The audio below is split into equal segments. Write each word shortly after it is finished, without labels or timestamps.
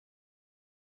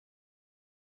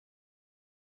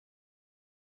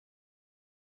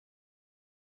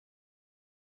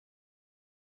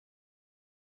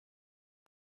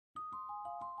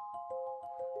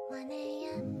1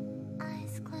 a.m.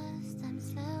 eyes closed, I'm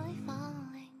slowly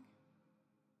falling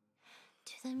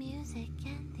to the music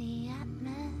and the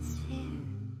atmosphere.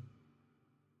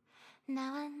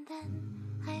 Now and then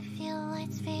I feel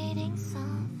lights fading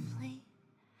softly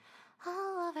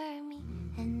all over me,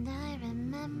 and I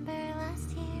remember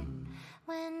last year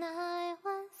when I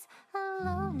was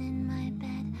alone in my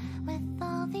bed with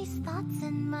all these thoughts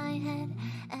in my head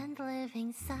and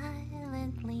living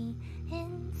silently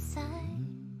inside.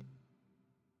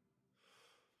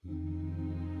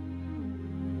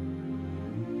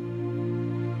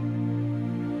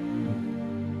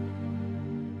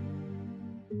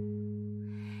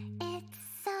 It's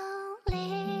so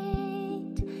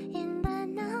late in the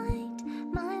night,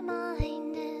 my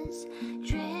mind is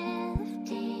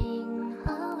drifting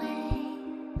away.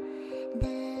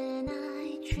 Then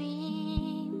I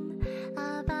dream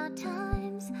about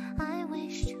times I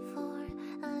wished for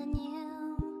a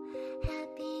new,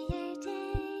 happier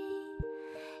day.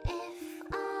 If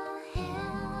a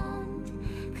hand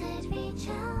could reach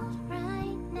out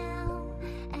right now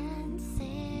and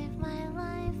save my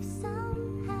life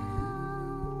somehow,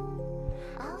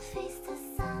 I'll face the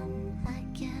sun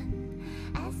again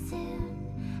as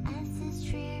soon as this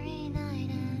dreary night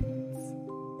ends.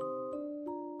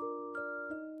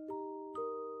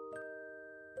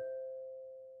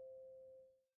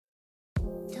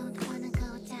 Don't wanna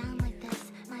go down like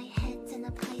this. My head's in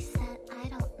a place that I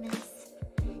don't miss.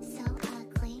 So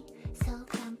ugly, so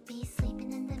grumpy.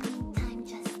 Sleeping in the meantime,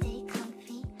 just stay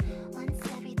comfy. Once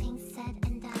everything's said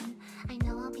and done, I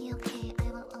know I'll be okay,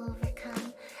 I will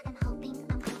overcome. I'm hoping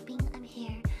I'm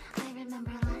here. I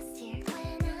remember last year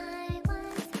when I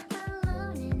was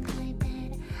alone in my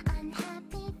bed,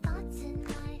 unhappy thoughts in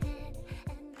my head,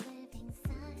 and living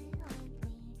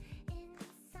silently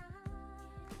inside.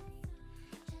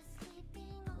 Just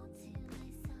keeping all to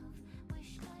myself.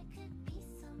 Wished I could be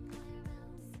somewhere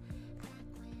else. Back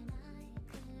when I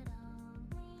could only hide.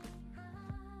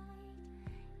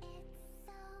 It's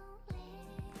so late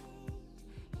in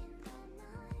the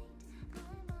night,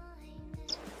 my mind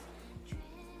is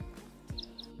drifting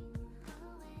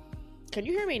away. Can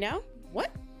you hear me now?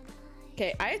 What?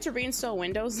 Okay, I had to reinstall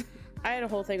Windows. I had a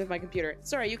whole thing with my computer.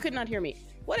 Sorry, you could not hear me.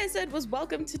 What I said was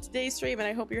welcome to today's stream, and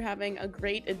I hope you're having a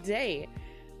great day.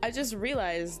 I just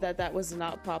realized that that was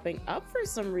not popping up for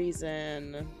some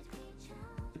reason.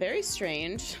 Very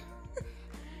strange.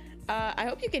 I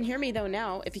hope you can hear me though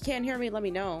now. If you can't hear me, let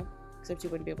me know. Except you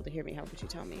wouldn't be able to hear me. How could you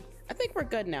tell me? I think we're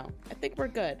good now. I think we're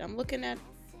good. I'm looking at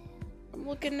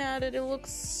it. It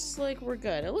looks like we're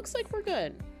good. It looks like we're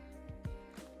good.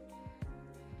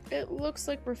 It looks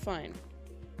like we're fine.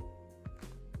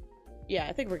 Yeah,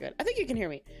 I think we're good. I think you can hear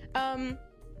me.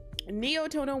 Neo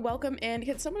Tono, welcome in.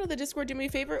 Can someone on the Discord do me a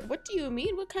favor? What do you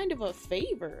mean? What kind of a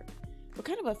favor? What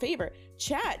kind of a favor?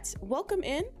 Chat, welcome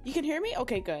in. You can hear me?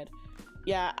 Okay, good.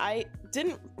 Yeah, I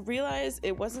didn't realize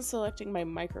it wasn't selecting my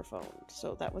microphone,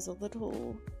 so that was a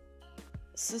little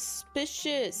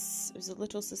suspicious. It was a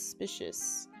little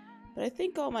suspicious. But I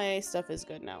think all my stuff is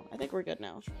good now. I think we're good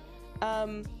now.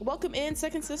 Welcome in,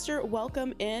 second sister.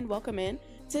 Welcome in. Welcome in.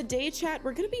 Today, chat,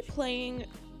 we're gonna be playing.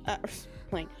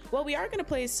 Well, we are gonna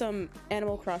play some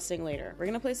Animal Crossing later. We're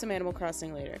gonna play some Animal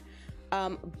Crossing later.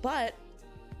 But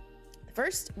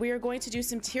first, we are going to do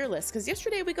some tier lists because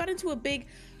yesterday we got into a big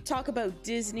talk about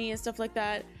Disney and stuff like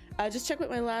that. Just check what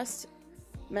my last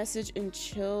message in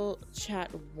chill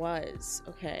chat was.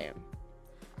 Okay.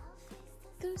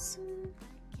 There's some...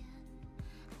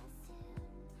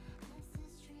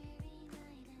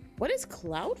 What is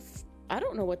cloud? I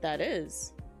don't know what that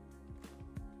is.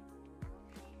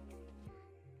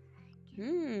 I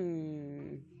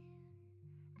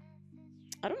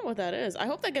don't know what that is. I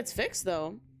hope that gets fixed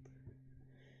though.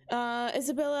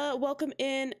 Isabella, welcome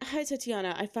in. Hi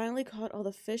Tatiana. I finally caught all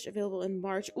the fish available in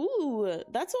March. Ooh,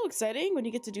 that's so exciting when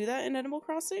you get to do that in Animal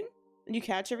Crossing and you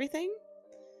catch everything.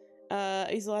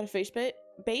 I use a lot of fish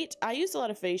bait. I used a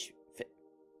lot of fish.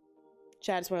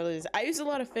 Chad's one of those. I used a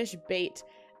lot of fish bait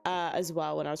as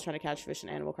well when I was trying to catch fish in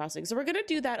Animal Crossing. So we're gonna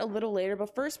do that a little later,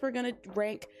 but first we're gonna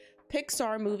rank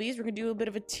Pixar movies. We're gonna do a bit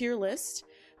of a tier list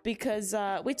because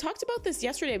we talked about this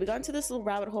yesterday. We got into this little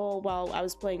rabbit hole while I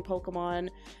was playing Pokemon.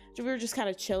 So we were just kind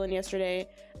of chilling yesterday,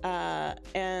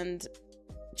 and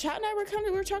Chat and I were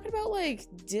talking about like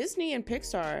Disney and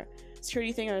Pixar.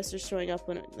 Security thing is just showing up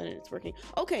when it's working.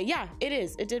 Okay, yeah, it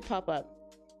is. It did pop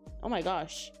up. Oh my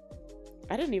gosh,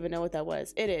 I didn't even know what that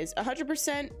was. It is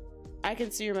 100%. I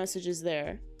can see your messages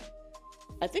there.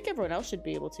 I think everyone else should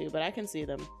be able to, but I can see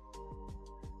them.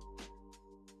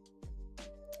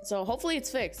 So hopefully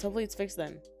it's fixed. Hopefully it's fixed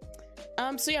then.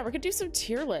 So yeah, we're gonna do some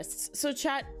tier lists. So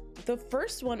chat, the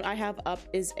first one I have up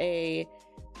is a,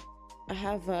 I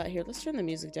have, here, let's turn the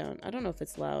music down. I don't know if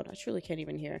it's loud. I truly can't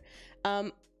even hear.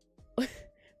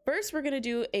 First, we're gonna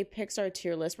do a Pixar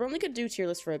tier list. We're only gonna do tier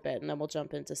list for a bit, and then we'll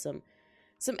jump into some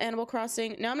Animal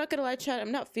Crossing. Now, I'm not gonna lie, chat,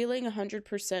 I'm not feeling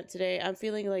 100% today. I'm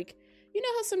feeling like, you know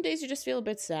how some days you just feel a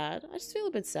bit sad? I just feel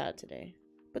a bit sad today,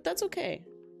 but that's okay.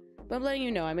 But I'm letting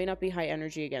you know, I may not be high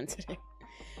energy again today.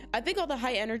 I think all the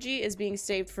high energy is being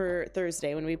saved for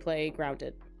Thursday when we play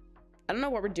Grounded. I don't know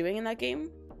what we're doing in that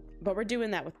game, but we're doing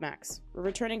that with Max. We're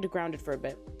returning to Grounded for a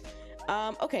bit.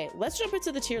 Okay, let's jump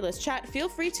into the tier list. Chat, feel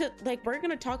free to, like, we're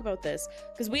gonna talk about this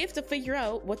because we have to figure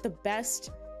out what the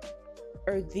best,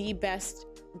 or the best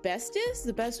is,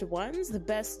 the best ones, the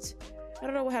best, I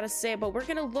don't know how to say it, but we're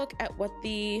gonna look at what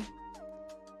the,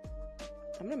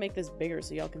 I'm gonna make this bigger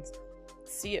so y'all can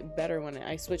see it better when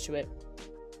I switch to it.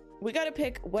 We gotta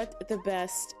pick what the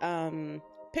best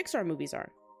Pixar movies are.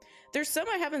 There's some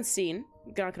I haven't seen,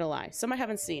 not gonna lie, some I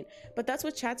haven't seen, but that's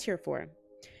what chat's here for.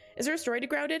 Is there a story to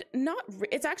Grounded?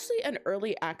 It's actually an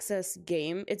early access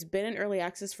game. It's been in early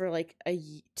access for like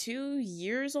 2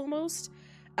 years almost,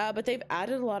 but they've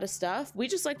added a lot of stuff. We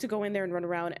just like to go in there and run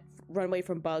around, run away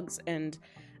from bugs and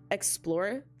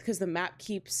explore because the map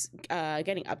keeps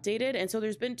getting updated. And so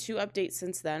there's been 2 updates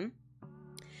since then.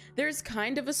 There's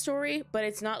kind of a story, but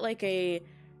it's not like a...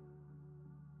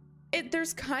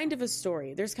 There's kind of a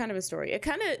story. There's kind of a story. It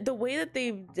kind of... The way that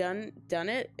they've done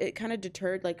it, it kind of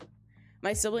deterred like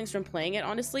my siblings from playing it.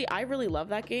 Honestly, I really love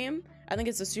that game. I think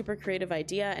it's a super creative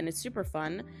idea and it's super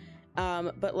fun.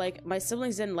 But like my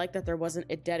siblings didn't like that there wasn't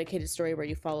a dedicated story where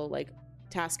you follow like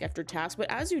task after task.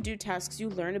 But as you do tasks, you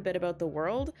learn a bit about the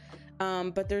world.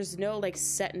 But there's no like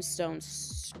set in stone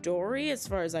story as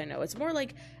far as I know. It's more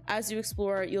like as you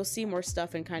explore, you'll see more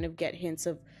stuff and kind of get hints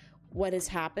of what has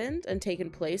happened and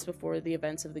taken place before the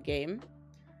events of the game.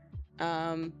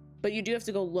 But you do have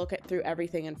to go look through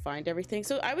everything and find everything.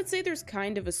 So I would say there's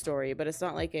kind of a story, but it's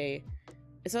not like a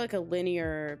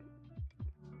linear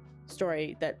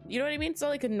story that, you know what I mean? It's not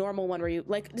like a normal one where you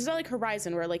like, it's not like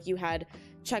Horizon where like you had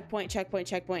checkpoint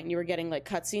and you were getting like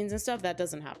cutscenes and stuff. That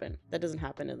doesn't happen. That doesn't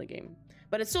happen in the game.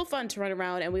 But it's still fun to run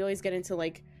around, and we always get into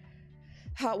like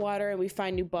hot water and we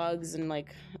find new bugs and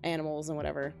like animals and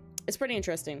whatever. It's pretty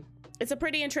interesting. It's a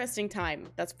pretty interesting time.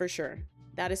 That's for sure.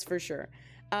 That is for sure.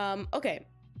 Okay.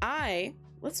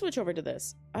 Let's switch over to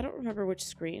this. I don't remember which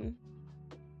screen.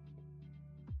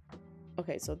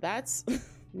 Okay, so that's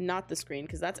not the screen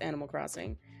because that's Animal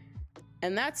Crossing.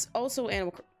 And that's also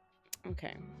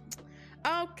Okay.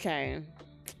 Okay.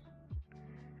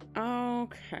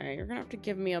 Okay, you're gonna have to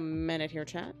give me a minute here,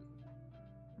 chat.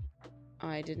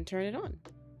 I didn't turn it on.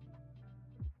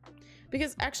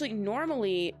 Because actually,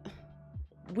 normally,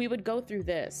 we would go through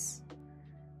this.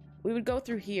 We would go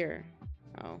through here.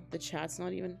 Oh, the chat's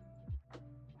not even...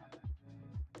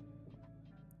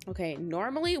 Okay,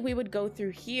 normally we would go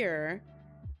through here.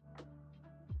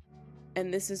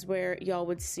 And this is where y'all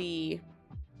would see...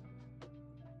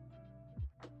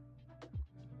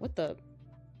 What the...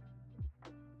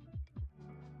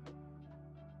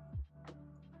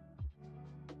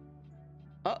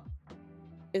 Oh,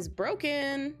 is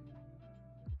broken.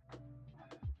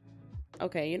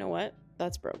 Okay, you know what?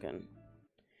 That's broken.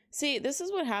 See, this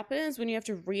is what happens when you have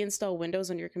to reinstall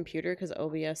Windows on your computer because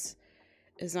OBS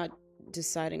is not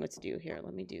deciding what to do. Here,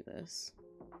 let me do this.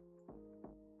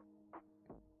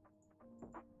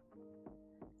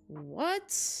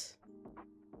 What?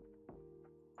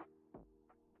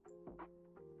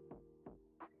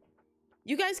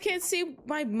 You guys can't see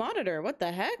my monitor. What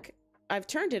the heck? I've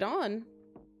turned it on.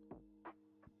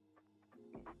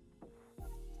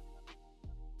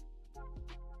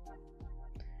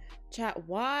 Chat,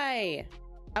 why?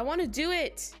 I want to do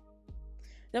it.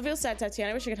 Don't feel sad,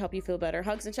 Tatiana. I wish I could help you feel better.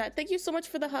 Hugs in chat. Thank you so much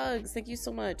for the hugs. Thank you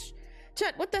so much.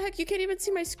 Chat, what the heck? You can't even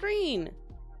see my screen.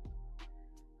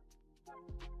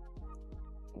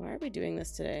 Why are we doing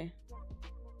this today?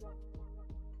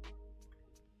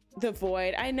 The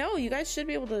void. I know. You guys should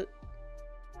be able to...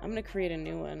 I'm going to create a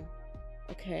new one.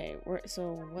 Okay.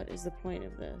 So what is the point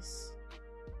of this?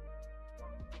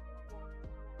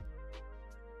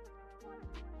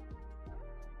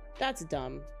 That's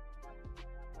dumb.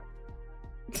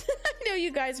 I know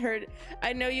you guys heard.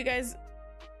 I know you guys.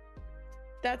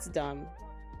 That's dumb.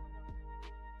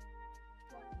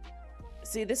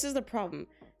 See, this is the problem.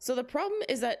 So the problem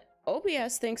is that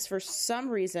OBS thinks for some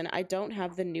reason I don't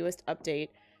have the newest update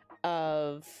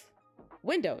of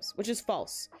Windows, which is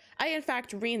false. I, in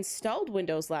fact, reinstalled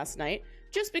Windows last night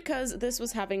just because this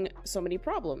was having so many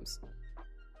problems.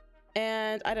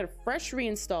 And I did a fresh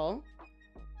reinstall.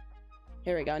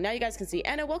 Here we go. Now you guys can see.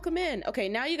 Anna, welcome in. Okay,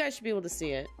 now you guys should be able to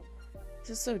see it. This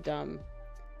is so dumb.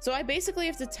 So I basically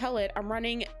have to tell it I'm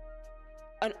running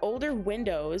an older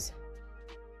Windows.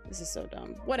 This is so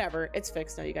dumb. Whatever, it's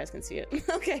fixed now, you guys can see it.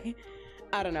 Okay,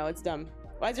 I don't know, it's dumb.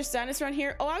 Why is there sadness around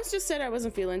here? Oh, I was just said I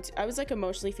wasn't feeling, I was like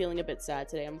emotionally feeling a bit sad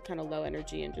today. I'm kind of low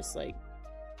energy and just like,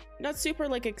 not super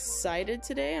like excited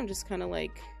today. I'm just kind of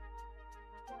like,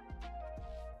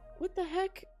 what the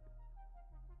heck?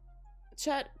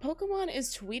 Chat, Pokemon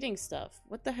is tweeting stuff.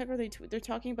 What the heck are they they're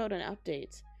talking about an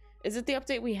update. Is it the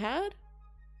update we had?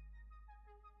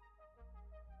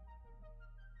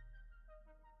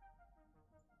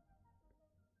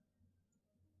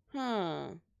 Huh.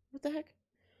 What the heck?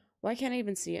 Why can't I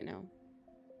even see it now?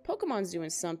 Pokemon's doing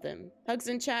something. Hugs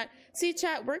in chat. See,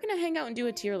 chat, we're gonna hang out and do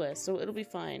a tier list, so it'll be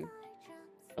fine.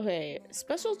 Okay,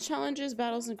 special challenges,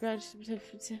 battles, and gratitude.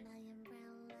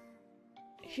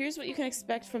 Here's what you can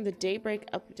expect from the Daybreak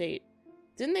update.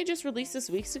 Didn't they just release this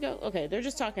weeks ago? Okay, they're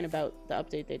just talking about the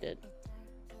update they did.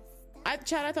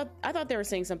 Chat, I thought they were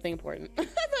saying something important.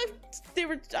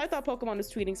 I thought Pokemon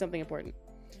was tweeting something important.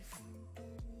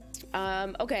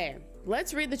 Okay,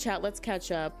 let's read the chat. Let's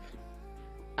catch up.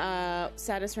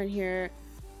 Saddest friend here.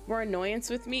 More annoyance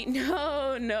with me?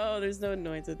 No, there's no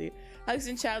annoyance with you. Hugs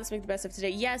in chat, let's make the best of today.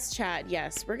 Yes, chat,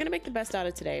 yes. We're gonna make the best out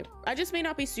of today. I just may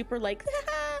not be super like,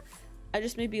 I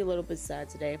just may be a little bit sad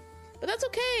today. But that's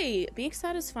okay. Being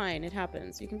sad is fine. It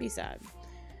happens. You can be sad.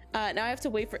 Now I have to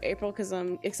wait for April because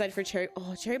I'm excited for cherry.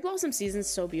 Oh, cherry blossom season is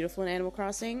so beautiful in Animal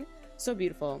Crossing. So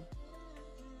beautiful.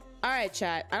 All right,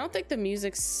 chat. I don't think the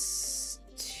music's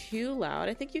too loud.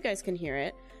 I think you guys can hear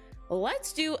it.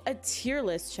 Let's do a tier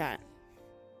list, chat.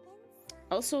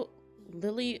 Also,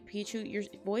 Lily Pichu, your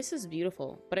voice is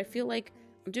beautiful, but I feel like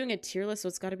I'm doing a tier list, so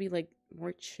it's got to be like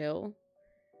more chill.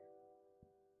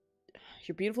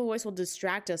 Your beautiful voice will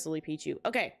distract us, Lily Pichu.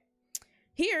 Okay,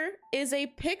 here is a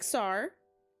Pixar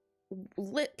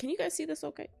lit. Can you guys see this?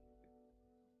 Okay,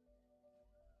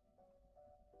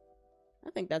 I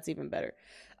think that's even better.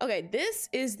 Okay, this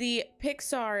is the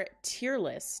Pixar tier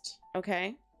list.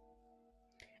 Okay.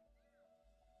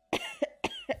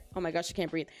 Oh my gosh, I can't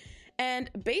breathe.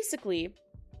 And basically,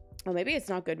 oh, maybe it's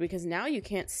not good because now you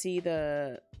can't see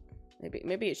the,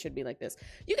 maybe it should be like this.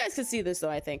 You guys can see this though,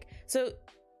 I think. So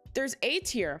there's A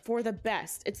tier for the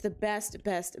best. It's the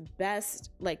best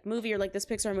like movie, or like this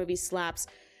Pixar movie slaps.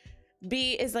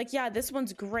 B is like, yeah, this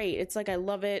one's great. It's like, I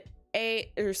love it.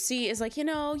 A or C is like, you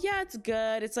know, yeah, it's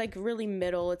good. It's like really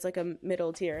middle. It's like a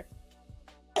middle tier.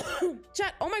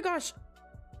 Chat, oh my gosh.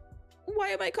 Why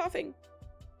am I coughing?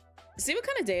 See what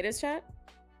kind of day it is, chat?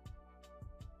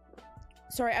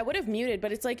 Sorry, I would have muted,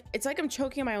 but it's like I'm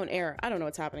choking on my own air. I don't know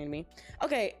what's happening to me.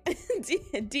 Okay,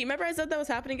 D, remember I said that was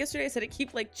happening yesterday? I said I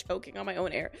keep like choking on my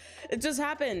own air. It just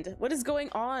happened. What is going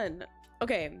on?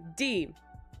 Okay, D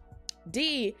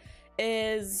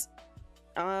is,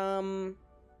 what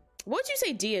would you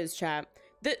say D is, chat?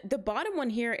 The bottom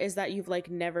one here is that you've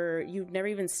never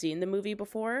even seen the movie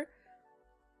before.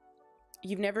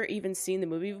 You've never even seen the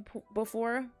movie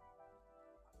before.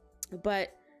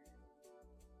 But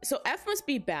so F must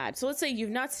be bad. So let's say you've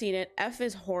not seen it. F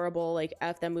is horrible. Like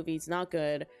F, that movie's not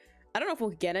good. I don't know if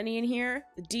we'll get any in here.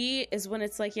 D is when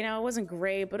it's like, you know, it wasn't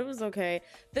great, but it was okay.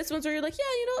 This one's where you're like,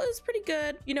 yeah, you know, it was pretty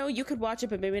good. You know, you could watch it,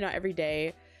 but maybe not every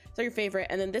day. So your favorite.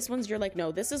 And then this one's you're like,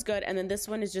 no, this is good. And then this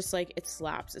one is just like, it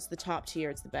slaps. It's the top tier.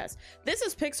 It's the best. This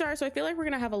is Pixar. So I feel like we're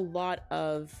gonna have a lot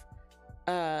of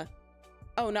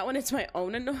oh, not when it's my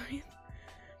own annoyance.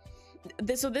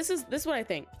 This is what I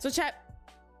think. So chat,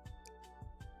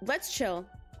 let's chill.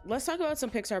 Let's talk about some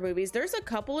Pixar movies. There's a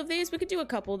couple of these. We could do a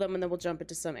couple of them and then we'll jump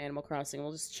into some Animal Crossing.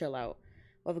 We'll just chill out.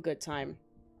 We'll have a good time.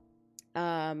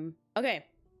 Okay.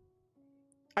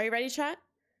 Are you ready, chat?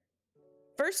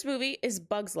 First movie is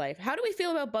Bug's Life. How do we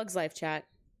feel about Bug's Life, chat?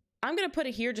 I'm gonna put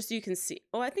it here just so you can see.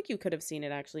 Oh, I think you could have seen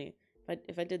it actually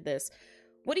if I did this.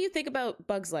 What do you think about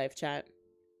Bug's Life, chat?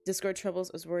 Discord troubles.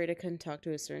 I was worried I couldn't talk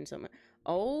to a certain someone.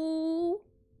 Oh,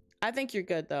 I think you're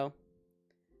good though.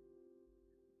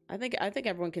 I think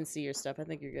everyone can see your stuff. I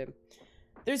think you're good.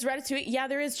 There's Ratatouille. Yeah,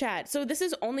 there is, chat. So this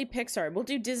is only Pixar. We'll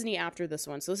do Disney after this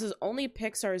one. So this is only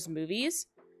Pixar's movies.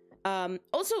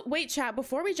 Also, wait, chat,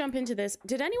 before we jump into this,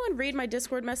 did anyone read my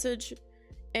Discord message?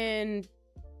 And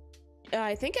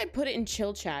I think I put it in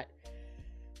chill chat.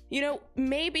 You know,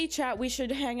 maybe, chat, we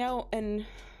should hang out and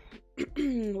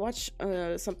watch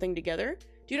something together.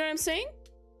 Do you know what I'm saying?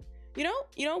 You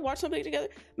know, watch something together.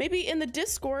 Maybe in the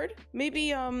Discord,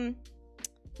 maybe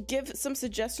give some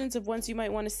suggestions of ones you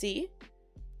might want to see.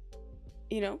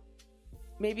 You know,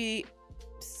 maybe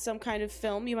some kind of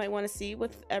film you might want to see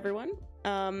with everyone.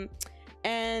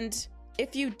 And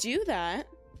if you do that,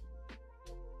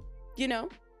 you know,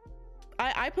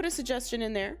 I put a suggestion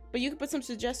in there, but you can put some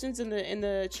suggestions in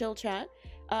the chill chat,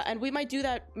 and we might do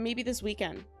that maybe this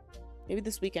weekend. Maybe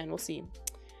this weekend, we'll see.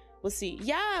 We'll see.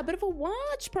 Yeah, a bit of a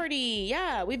watch party.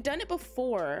 Yeah, we've done it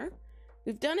before.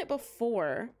 We've done it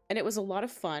before, and it was a lot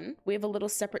of fun. We have a little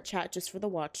separate chat just for the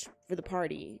watch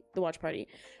party.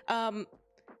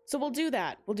 So we'll do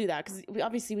that. We'll do that because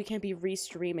obviously we can't be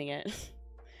restreaming it.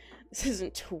 This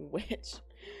isn't Twitch.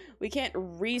 We can't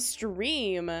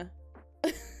restream.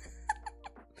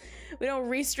 We don't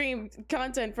restream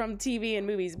content from TV and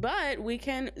movies, but we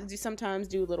can sometimes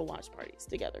do little watch parties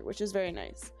together, which is very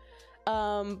nice.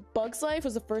 Bug's Life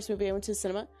was the first movie I went to the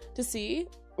cinema to see.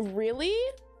 Really?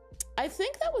 I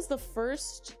think that was the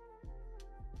first.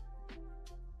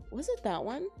 Was it that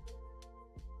one?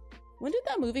 When did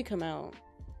that movie come out?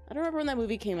 I don't remember when that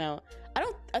movie came out.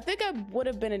 I think I would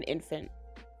have been an infant,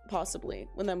 possibly,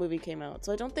 when that movie came out.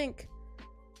 So I don't think.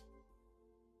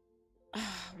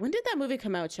 When did that movie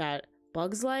come out, chat?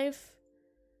 Bug's Life?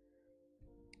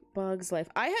 Bug's Life.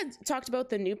 I had talked about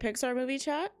the new Pixar movie,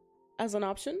 chat, as an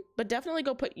option, but definitely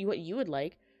go put what you would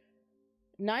like.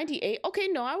 98. Okay,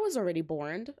 no, I was already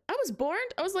born. I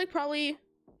was like probably,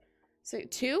 say,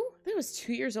 2? I think I was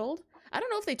 2 years old. I don't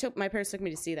know if my parents took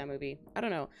me to see that movie. I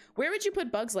don't know. Where would you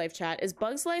put Bug's Life, chat? Is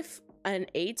Bug's Life an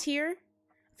A tier?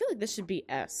 I feel like this should be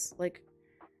S. Like,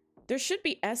 there should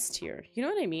be S tier. You know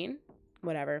what I mean?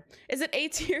 Whatever. Is it A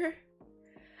tier?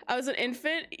 I was an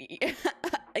infant.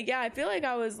 Yeah, I feel like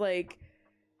I was like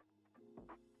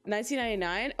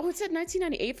 1999. Oh, it said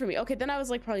 1998 for me. Okay, then I was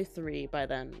like probably 3 by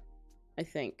then. I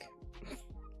think.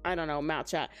 I don't know, math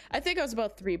chat. I think I was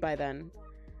about 3 by then.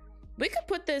 We could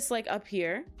put this like up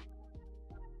here.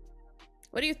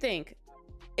 What do you think?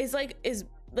 Is like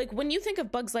when you think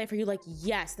of Bug's Life, are you like,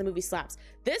 yes, the movie slaps?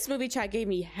 This movie, chat, gave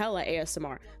me hella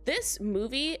ASMR. This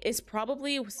movie is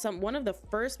probably one of the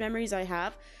first memories I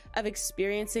have of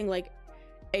experiencing like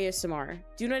ASMR.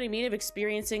 Do you know what I mean? Of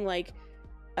experiencing like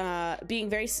being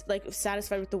very like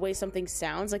satisfied with the way something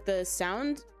sounds. Like the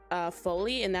sound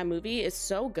Foley in that movie is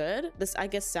so good. This, I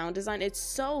guess, sound design, it's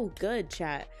so good,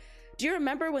 chat. Do you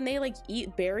remember when they like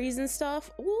eat berries and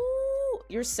stuff? Ooh,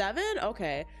 you're 7?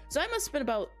 Okay, so I must have been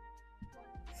about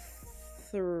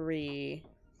 3,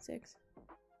 6,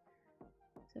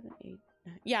 7, 8,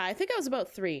 9. Yeah, I think I was about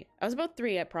 3. I was about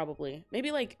 3 at probably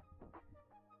maybe like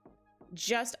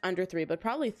just under 3, but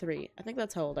probably 3. I think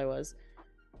that's how old I was.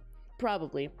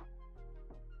 Probably.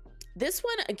 This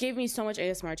one gave me so much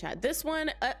ASMR, chat. This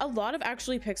one, a lot of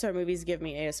actually Pixar movies give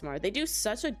me ASMR. They do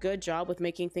such a good job with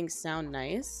making things sound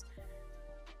nice.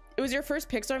 It was your first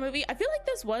Pixar movie? I feel like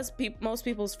this was most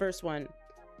people's first one.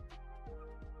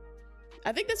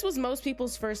 I think this was most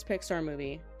people's first Pixar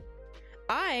movie.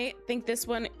 I think this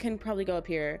one can probably go up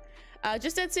here.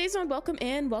 Just at Saison, welcome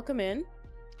in, welcome in.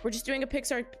 We're just doing a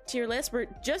Pixar tier list. We're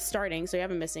just starting, so you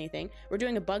haven't missed anything. We're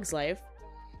doing a Bug's Life.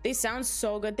 They sound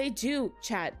so good. They do,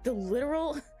 chat. The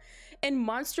literal in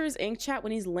Monsters Inc. chat,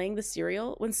 when he's laying the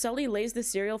cereal, when Sully lays the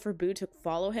cereal for Boo to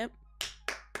follow him,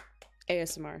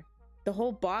 ASMR. The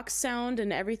whole box sound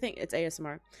and everything, it's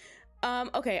ASMR.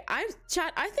 Okay,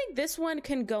 chat, I think this one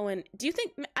can go in. Do you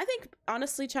think, I think,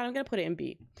 honestly, chat, I'm gonna put it in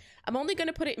B. I'm only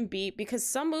gonna put it in B because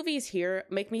some movies here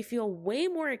make me feel way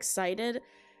more excited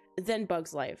than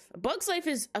Bug's Life. Bug's Life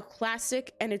is a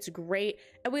classic and it's great,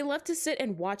 and we love to sit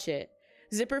and watch it.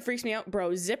 Zipper freaks me out,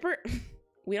 bro. Zipper,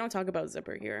 we don't talk about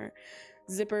Zipper here.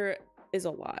 Zipper is a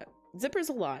lot. Zipper's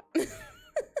a lot.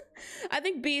 I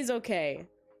think B is okay.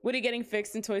 Woody getting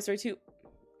fixed in Toy Story 2.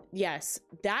 Yes,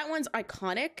 that one's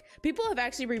iconic. People have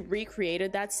actually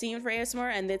recreated that scene for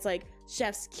ASMR, and it's like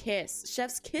chef's kiss.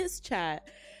 Chef's kiss, chat.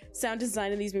 Sound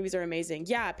design in these movies are amazing.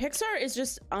 Yeah, Pixar is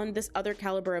just on this other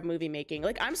caliber of movie making.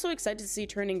 Like, I'm so excited to see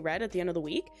Turning Red at the end of the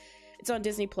week. It's on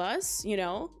Disney Plus, you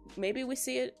know. Maybe we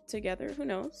see it together. Who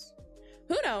knows?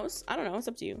 Who knows? I don't know. It's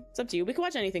up to you. It's up to you. We can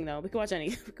watch anything though. We can watch we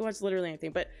can watch literally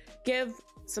anything. But give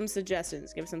some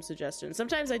suggestions. Give some suggestions.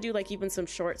 Sometimes I do like even some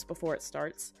shorts before it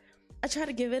starts. I try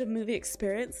to give it a movie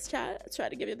experience, chat. I try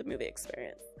to give you the movie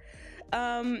experience.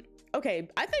 Okay,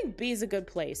 I think B is a good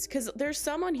place because there's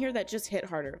some on here that just hit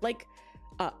harder. Like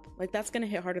Up. Like that's gonna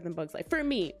hit harder than Bug's Life for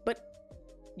me. But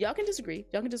y'all can disagree.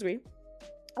 Y'all can disagree.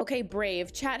 Okay,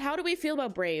 Brave. Chat, how do we feel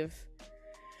about Brave?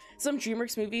 Some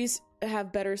DreamWorks movies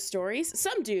have better stories.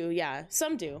 Some do, yeah.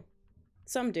 Some do.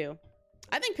 Some do.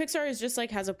 I think Pixar is just like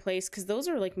has a place because those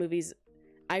are like movies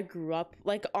I grew up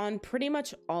like on pretty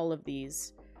much all of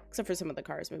these. Except for some of the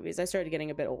Cars movies. I started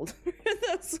getting a bit old.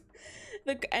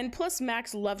 And plus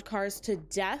Max loved Cars to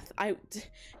death.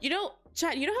 You know,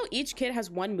 chat, you know how each kid has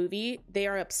one movie they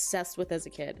are obsessed with as a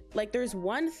kid? Like there's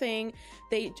one thing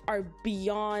they are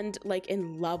beyond like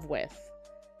in love with.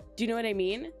 Do you know what I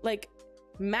mean? Like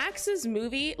Max's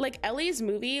movie, like Ellie's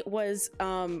movie was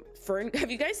Fern.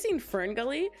 Have you guys seen Fern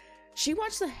Gully? She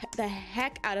watched the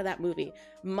heck out of that movie.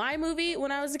 My movie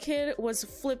when I was a kid was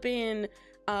flipping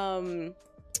oh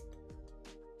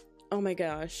my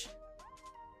gosh.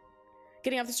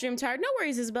 Getting off the stream tired. No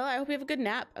worries, Isabella. I hope you have a good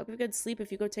nap. I hope you have a good sleep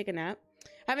if you go take a nap.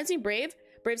 Haven't seen Brave.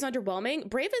 Brave's underwhelming.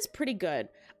 Brave is pretty good.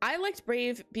 I liked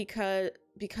Brave because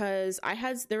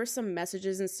there were some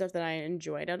messages and stuff that I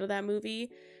enjoyed out of that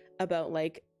movie about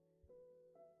like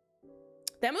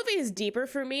that movie is deeper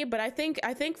for me, but I think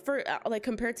for like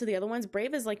compared to the other ones,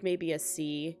 Brave is like maybe a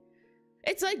C.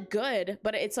 It's like good,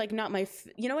 but it's like not my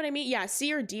you know what I mean? Yeah,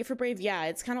 C or D for Brave. Yeah,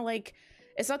 it's kind of like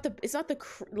it's not the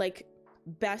like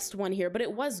best one here, but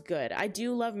it was good. I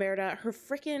do love Merida.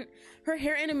 Her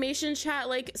hair animation, chat,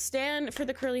 like stand for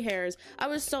the curly hairs. I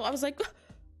was like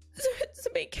it's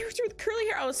a main character with curly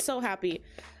hair. I was so happy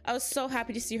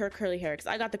to see her curly hair because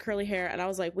I got the curly hair and I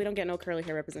was like, we don't get no curly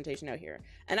hair representation out here.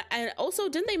 And also,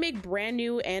 didn't they make brand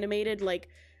new animated, like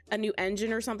a new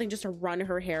engine or something just to run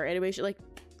her hair animation? Like,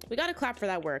 we gotta clap for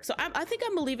that work. So I think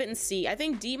I'm gonna leave it in C. I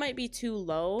think D might be too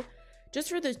low just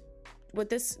for what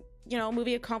this, you know,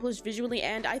 movie accomplished visually,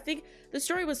 and I think the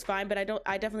story was fine, but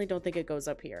I definitely don't think it goes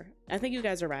up here. I think you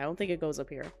guys are right. I don't think it goes up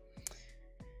here.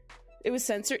 It was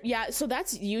censored. Yeah, so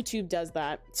that's YouTube does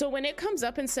that. So when it comes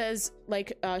up and says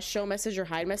like show message or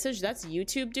hide message, that's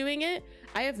YouTube doing it.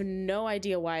 I have no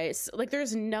idea why. It's, like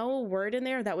there's no word in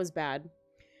there that was bad.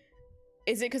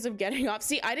 Is it because of getting off?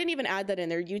 See, I didn't even add that in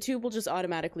there. YouTube will just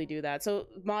automatically do that. So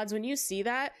mods, when you see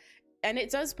that, and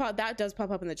it does pop, that does pop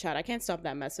up in the chat. I can't stop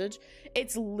that message.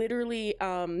 It's literally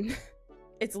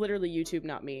YouTube,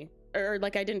 not me. Or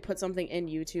like I didn't put something in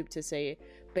YouTube to say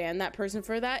ban that person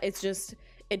for that. It's just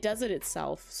it does it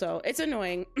itself, so it's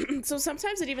annoying. So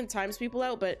sometimes it even times people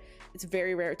out, but it's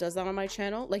very rare it does that on my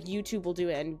channel. Like YouTube will do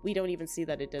it and we don't even see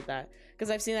that it did that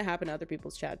because I've seen that happen to other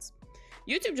people's chats.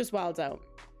 YouTube just wilds out.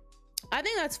 I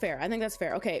think that's fair.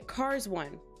 Okay, Cars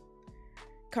 1.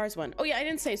 Oh yeah, I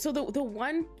didn't say. So the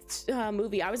one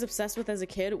movie I was obsessed with as a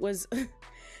kid was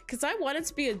because I wanted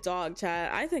to be a dog,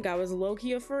 chat. I think I was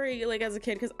low-key a furry like as a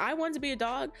kid because I wanted to be a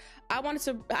dog. I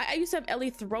used to have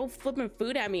Ellie throw flipping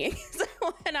food at me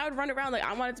and I would run around like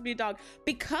I wanted to be a dog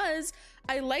because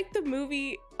I liked the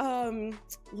movie.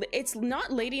 It's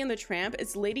not Lady and the Tramp,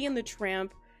 it's Lady and the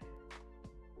Tramp.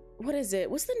 What is it?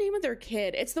 What's the name of their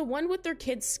kid? It's the one with their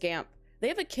kid Scamp. They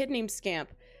have a kid named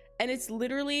Scamp and it's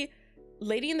literally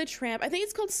Lady and the Tramp. I think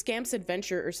it's called Scamp's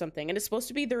Adventure or something, and it's supposed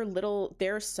to be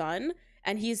their son,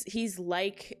 and he's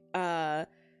like the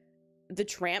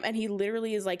tramp, and he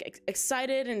literally is like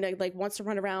excited and like wants to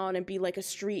run around and be like a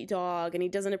street dog, and he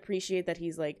doesn't appreciate that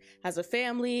he's like has a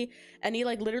family, and he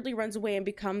like literally runs away and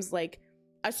becomes like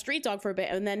a street dog for a bit,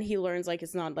 and then he learns like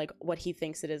it's not like what he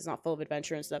thinks it is, not full of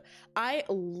adventure and stuff. I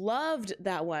loved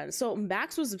that one. So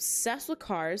Max was obsessed with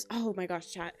Cars. Oh my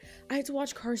gosh, chat, I had to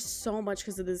watch Cars so much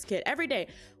because of this kid. Every day,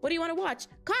 what do you want to watch?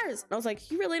 Cars. And I was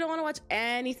like, you really don't want to watch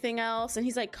anything else? And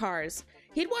he's like, Cars.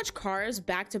 He'd watch Cars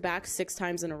back to back 6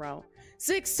 times in a row.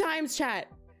 6 times, chat.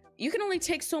 You can only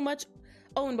take so much.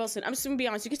 Owen Wilson, I'm just gonna be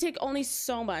honest, you can take only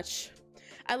so much.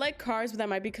 I like Cars, but that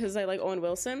might be because I like Owen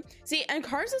Wilson. See, and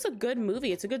Cars is a good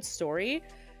movie. It's a good story.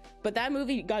 But that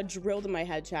movie got drilled in my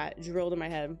head, chat. Drilled in my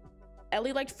head.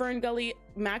 Ellie liked Fern Gully,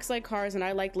 Max liked Cars, and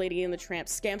I liked Lady and the Tramp.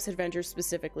 Scamp's Adventure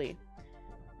specifically.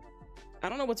 I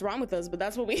don't know what's wrong with us, but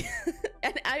that's what we...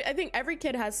 And I think every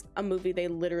kid has a movie they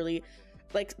literally...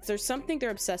 Like, there's something they're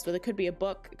obsessed with. It could be a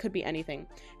book. It could be anything.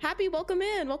 Happy, welcome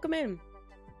in. Welcome in.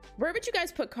 Where would you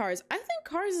guys put Cars? I think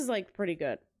Cars is, like, pretty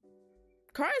good.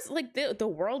 Cars, like the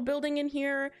world building in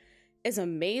here is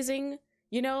amazing,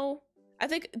 you know. I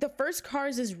think the first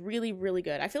Cars is really, really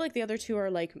good. I feel like the other two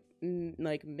are like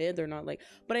mid, they're not like,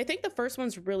 but I think the first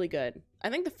one's really good. I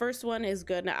think the first one is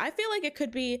good. Now I feel like it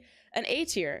could be an A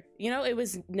tier, you know. It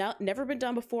was never been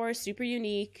done before, super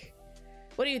unique.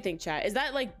 What do you think, chat? Is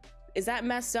that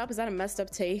messed up? Is that a messed up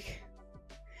take?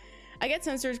 I get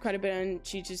censored quite a bit on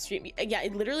Chi-Chi's stream. Yeah,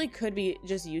 it literally could be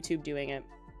just YouTube doing it.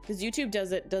 Because YouTube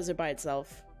does it by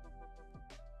itself.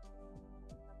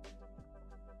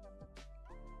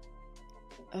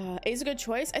 A is a good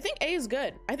choice. I think A is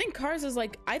good. I think Cars is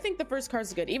like, I think the first Cars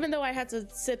is good. Even though I had to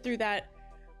sit through that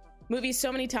movie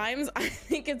so many times, I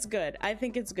think it's good. I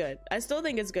think it's good. I still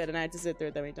think it's good, and I had to sit through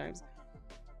it that many times.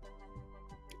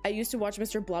 I used to watch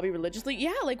Mr. Blobby religiously.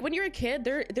 Yeah, like when you're a kid,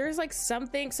 there's like some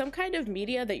kind of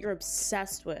media that you're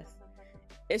obsessed with.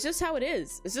 It's just how it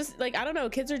is. It's just like, I don't know,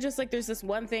 kids are just like, there's this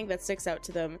one thing that sticks out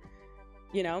to them,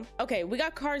 you know. Okay, we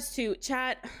got Cars 2.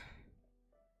 Chat,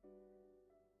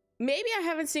 maybe I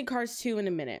haven't seen Cars 2 in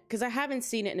a minute, because I haven't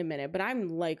seen it in a minute, but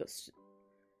I'm like,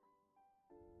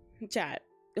 chat,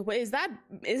 wait, is that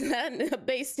a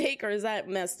base take or is that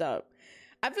messed up?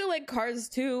 I feel like Cars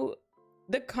 2,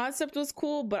 the concept was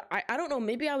cool, but I don't know,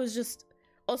 maybe I was just,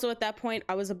 also at that point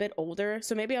I was a bit older,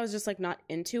 so maybe I was just like not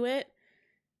into it,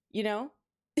 you know?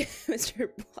 Mr.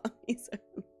 Blobby's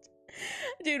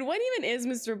dude, what even is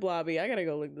Mr. Blobby? I gotta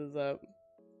go look this up.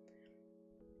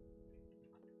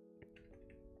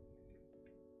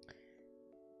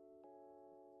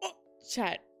 Oh,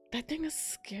 chat, that thing is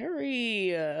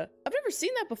scary. I've never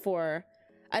seen that before.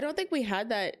 I don't think we had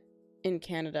that in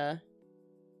Canada.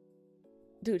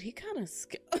 Dude, he kind of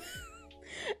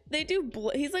they do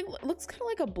he's like, looks kind of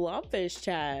like a blobfish,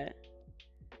 chat.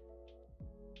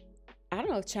 I don't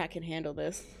know if chat can handle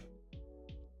this.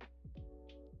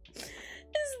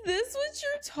 Is this what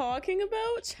you're talking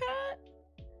about, chat?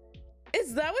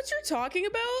 Is that what you're talking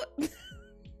about?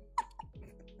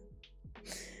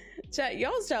 Chat,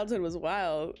 y'all's childhood was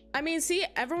wild. I mean, see,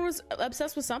 everyone was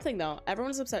obsessed with something though.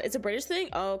 Everyone's obsessed. It's a British thing?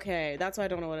 Okay, that's why I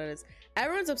don't know what it is.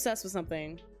 Everyone's obsessed with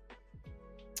something.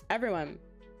 Everyone.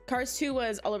 Cars 2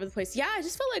 was all over the place. Yeah, I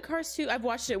just felt like Cars 2, I've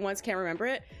watched it once, can't remember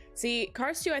it. See,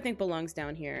 Cars 2 I think belongs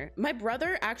down here. My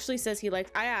brother actually says he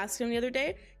likes, I asked him the other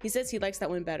day, he says he likes that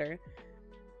one better.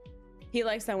 He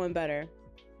likes that one better.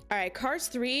 All right, Cars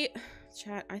 3,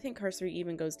 chat, I think Cars 3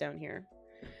 even goes down here.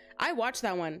 I watched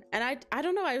that one and I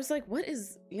don't know, I was like, what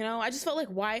is, you know, I just felt like,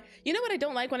 why? You know what I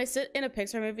don't like? When I sit in a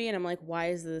Pixar movie and I'm like, why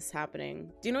is this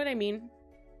happening? Do you know what I mean?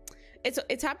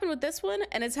 It's happened with this one,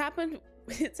 and it's happened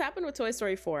with Toy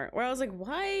Story 4, where I was like,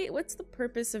 why? What's the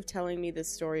purpose of telling me this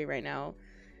story right now?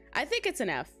 I think it's an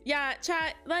F. Yeah,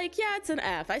 chat, like, yeah, it's an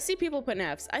F. I see people putting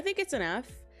Fs. I think it's an F.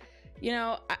 You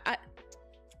know,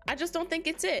 I just don't think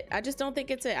it's it. I just don't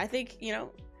think it's it. I think, you know,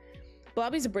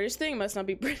 Blobby's a British thing. It must not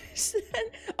be British.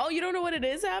 Oh, you don't know what it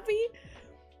is, Happy?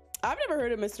 I've never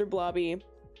heard of Mr. Blobby.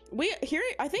 We here,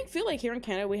 I think, feel like here in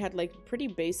Canada we had like pretty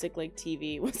basic like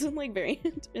TV. It wasn't like very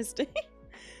interesting.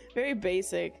 Very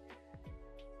basic.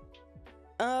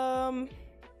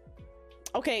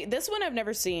 Okay, this one I've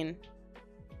never seen.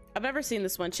 I've never seen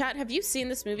this one. Chat, have you seen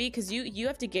this movie? Because you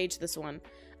have to gauge this one.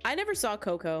 I never saw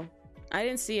Coco. I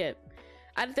didn't see it.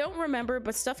 I don't remember,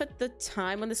 but stuff at the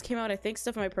time when this came out, I think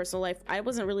stuff in my personal life, I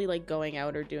wasn't really like going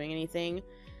out or doing anything.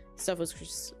 Stuff was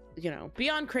just, you know,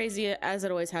 beyond crazy as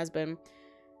it always has been.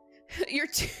 You're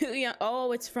too young.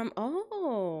 Oh, it's from,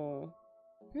 oh.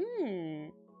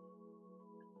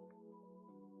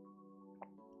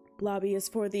 Blobby is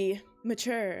for the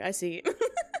mature. I see.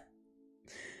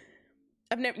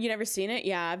 You never seen it?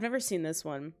 Yeah, I've never seen this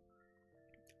one.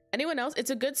 Anyone else? It's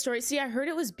a good story. See, I heard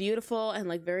it was beautiful and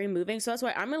like very moving, so that's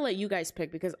why I'm gonna let you guys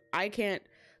pick, because I can't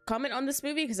comment on this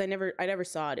movie because I never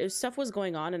saw it. Stuff was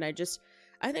going on, and I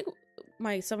think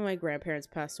some of my grandparents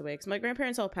passed away, because my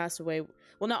grandparents all passed away.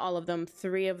 Well, not all of them.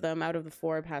 3 of them out of the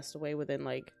 4 passed away within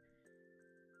like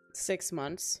 6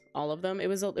 months. All of them. It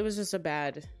was just a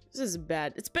bad. This is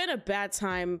bad. It's been a bad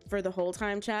time for the whole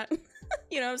time, chat.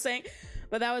 You know what I'm saying?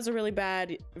 But that was a really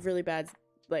bad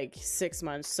like 6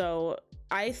 months. So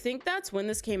I think that's when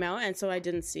this came out, and so I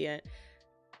didn't see it.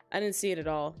 I didn't see it at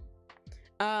all.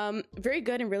 Very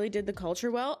good, and really did the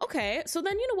culture well. Okay, so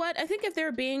then you know what? I think if they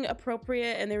were being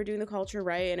appropriate and they were doing the culture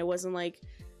right, and it wasn't like,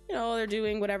 you know, they're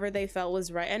doing whatever they felt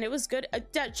was right, and it was good.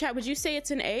 Chat, would you say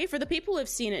it's an A? For the people who have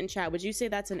seen it in chat, would you say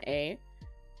that's an A?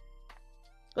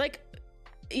 Like,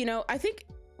 you know, I think,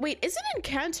 wait, isn't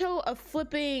Encanto a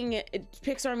flipping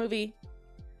Pixar movie?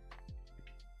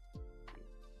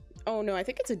 Oh no, I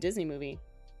think it's a Disney movie.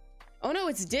 Oh no,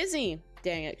 it's Disney.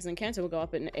 Dang it, because Encanto will go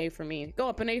up an A for me. Go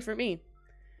up an A for me.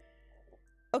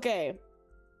 Okay.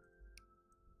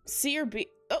 C or B?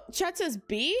 Oh, chat says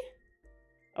B?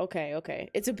 Okay, okay.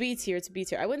 It's a B tier, it's a B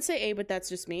tier. I wouldn't say A, but that's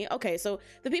just me. Okay, so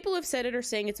the people who have said it are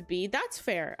saying it's a B. That's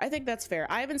fair. I think that's fair.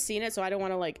 I haven't seen it, so I don't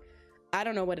want to like, I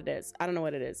don't know what it is. I don't know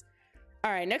what it is.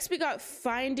 All right, next we got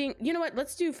Finding, you know what?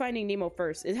 Let's do Finding Nemo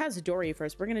first. It has Dory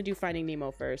first. We're gonna do Finding Nemo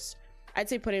first. I'd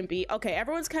say put in B. Okay,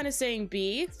 everyone's kind of saying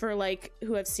B for like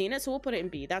who have seen it, so we'll put it in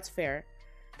B. That's fair.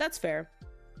 That's fair.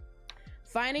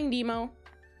 Finding Nemo.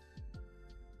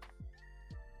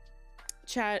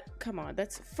 Chat, come on.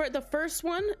 That's for the first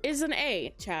one is an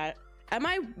A, chat. Am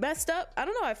I messed up? I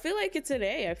don't know. I feel like it's an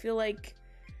A. I feel like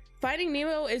Finding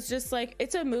Nemo is just like,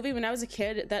 it's a movie when I was a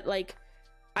kid that like,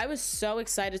 I was so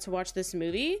excited to watch this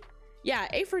movie. Yeah,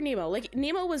 A for Nemo. Like,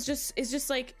 Nemo is just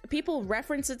like, people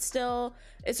reference it still.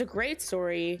 It's a great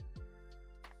story.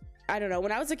 I don't know.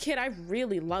 When I was a kid, I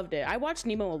really loved it. I watched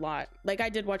Nemo a lot. Like, I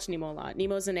did watch Nemo a lot.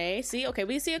 Nemo's an A. See? Okay,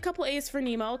 we see a couple A's for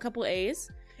Nemo. A couple A's.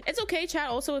 It's okay, chat.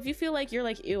 Also, if you feel like you're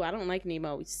like, ew, I don't like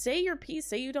Nemo, say your piece.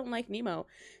 Say you don't like Nemo.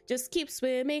 Just keep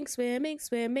swimming, swimming,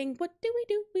 swimming. What do?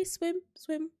 We swim,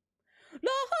 swim.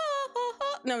 No,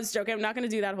 I'm just joking. I'm not going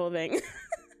to do that whole thing.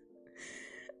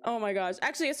 Oh my gosh.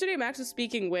 Actually, yesterday Max was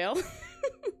speaking whale.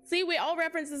 See, we all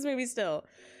reference this movie still.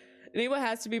 Nemo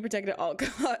has to be protected at all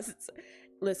costs.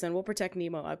 Listen, we'll protect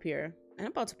Nemo up here. And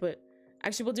I'm about to put...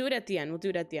 Actually, we'll do it at the end. We'll do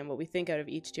it at the end, what we think out of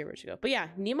each tier where it should go. But yeah,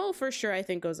 Nemo for sure, I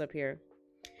think, goes up here.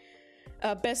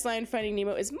 Best line, Finding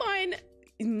Nemo is mine.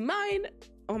 Mine.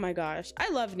 Oh my gosh. I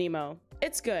love Nemo.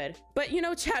 It's good. But, you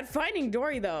know, chat, Finding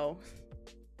Dory, though.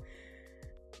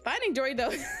 Finding Dory,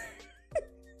 though.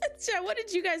 Chat, what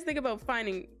did you guys think about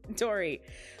Finding Dory?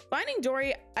 Finding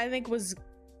Dory, I think, was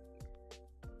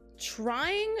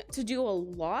trying to do a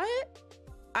lot.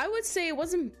 I would say it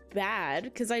wasn't bad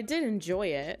because I did enjoy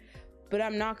it, but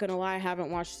I'm not gonna lie, I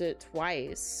haven't watched it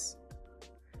twice.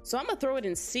 So I'm gonna throw it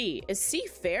in C. Is C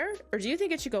fair, or do you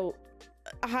think it should go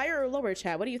higher or lower,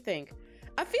 chat? What do you think?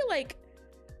 I feel like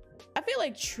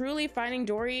truly Finding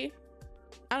Dory,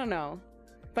 I don't know.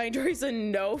 Finding Dory's a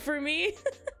no for me.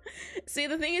 See,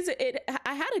 the thing is,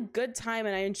 I had a good time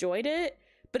and I enjoyed it,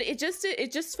 but it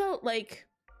just felt like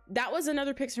that was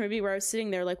another Pixar movie where I was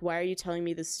sitting there like, why are you telling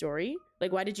me this story?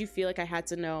 Like, why did you feel like I had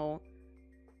to know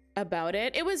about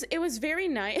it? It was very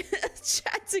nice.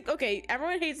 Okay,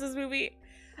 everyone hates this movie.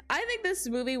 I think this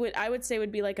movie I would say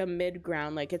would be like a mid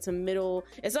ground. Like, it's a middle.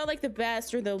 It's not like the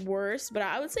best or the worst, but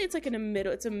I would say it's like in a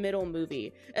middle. It's a middle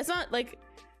movie. It's not like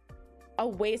a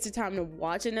waste of time to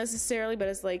watch it necessarily, but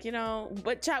it's like, you know.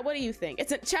 But chat, what do you think?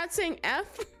 It's a chat saying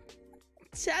F.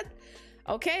 Chat.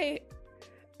 Okay.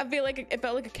 I feel like it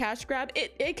felt like a cash grab.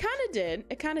 It kind of did.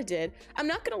 It kind of did. I'm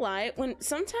not gonna lie.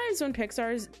 Sometimes when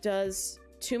Pixar does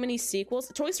too many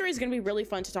sequels, Toy Story is gonna be really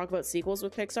fun to talk about sequels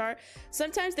with Pixar.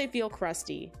 Sometimes they feel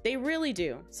crusty. They really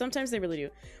do. Sometimes they really do.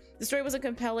 The story wasn't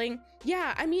compelling.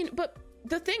 Yeah, I mean, but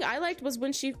the thing I liked was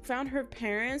when she found her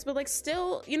parents, but like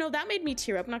still, you know, that made me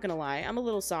tear up. I'm not gonna lie. I'm a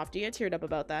little softy. I teared up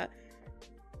about that.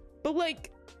 But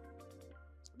like,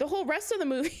 the whole rest of the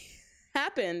movie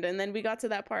happened, and then we got to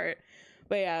that part.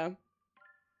 But yeah.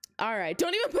 All right.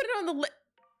 Don't even put it on the list.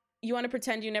 You want to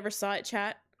pretend you never saw it,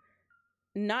 chat?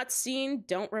 Not seen,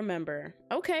 don't remember.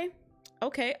 Okay.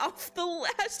 Okay. Off the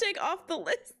hashtag off the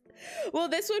list. Well,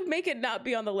 this would make it not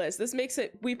be on the list. This makes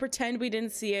it, we pretend we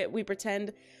didn't see it. We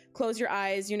pretend, close your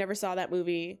eyes, you never saw that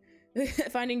movie.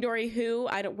 Finding Dory, who?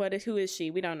 Who is she?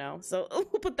 We don't know. So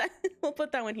we'll put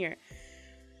that one here.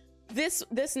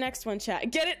 This next one,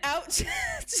 chat. Get it out,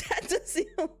 chat. To see.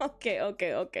 Okay.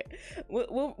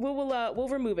 We'll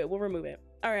remove it. We'll remove it.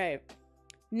 All right.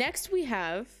 Next we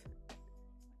have.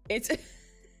 It's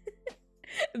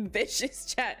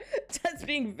vicious, chat. Chat's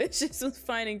being vicious with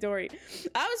Finding Dory.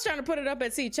 I was trying to put it up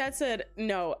at C. Chat said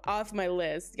no, off my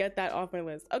list. Get that off my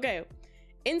list. Okay.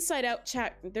 Inside Out,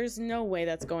 chat. There's no way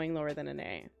that's going lower than an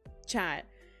A. Chat.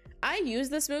 I use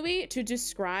this movie to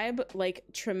describe like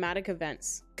traumatic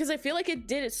events because I feel like it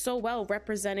did it so well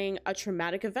representing a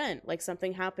traumatic event, like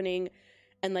something happening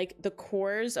and like the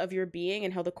cores of your being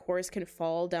and how the cores can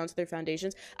fall down to their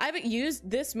foundations. I've used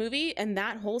this movie and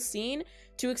that whole scene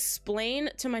to explain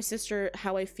to my sister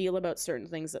how I feel about certain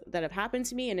things that have happened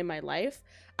to me and in my life.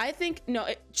 I think, no,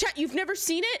 chat, you've never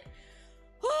seen it?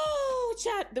 Oh,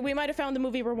 chat, we might have found the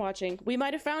movie we're watching. We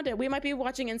might have found it. We might be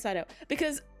watching Inside Out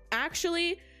because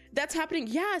actually that's happening.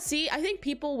 Yeah, see, I think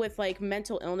people with like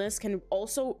mental illness can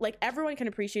also, like, everyone can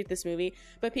appreciate this movie,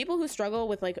 but people who struggle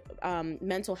with like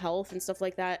mental health and stuff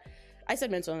like that, I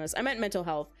said mental illness, I meant mental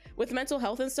health. With mental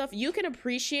health and stuff, you can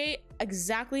appreciate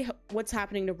exactly what's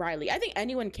happening to Riley. I think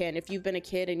anyone can. If you've been a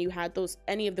kid and you had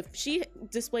she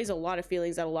displays a lot of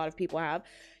feelings that a lot of people have.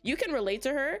 You can relate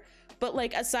to her, but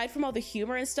like aside from all the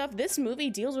humor and stuff, this movie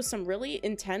deals with some really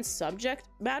intense subject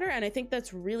matter, and I think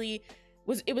that's really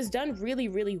it was done really,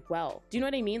 really well. Do you know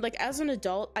what I mean? Like, as an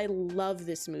adult, I love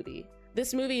this movie.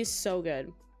 This movie is so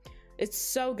good. It's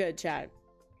so good, chat.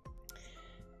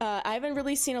 I haven't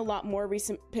really seen a lot more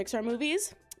recent Pixar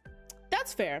movies.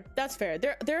 That's fair. That's fair.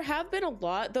 There have been a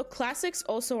lot. The classics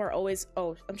also are always...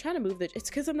 Oh, I'm trying to move the... It's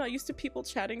because I'm not used to people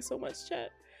chatting so much, chat.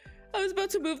 I was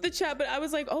about to move the chat, but I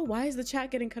was like, oh, why is the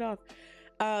chat getting cut off?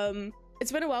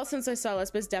 It's been a while since I saw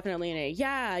this, but it's definitely an A.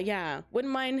 Yeah.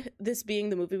 Wouldn't mind this being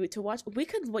the movie to watch. We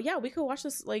could watch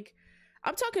this, like...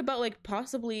 I'm talking about, like,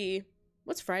 possibly...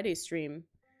 What's Friday's stream?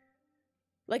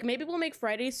 Like, maybe we'll make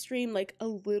Friday's stream, like, a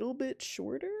little bit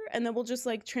shorter, and then we'll just,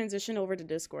 like, transition over to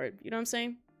Discord. You know what I'm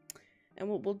saying? And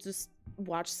we'll just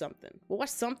watch something. We'll watch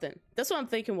something. That's what I'm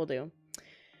thinking we'll do.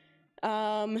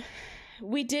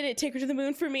 We did it. Take her to the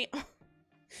moon for me.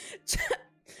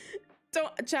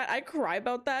 Don't chat. I cry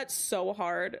about that so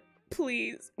hard.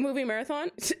 Please. Movie marathon?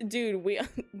 Dude, we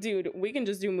can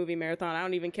just do movie marathon. I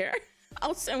don't even care.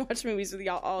 I'll sit and watch movies with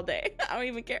y'all all day. I don't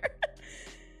even care.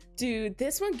 Dude,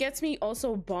 this one gets me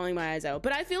also bawling my eyes out.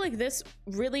 But I feel like this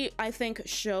really, I think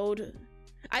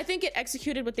it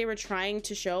executed what they were trying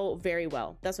to show very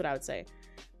well. That's what I would say.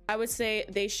 I would say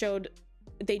they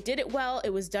did it well. It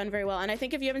was done very well. And I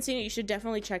think if you haven't seen it, you should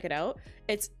definitely check it out.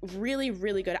 It's really,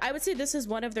 really good. I would say this is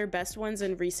one of their best ones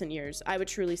in recent years. I would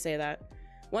truly say that.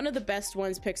 One of the best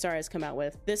ones Pixar has come out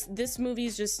with. This movie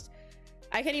is just,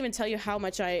 I can't even tell you how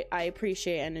much I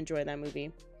appreciate and enjoy that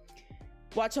movie.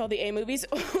 Watch all the A movies.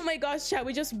 Oh my gosh, chat,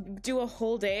 we just do a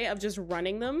whole day of just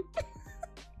running them.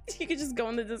 You could just go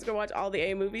on the Discord, watch all the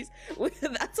A movies.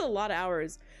 That's a lot of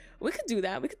hours. We could do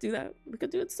that. We could do that. We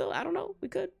could do it still. I don't know. We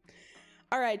could.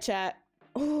 All right, chat.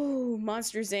 Oh,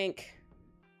 Monsters Inc.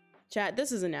 Chat,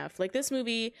 this is an F. Like, this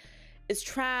movie is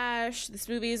trash. This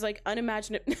movie is like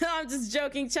unimaginable. No, I'm just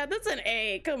joking, chat. That's an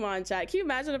A. Come on, chat. Can you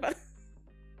imagine if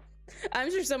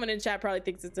I'm sure someone in chat probably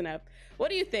thinks it's an F. What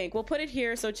do you think? We'll put it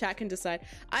here so chat can decide.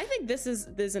 I think this is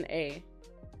an A.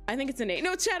 I think it's an A.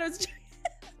 No, chat,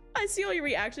 I see all your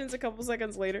reactions a couple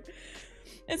seconds later.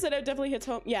 It said it definitely hits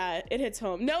home. Yeah, it hits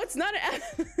home. No, it's not an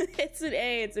F. It's an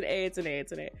A. It's an A. It's an A.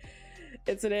 It's an A.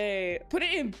 It's an A. Put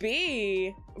it in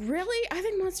B. Really? I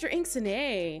think Monster Inc.'s an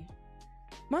A.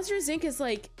 Monsters Inc. is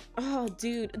like, oh,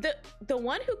 dude. The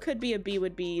one who could be a B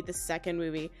would be the second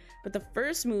movie. But the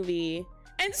first movie...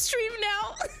 And stream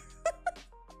now!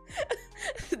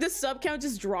 The sub count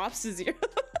just drops to 0.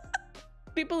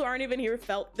 People who aren't even here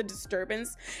felt the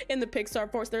disturbance in the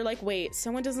Pixar force. They're like, wait,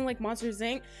 someone doesn't like Monsters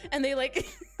Inc. And they like,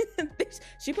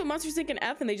 she put Monsters Inc. in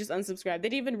F and they just unsubscribed. They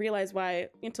didn't even realize why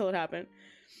until it happened.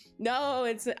 No,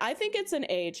 I think it's an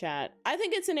A, chat. I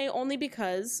think it's an A only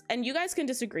because, and you guys can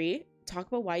disagree. Talk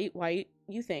about why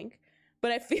you think.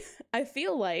 But I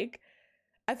feel like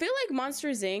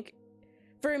Monsters Inc.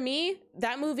 For me,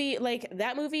 that movie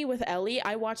with Ellie,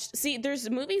 I watched. See, there's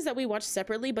movies that we watch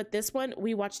separately, but this one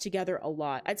we watched together a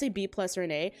lot. I'd say B+ or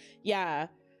an A. Yeah,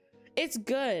 it's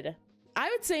good. I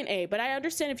would say an A, but I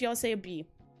understand if y'all say a B.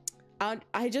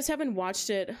 I just haven't watched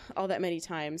it all that many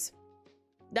times.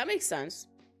 That makes sense.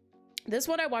 This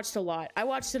one I watched a lot. I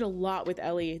watched it a lot with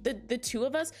Ellie. The two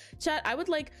of us, chat, I would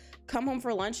like come home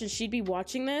for lunch and she'd be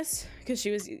watching this because she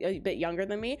was a bit younger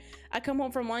than me. I'd come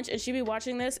home from lunch and she'd be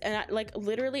watching this and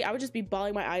literally I would just be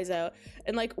bawling my eyes out.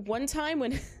 And like one time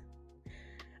when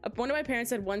one of my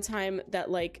parents said one time that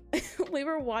like we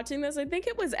were watching this, I think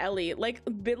it was Ellie, like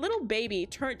little baby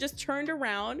just turned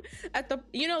around at the,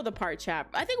 you know, the part, chat.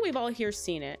 I think we've all here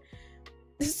seen it.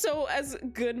 So as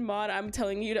good mod, I'm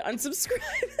telling you to unsubscribe.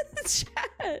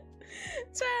 Chat.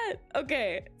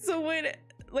 Okay, so when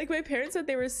like my parents said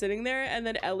they were sitting there and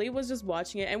then Ellie was just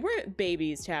watching it and we're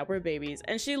babies, chat, we're babies,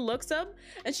 and she looks up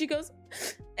and she goes,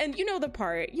 and you know the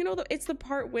part, you know, it's the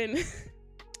part when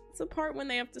it's the part when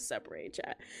they have to separate,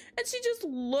 chat, and she just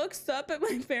looks up at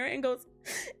my parent and goes,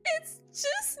 it's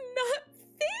just not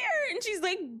fair. And she's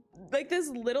like this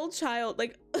little child,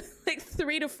 like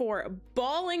 3 to 4,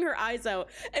 bawling her eyes out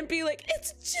and be like,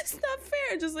 it's just not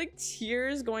fair, and just like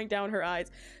tears going down her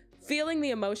eyes, feeling the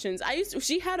emotions.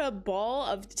 She had a ball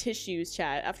of tissues,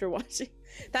 chat, after watching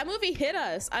that movie. Hit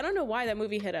us. I don't know why that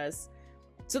movie hit us,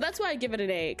 so that's why I give it an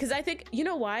A. Because I think, you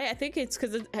know why, I think it's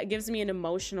because it gives me an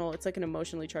emotional, it's like an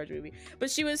emotionally charged movie.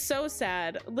 But she was so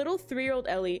sad, little 3-year-old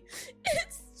Ellie.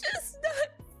 It's just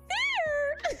not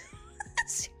fair.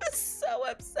 She was so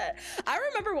upset. I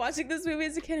remember watching this movie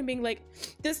as a kid and being like,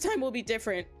 this time will be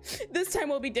different. This time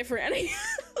will be different. And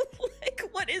like,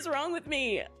 what is wrong with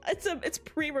me? It's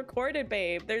pre-recorded,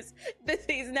 babe.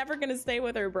 He's never gonna stay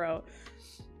with her, bro.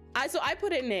 So I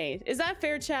put it in A. Is that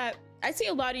fair, chat? I see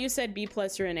a lot of you said B+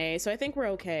 or an A, so I think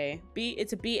we're okay.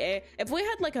 It's a BA. If we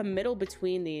had like a middle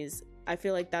between these, I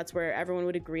feel like that's where everyone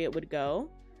would agree it would go.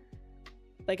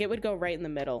 Like it would go right in the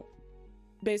middle,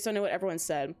 based on what everyone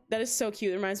said. That is so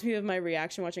cute. It reminds me of my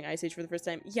reaction watching Ice Age for the first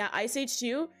time. Yeah, Ice Age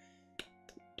 2.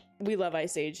 We love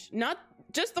Ice Age. Not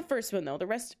just the first one though. The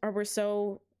rest were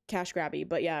so cash grabby.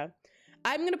 But yeah,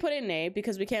 I'm gonna put it in A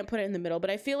because we can't put it in the middle. But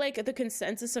I feel like the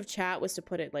consensus of chat was to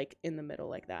put it like in the middle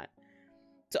like that.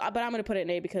 So, but I'm gonna put it in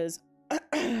A because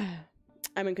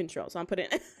I'm in control. So I'm put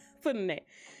it in A.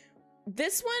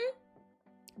 This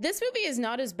movie is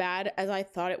not as bad as I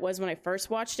thought it was when I first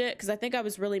watched it, because I think I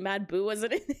was really mad Boo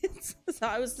wasn't in it. So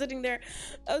I was sitting there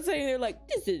like,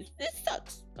 this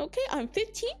sucks. Okay, I'm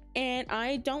 15 and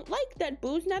I don't like that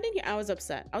Boo's not in here. I was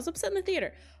upset in the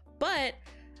theater. But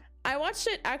I watched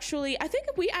it actually, I think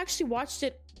we actually watched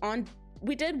it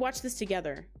we did watch this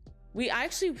together. I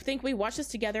actually think we watched this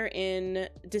together in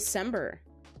December.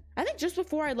 I think just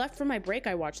before I left for my break,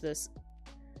 I watched this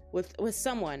with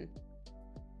someone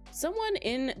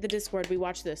in the Discord. We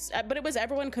watched this, but it was,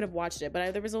 everyone could have watched it,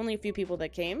 but there was only a few people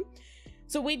that came.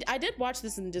 So I did watch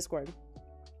this in the Discord.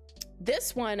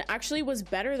 This one actually was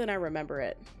better than I remember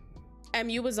it.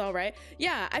 MU was all right.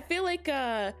 Yeah, I feel like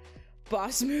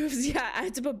boss moves. Yeah, I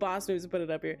had to put boss moves and put it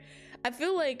up here. I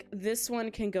feel like this one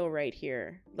can go right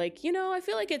here. Like, you know, I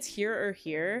feel like it's here or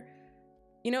here.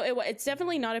 You know, it's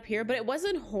definitely not up here, but it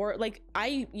wasn't like,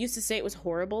 I used to say it was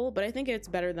horrible, but I think it's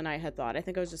better than I had thought. I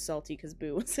think I was just salty because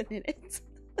Boo wasn't in it.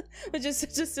 It's just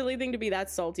such a silly thing to be that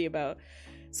salty about.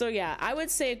 So yeah, I would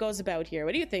say it goes about here.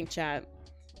 What do you think, chat?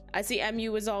 I see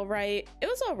MU was all right. It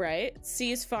was all right.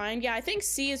 C is fine. Yeah, I think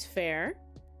C is fair.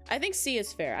 I think C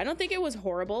is fair. I don't think it was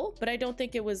horrible, but I don't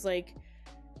think it was like,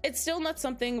 it's still not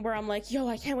something where I'm like, yo,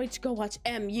 I can't wait to go watch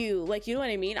MU. Like, you know what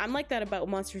I mean? I'm like that about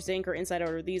Monsters Inc. or Inside Out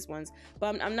or these ones,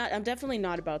 but I'm definitely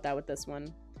not about that with this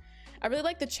one. I really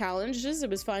like the challenges.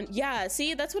 It was fun. Yeah,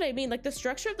 see, that's what I mean. Like, the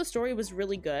structure of the story was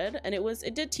really good, and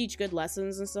it did teach good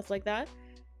lessons and stuff like that.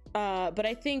 But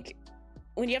I think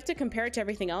when you have to compare it to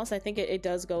everything else, I think it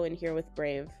does go in here with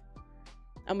Brave.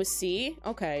 And with C,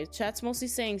 okay, chat's mostly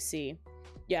saying C.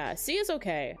 Yeah, C is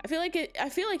okay. I feel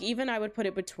like even I would put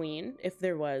it between if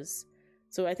there was.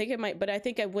 So I think it might, but I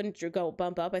think I wouldn't go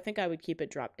bump up. I think I would keep it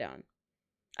drop down.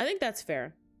 I think that's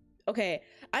fair. Okay,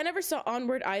 I never saw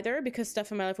Onward either because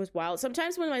stuff in my life was wild.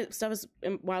 Sometimes when my stuff is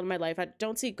wild in my life, I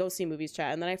don't go see movies,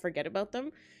 chat, and then I forget about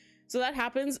them. So that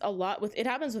happens a lot it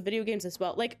happens with video games as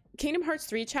well. Like Kingdom Hearts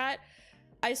 3, chat,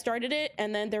 I started it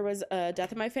and then there was a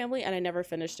death in my family and I never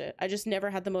finished it. I just never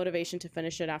had the motivation to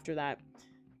finish it after that.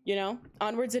 You know,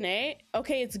 Onward's an A.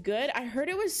 Okay, it's good. I heard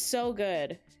it was so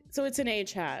good. So it's an A,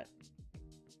 chat.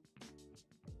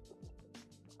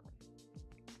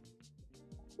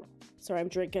 Sorry, I'm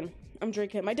drinking.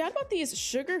 My dad bought these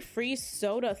sugar-free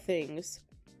soda things.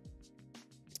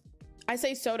 I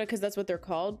say soda because that's what they're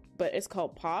called, but it's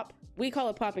called pop. We call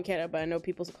it pop in Canada, but I know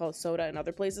people call it soda in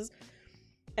other places.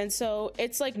 And so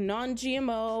it's like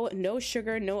non-GMO, no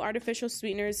sugar, no artificial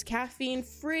sweeteners,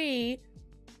 caffeine-free.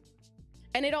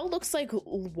 And it all looks like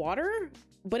water,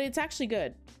 but it's actually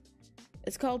good.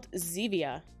 It's called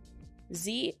Zevia.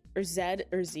 Z or Z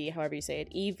or Z, however you say it.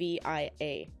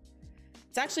 E-V-I-A.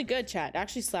 It's actually good, chat. It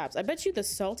actually slaps. I bet you the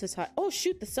salt is high. Oh,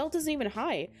 shoot. The salt isn't even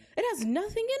high. It has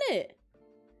nothing in it.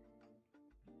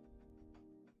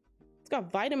 It's got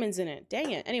vitamins in it.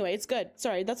 Dang it. Anyway, it's good.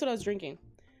 Sorry, that's what I was drinking.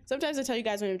 Sometimes I tell you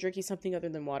guys when I'm drinking something other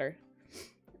than water.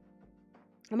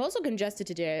 I'm also congested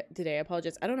today. I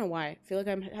apologize. I don't know why. I feel like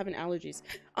I'm having allergies.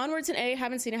 Onwards an A.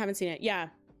 Haven't seen it. Yeah.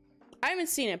 I haven't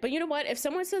seen it. But you know what? If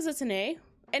someone says it's an A,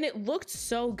 and it looked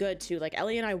so good too. Like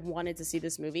Ellie and I wanted to see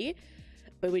this movie,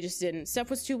 but we just didn't. Stuff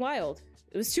was too wild.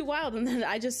 It was too wild. And then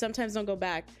I just sometimes don't go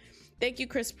back. Thank you,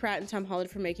 Chris Pratt and Tom Holland,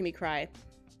 for making me cry.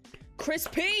 Chris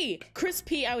P. Chris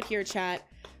P out here, chat.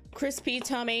 Chris P,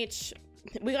 Tom H.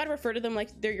 We gotta refer to them like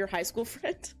they're your high school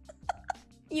friend.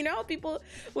 You know how people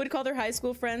would call their high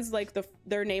school friends like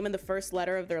their name in the first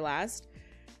letter of their last?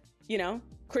 You know?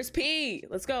 Chris P!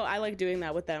 Let's go. I like doing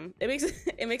that with them. It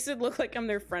makes it look like I'm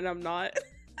their friend. I'm not.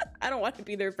 I don't want to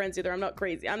be their friends either. I'm not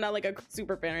crazy. I'm not like a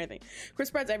super fan or anything.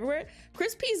 Chris Pratt's everywhere.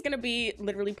 Chris P is gonna be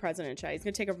literally president, chat. He's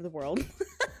gonna take over the world.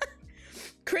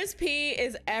 Chris P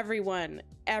is everyone.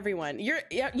 Everyone. You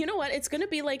know what? It's gonna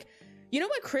be like, you know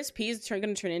what Chris P is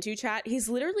gonna turn into, chat? He's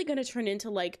literally gonna turn into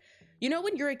like, you know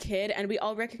when you're a kid and we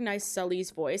all recognize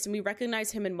Sully's voice and we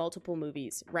recognize him in multiple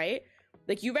movies, right?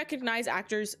 Like you recognize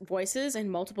actors' voices in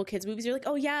multiple kids' movies. You're like,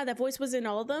 oh yeah, that voice was in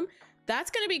all of them.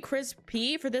 That's gonna be Chris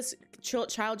P for this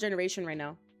child generation right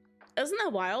now. Isn't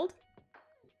that wild?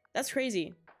 That's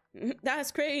crazy.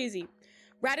 That's crazy.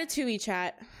 Ratatouille,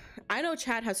 chat. I know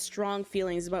chat has strong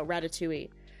feelings about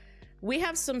Ratatouille. We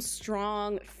have some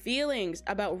strong feelings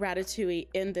about Ratatouille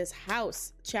in this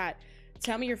house. Chat,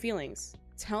 tell me your feelings.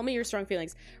 Tell me your strong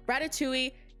feelings.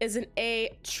 Ratatouille is an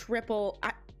A triple.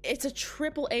 It's a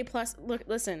triple A plus. Look,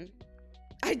 listen.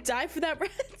 I die for that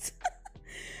rat.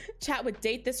 Chat would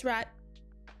date this rat.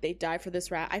 They die for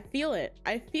this rat. I feel it.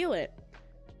 I feel it.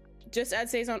 Just Ad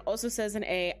Saison also says an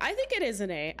A. I think it is an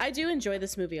A. I do enjoy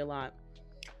this movie a lot.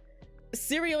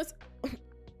 Serious.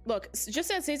 Look,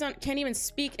 Just Ad Saison can't even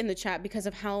speak in the chat because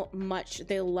of how much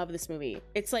they love this movie.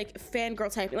 It's like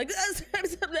fangirl typing. Like,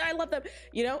 I love them.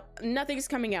 You know, nothing's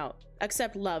coming out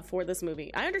except love for this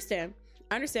movie. I understand.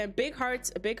 I understand. Big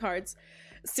hearts, big hearts.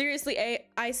 Seriously, A,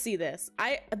 I see this.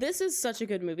 This is such a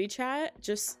good movie, chat.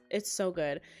 Just, it's so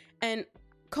good. And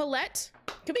Colette,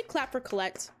 can we clap for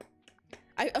Colette?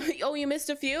 Oh, you missed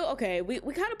a few? Okay, we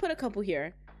kind of put a couple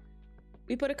here.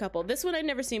 We put a couple. This one I've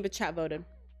never seen, but chat voted.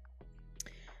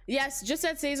 Yes, just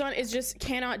that Saison is just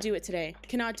cannot do it today.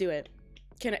 Cannot do it.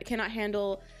 Cannot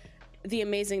handle the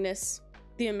amazingness.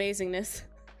 The amazingness.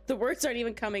 The words aren't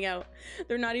even coming out.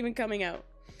 They're not even coming out.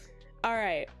 All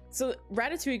right. So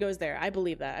Ratatouille goes there. I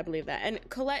believe that. I believe that. And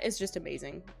Colette is just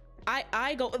amazing.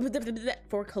 I go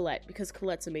for Colette because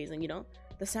Colette's amazing, you know?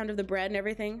 The sound of the bread and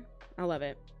everything. I love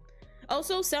it.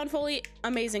 Also, Sound Foley,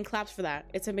 amazing. Claps for that.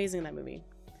 It's amazing, that movie.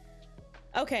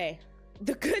 Okay.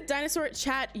 The Good Dinosaur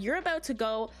chat, you're about to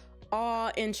go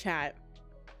awe in chat.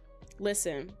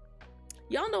 Listen.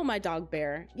 Y'all know my dog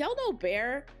Bear. Y'all know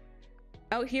Bear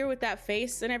out here with that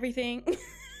face and everything. You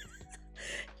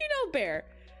know Bear.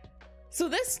 So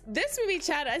this movie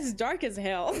chat is dark as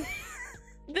hell.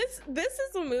 This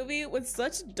is a movie with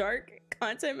such dark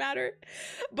content matter,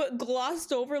 but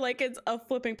glossed over like it's a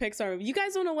flipping Pixar movie. You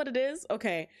guys don't know what it is?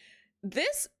 Okay.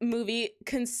 This movie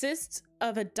consists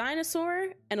of a dinosaur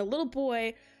and a little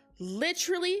boy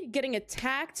literally getting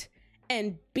attacked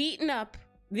and beaten up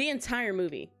the entire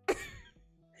movie.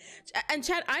 And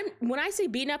chat, when I say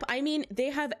beaten up, I mean they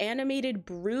have animated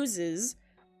bruises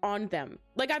on them.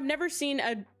 Like I've never seen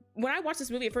when I watched this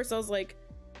movie at first, I was like,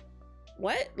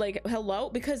 what? Like, hello?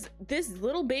 Because this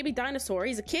little baby dinosaur,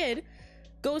 he's a kid,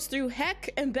 goes through heck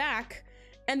and back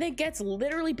and then gets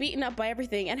literally beaten up by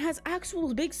everything and has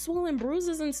actual big swollen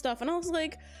bruises and stuff. And I was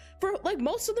like, for like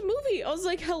most of the movie, I was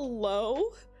like,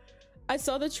 hello? I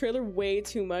saw the trailer way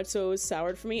too much, so it was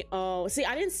soured for me. Oh, see,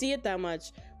 I didn't see it that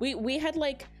much. We had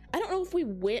like, I don't know if we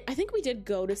went, I think we did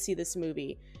go to see this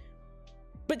movie.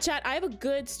 But chat, I have a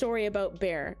good story about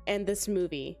Bear and this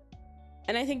movie.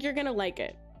 And I think you're gonna like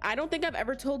it. I don't think I've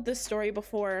ever told this story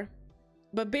before,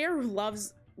 but Bear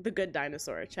loves the Good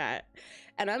Dinosaur, chat.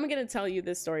 And I'm gonna tell you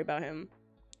this story about him.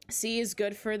 C is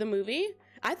good for the movie.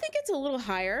 I think it's a little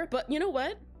higher, but you know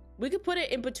what? We could put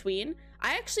it in between.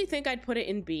 I actually think I'd put it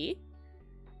in B.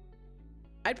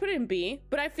 I'd put it in B,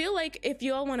 but I feel like if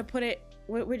you all want to put it,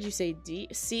 what did you say? D?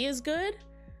 C is good?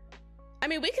 I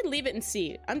mean, we can leave it in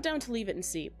C. I'm down to leave it in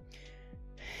C.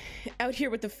 Out here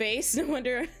with the face. No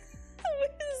wonder where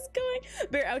this is going.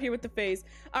 Bear out here with the face.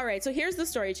 All right, so here's the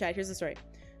story, chat. Here's the story.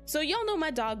 So y'all know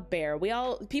my dog Bear.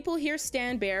 People here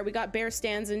stand Bear. We got Bear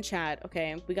stands in chat.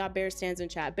 Okay, we got Bear stands in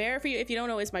chat. Bear, for you, if you don't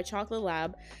know, is my chocolate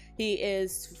lab. He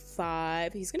is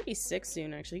 5. He's gonna be 6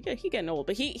 soon. Actually, he getting old,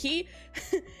 but he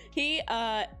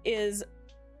is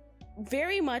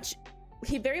very much.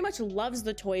 He very much loves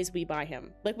the toys we buy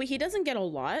him. Like he doesn't get a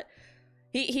lot.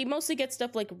 He mostly gets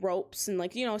stuff like ropes and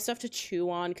like, you know, stuff to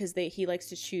chew on because he likes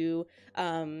to chew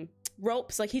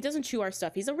ropes. Like he doesn't chew our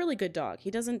stuff. He's a really good dog.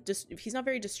 He's not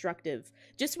very destructive.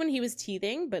 Just when he was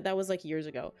teething, but that was like years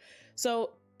ago.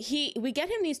 So we get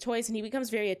him these toys and he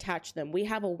becomes very attached to them. We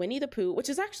have a Winnie the Pooh, which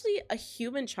is actually a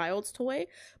human child's toy,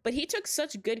 but he took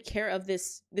such good care of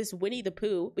this Winnie the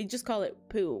Pooh. We just call it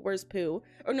Pooh. Where's Pooh?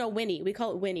 Or no, Winnie. We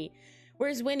call it Winnie.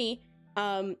 Whereas Winnie,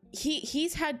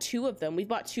 he's had 2 of them. We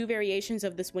bought 2 variations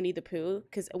of this Winnie the Pooh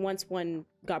because once one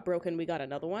got broken, we got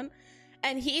another one.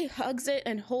 And he hugs it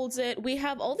and holds it. We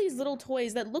have all these little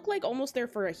toys that look like almost they're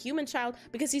for a human child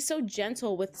because he's so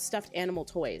gentle with stuffed animal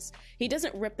toys. He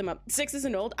doesn't rip them up. 6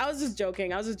 isn't old. I was just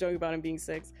joking. I was just joking about him being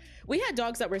 6. We had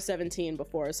dogs that were 17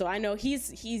 before, so I know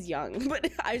he's young, but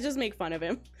I just make fun of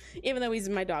him, even though he's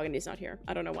my dog and he's not here.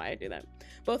 I don't know why I do that.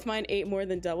 Both mine ate more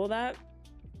than double that.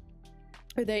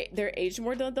 Or they're aged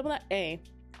more than double that.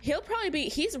 He'll probably be,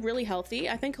 he's really healthy.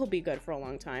 I think he'll be good for a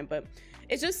long time, but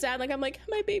it's just sad. Like, I'm like,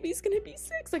 my baby's gonna be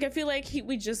 6. Like, I feel like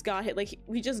we just got hit. Like,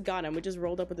 we just got him. We just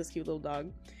rolled up with this cute little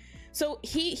dog. So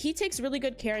he takes really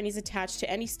good care and he's attached to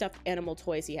any stuffed animal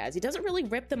toys he has. He doesn't really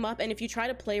rip them up. And if you try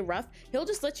to play rough, he'll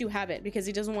just let you have it because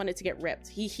he doesn't want it to get ripped.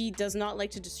 He does not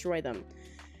like to destroy them.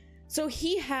 So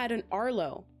he had an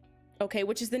Arlo, okay,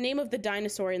 which is the name of the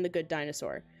dinosaur in The Good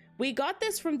Dinosaur. We got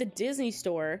this from the Disney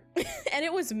store and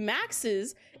it was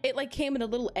Max's. It like came in a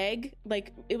little egg,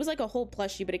 like it was like a whole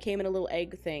plushie, but it came in a little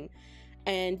egg thing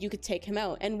and you could take him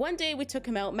out. And one day we took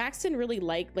him out. Max didn't really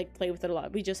play with it a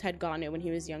lot. We just had gotten it when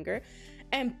he was younger.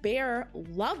 And Bear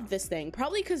loved this thing,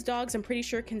 probably because dogs, I'm pretty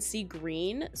sure, can see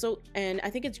green. So, and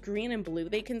I think it's green and blue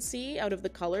they can see out of the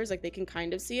colors, like they can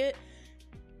kind of see it.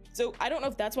 So I don't know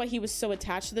if that's why he was so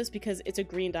attached to this, because it's a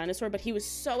green dinosaur, but he was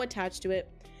so attached to it.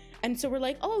 And so we're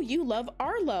like, oh, you love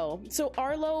Arlo. So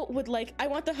Arlo would like, I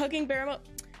want the hugging bear emote.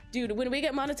 Dude, when we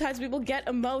get monetized, we will get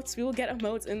emotes. We will get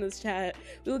emotes in this chat.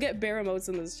 We will get bear emotes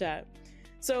in this chat.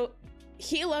 So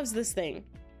he loves this thing.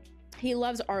 He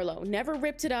loves Arlo. Never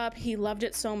ripped it up. He loved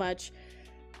it so much.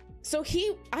 So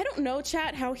I don't know,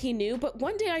 chat, how he knew, but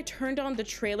one day I turned on the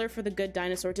trailer for The Good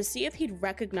Dinosaur to see if he'd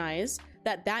recognize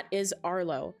that that is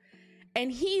Arlo.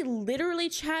 And he literally,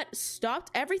 chat,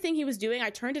 stopped everything he was doing. I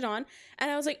turned it on and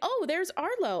I was like, oh, there's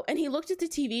Arlo. And he looked at the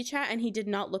TV, chat, and he did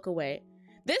not look away.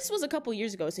 This was a couple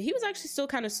years ago, so he was actually still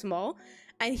kind of small.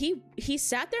 And he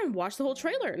sat there and watched the whole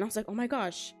trailer. And I was like, oh my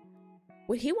gosh,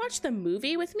 would he watch the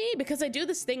movie with me? Because I do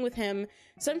this thing with him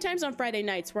sometimes on Friday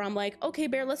nights where I'm like, okay,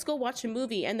 Bear, let's go watch a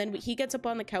movie. And then he gets up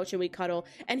on the couch and we cuddle.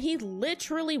 And he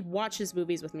literally watches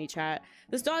movies with me, chat.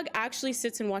 This dog actually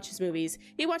sits and watches movies.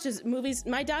 He watches movies.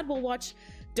 My dad will watch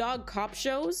dog cop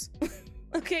shows.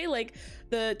 Okay, like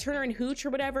the Turner and Hooch or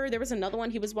whatever. There was another one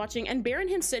he was watching, and Bear and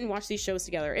him sit and watch these shows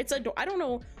together. I don't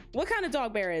know what kind of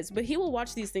dog Bear is, but he will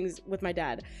watch these things with my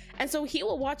dad. And so he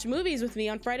will watch movies with me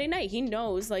on Friday night. He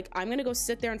knows, like, I'm gonna go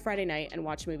sit there on Friday night and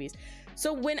watch movies.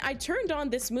 So when I turned on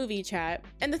this movie, chat,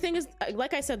 and the thing is,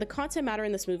 like I said, the content matter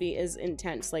in this movie is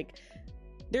intense. Like,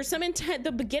 there's some intent.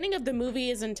 The beginning of the movie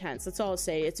is intense. That's all I'll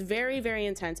say. It's very, very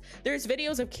intense. There's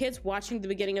videos of kids watching the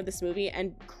beginning of this movie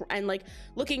and like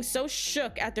looking so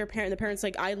shook at their parent. The parent's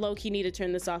like, I low-key need to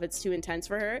turn this off. It's too intense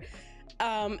for her.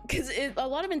 Because a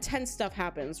lot of intense stuff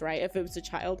happens, right? If it was a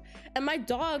child. And my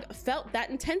dog felt that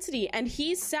intensity. And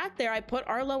he sat there. I put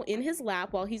Arlo in his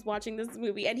lap while he's watching this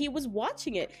movie. And he was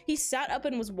watching it. He sat up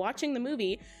and was watching the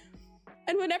movie.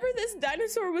 And whenever this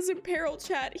dinosaur was in peril,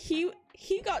 chat, he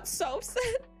got so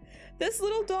upset. This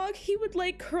little dog, he would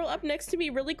like curl up next to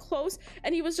me really close,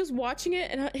 and he was just watching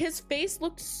it, and his face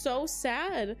looked so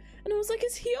sad. And I was like,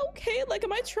 is he okay? Like,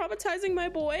 am I traumatizing my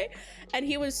boy? And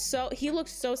he looked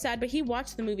so sad, but he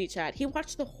watched the movie, chat. He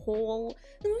watched the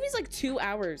movie's like 2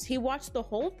 hours. He watched the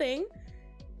whole thing,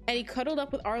 and he cuddled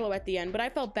up with Arlo at the end. But I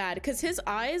felt bad because his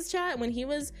eyes, chat, when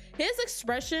his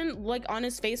expression like on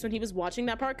his face when he was watching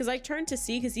that part, because I turned to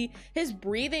see, because his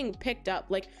breathing picked up,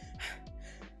 like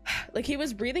he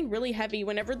was breathing really heavy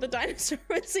whenever the dinosaur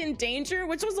was in danger,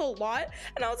 which was a lot.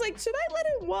 And I was like, should I let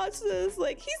him watch this?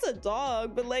 Like, he's a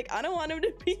dog, but like, I don't want him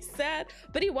to be sad.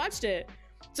 But he watched it.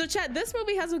 So chat, this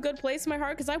movie has a good place in my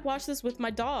heart because I watched this with my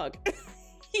dog.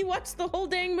 He watched the whole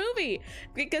dang movie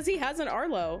because he has an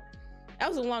Arlo. That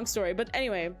was a long story, but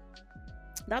anyway,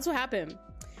 that's what happened.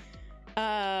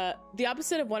 The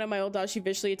opposite of one of my old dogs, she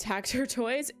viciously attacked her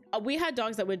toys. We had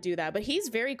dogs that would do that, but he's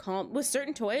very calm with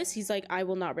certain toys. He's like, I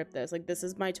will not rip this. Like, this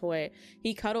is my toy.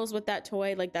 He cuddles with that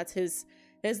toy. Like, that's his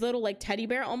little like teddy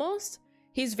bear almost.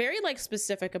 He's very like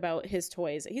specific about his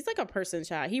toys. He's like a person,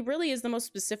 chat. He really is the most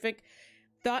specific.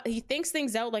 He thinks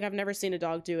things out like I've never seen a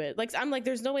dog do it. Like, I'm like,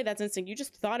 there's no way that's instinct. You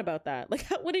just thought about that. Like,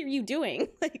 what are you doing?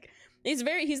 Like, he's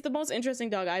the most interesting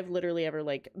dog I've literally ever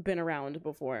like been around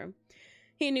before.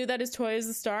 He knew that his toy is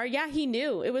the star. Yeah, he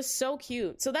knew. It was so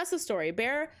cute. So that's the story.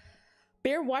 Bear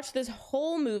watched this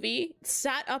whole movie,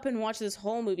 sat up and watched this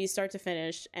whole movie start to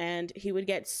finish, and he would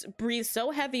breathe so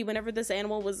heavy whenever this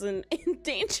animal was in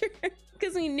danger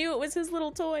because he knew it was his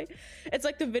little toy. It's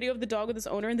like the video of the dog with his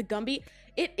owner and the Gumby.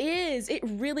 It is. It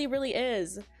really, really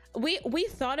is. We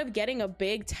thought of getting a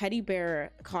big teddy bear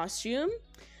costume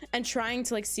and trying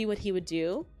to like see what he would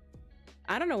do.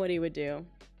 I don't know what he would do.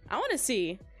 I want to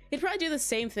see. He'd probably do the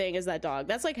same thing as that dog.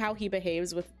 That's like how he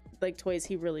behaves with like toys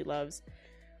he really loves.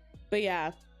 But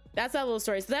yeah, that's that little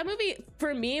story. So that movie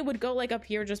for me would go like up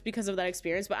here just because of that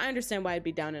experience, but I understand why I'd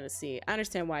be down in a C. I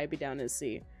understand why I'd be down in a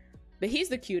C. But he's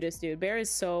the cutest, dude. Bear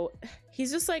is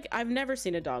he's just like, I've never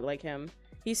seen a dog like him.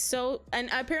 He's so, and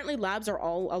apparently labs are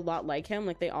all a lot like him.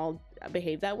 Like, they all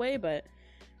behave that way, but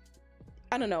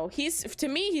I don't know. To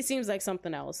me, he seems like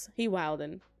something else. He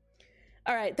wildin'.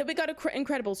 All right, then we got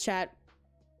Incredibles chat.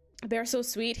 Bear's so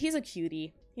sweet. He's a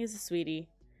cutie. He's a sweetie.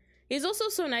 He's also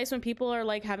so nice when people are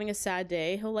like having a sad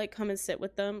day. He'll like come and sit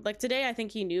with them. Like today, I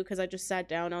think he knew because I just sat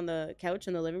down on the couch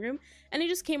in the living room and he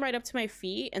just came right up to my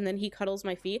feet and then he cuddles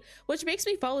my feet, which makes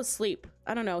me fall asleep.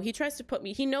 I don't know. He tries to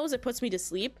he knows it puts me to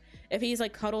sleep. If he's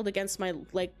like cuddled against my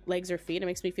legs or feet, it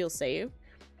makes me feel safe.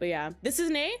 But yeah, this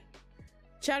is an A?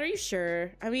 Chat, are you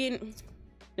sure? I mean,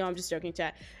 no, I'm just joking,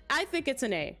 chat. I think it's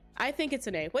an A. I think it's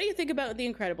an A. What do you think about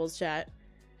The Incredibles, chat?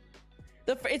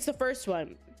 It's the first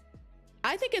one.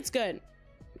 I think it's good.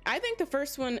 I think the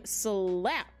first one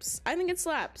slaps. I think it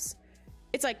slaps.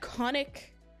 It's iconic.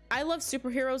 I love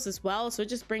superheroes as well, so it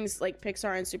just brings like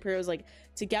Pixar and superheroes like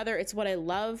together. It's what I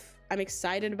love. I'm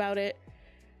excited about it.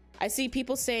 I see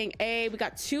people saying A. We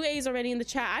got 2 A's already in the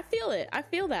chat. I feel it. I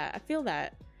feel that. I feel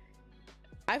that.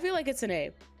 I feel like it's an A.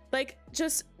 Like,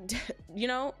 just, you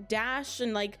know, Dash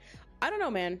and like, I don't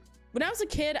know, man. When I was a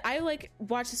kid, I like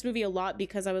watched this movie a lot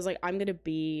because I was like, I'm gonna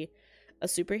be a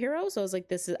superhero. So I was like,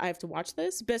 I have to watch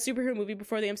this. Best superhero movie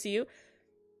before the MCU.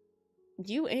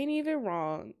 You ain't even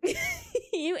wrong.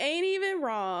 You ain't even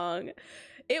wrong.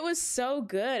 It was so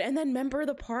good. And then remember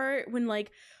the part when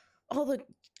like all the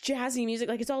jazzy music,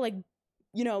 like it's all like,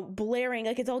 you know, blaring,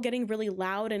 like it's all getting really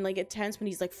loud and like intense when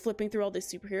he's like flipping through all the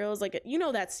superheroes. Like, you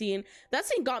know, that scene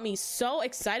got me so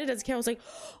excited as a kid. I was like,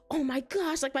 oh my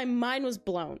gosh, like my mind was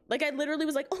blown. Like I literally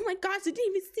was like, oh my gosh, I didn't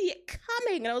even see it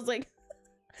coming. And I was like,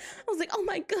 oh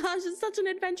my gosh, it's such an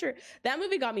adventure. That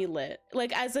movie got me lit.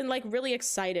 Like, as in, like, really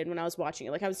excited when I was watching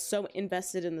it. Like, I was so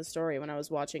invested in the story when I was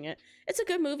watching it. It's a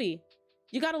good movie.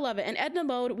 You gotta love it. And Edna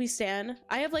Mode, we stan.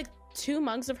 I have, like, 2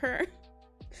 mugs of her.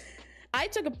 I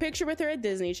took a picture with her at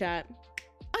Disney, chat.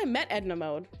 I met Edna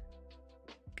Mode.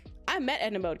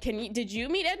 Did you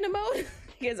meet Edna Mode?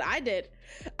 Because I did.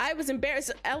 I was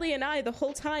embarrassed. Ellie and I, the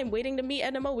whole time, waiting to meet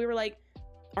Edna Mode, we were like,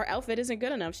 our outfit isn't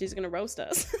good enough. She's gonna roast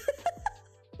us.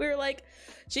 We were like,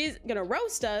 she's gonna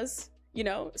roast us, you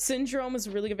know. Syndrome was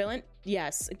a really good villain.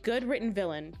 Yes, good written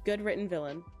villain.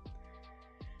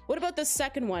 What about the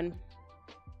second one?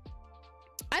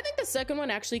 I think the second one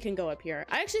actually can go up here.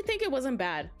 I actually think it wasn't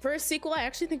bad. For a sequel, I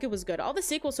actually think it was good. All the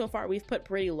sequels so far we've put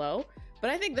pretty low, but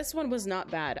I think this one was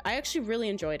not bad. I actually really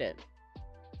enjoyed it.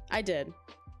 I did.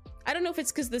 I don't know if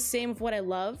it's because the same of what I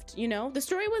loved, you know. The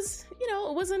story was, you know,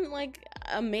 it wasn't like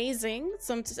amazing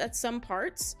at some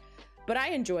parts, but I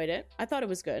enjoyed it. I thought it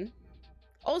was good.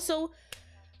 Also,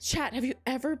 chat, have you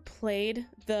ever played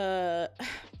the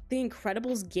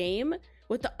Incredibles game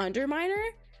with the Underminer?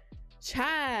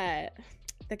 Chat,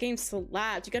 that game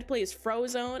slapped. You got to play as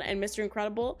Frozone and Mr.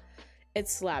 Incredible. It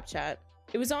slapped, chat.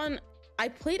 It was on, I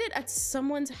played it at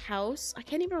someone's house. I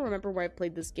can't even remember where I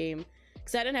played this game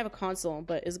because I didn't have a console,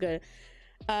 but it's good.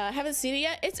 Haven't seen it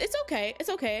yet. It's okay. It's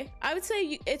okay. I would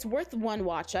say it's worth one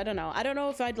watch. I don't know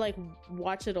if I'd like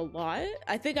watch it a lot.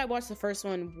 I think I watched the first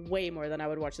one way more than I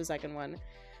would watch the second one.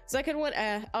 Second one,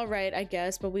 all right, I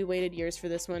guess, but we waited years for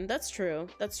this one. That's true.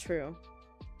 I feel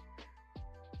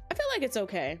like it's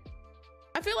okay.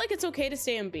 I feel like it's okay to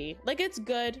stay in B. Like, it's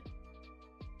good.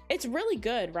 It's really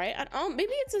good, right?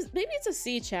 Maybe it's a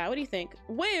C, chat. What do you think?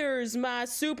 Where's my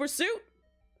super suit?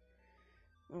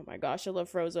 Oh my gosh, I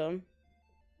love Frozone.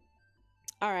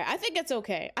 All right, I think it's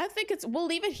okay. We'll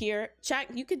leave it here.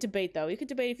 Chat, you could debate though. You could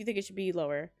debate if you think it should be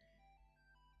lower.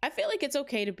 I feel like it's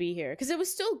okay to be here because it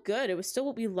was still good. It was still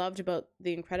what we loved about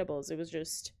The Incredibles. It was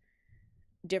just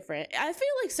different. I feel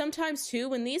like sometimes too,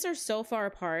 when these are so far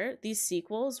apart, these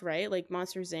sequels, right? Like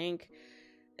Monsters Inc.,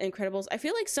 Incredibles, I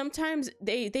feel like sometimes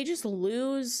they just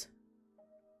lose.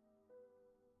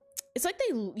 It's like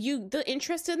the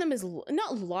interest in them is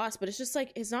not lost, but it's just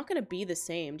like, it's not gonna be the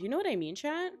same. Do you know what I mean,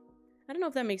 chat? I don't know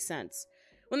if that makes sense.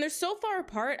 When they're so far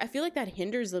apart, I feel like that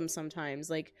hinders them sometimes,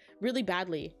 like really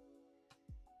badly.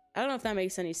 I don't know if that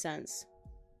makes any sense.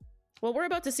 Well, we're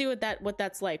about to see what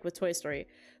that's like with Toy Story.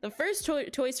 The first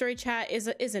Toy Story, chat, is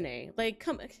an A. Like,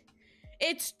 come,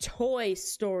 it's Toy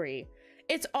Story.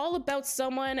 It's all about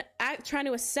someone trying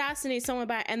to assassinate someone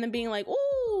and then being like,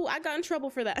 ooh, I got in trouble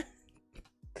for that.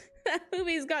 That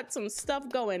movie's got some stuff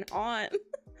going on.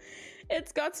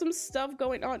 It's got some stuff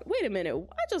going on. Wait a minute.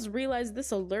 I just realized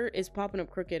this alert is popping up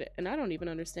crooked, and I don't even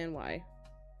understand why.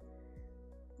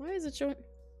 Why is it showing?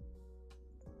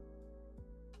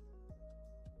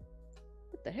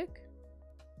 What the heck?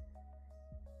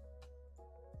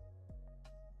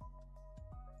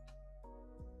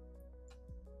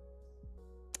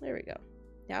 There we go.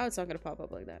 Now it's not gonna pop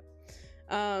up like that.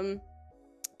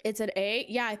 It's an A.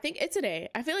 Yeah, I think it's an A.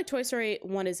 I feel like Toy Story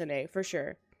 1 is an A for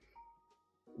sure.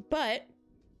 But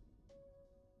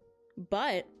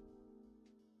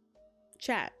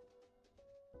chat,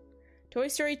 Toy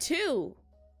Story 2,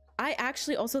 I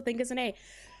actually also think is an A.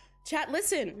 Chat,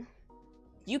 listen,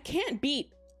 you can't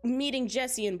beat meeting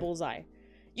Jesse and Bullseye.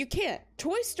 You can't.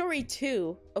 Toy Story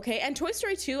 2, okay, and Toy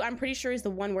Story 2, I'm pretty sure is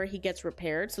the one where he gets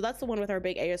repaired. So that's the one with our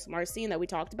big ASMR scene that we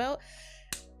talked about.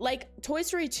 Like, Toy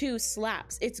Story 2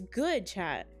 slaps. It's good,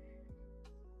 chat.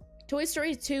 Toy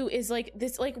Story 2 is like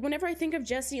this, like whenever I think of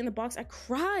Jessie in the box, I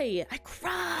cry.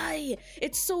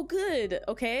 It's so good,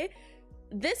 okay?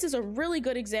 This is a really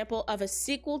good example of a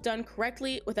sequel done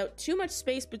correctly without too much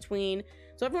space between.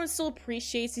 So everyone still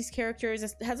appreciates these characters.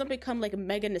 It hasn't become like a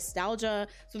mega nostalgia,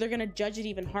 so they're gonna judge it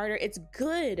even harder. It's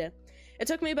good. It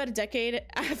took me about a decade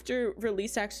after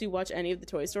release to actually watch any of the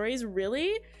Toy Stories.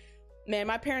 Really? Man,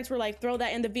 my parents were like, throw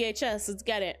that in the VHS, let's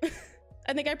get it.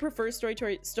 I think I prefer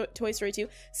Toy Story 2.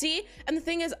 See, and the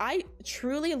thing is, I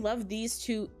truly love these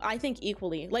two, I think,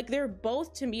 equally. Like, they're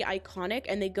both, to me, iconic,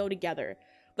 and they go together.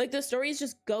 Like, the stories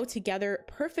just go together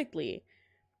perfectly.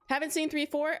 Haven't seen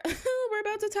 3-4? We're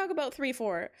about to talk about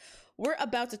 3-4. we're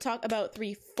about to talk about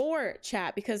 3-4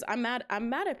 chat because I'm mad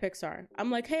at Pixar.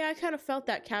 I'm like, hey, I kind of felt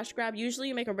that cash grab. Usually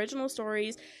you make original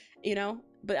stories, you know,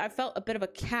 but I felt a bit of a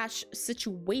cash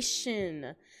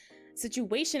situation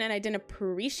and I didn't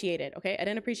appreciate it. Okay, I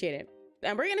didn't appreciate it,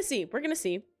 and we're gonna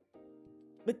see.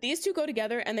 But these two go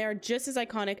together and they are just as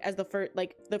iconic as the first.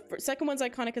 Like the second one's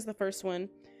iconic as the first one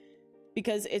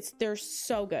because they're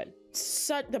so good.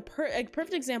 Such the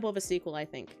perfect example of a sequel, I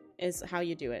think, is how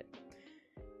you do it.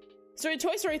 So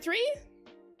Toy Story 3,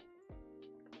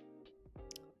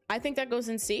 I think that goes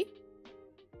in C.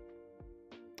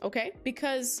 Okay,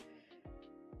 because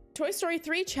Toy Story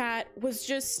 3 chat was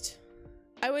just,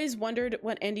 I always wondered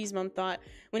what Andy's mom thought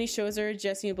when he shows her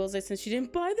Jessie and Bullseye since she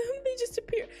didn't buy them. They just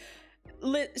appear.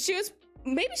 She was,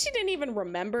 maybe she didn't even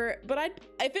remember, but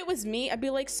if it was me, I'd be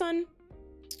like, son,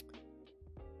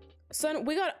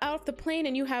 we got out the plane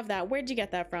and you have that. Where'd you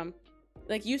get that from?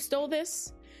 Like, you stole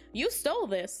this? You stole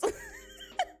this.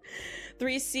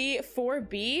 3C,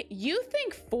 4B. You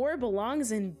think 4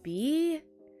 belongs in B?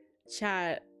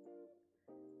 Chat.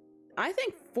 I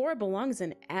think 4 belongs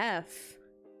in F.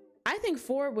 I think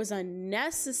 4 was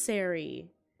unnecessary.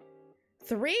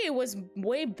 3 was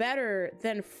way better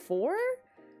than 4.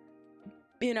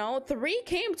 You know, 3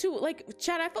 came to, like,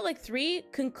 chat, I felt like 3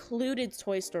 concluded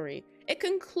Toy Story. It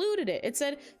concluded it. It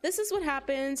said, this is what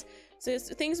happens. So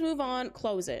things move on,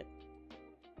 close it.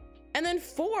 And then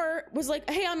 4 was like,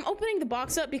 hey, I'm opening the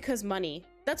box up because money.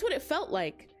 That's what it felt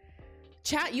like.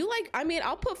 Chat, you like, I mean,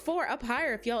 I'll put 4 up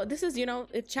higher if y'all, this is, you know,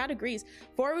 if chat agrees.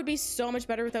 4 would be so much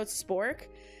better without Spork.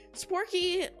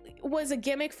 Sporky was a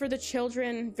gimmick for the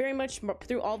children very much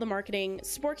through all the marketing.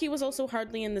 Sporky was also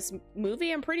hardly in this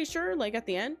movie, I'm pretty sure, like at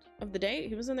the end of the day.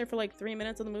 He was in there for like 3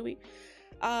 minutes of the movie.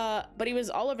 But he was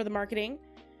all over the marketing.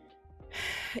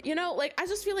 You know, like, I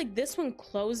just feel like this one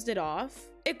closed it off.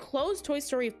 It closed Toy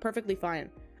Story perfectly fine.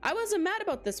 I wasn't mad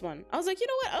about this one. I was like, you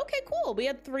know what? Okay, cool. We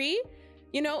had 3.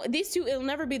 You know, these two, it'll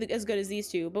never be as good as these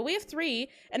two, but we have 3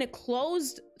 and it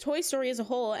closed Toy Story as a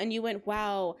whole. And you went,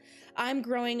 wow, I'm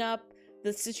growing up.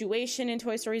 The situation in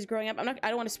Toy Story is growing up. I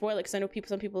don't want to spoil it because I know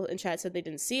some people in chat said they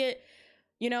didn't see it,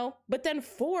 you know, but then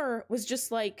 4 was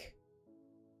just like,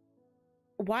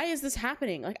 why is this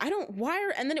happening? Like, and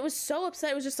then it was so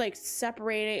upset. It was just like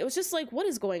separating. It was just like, what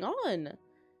is going on?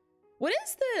 What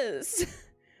is this?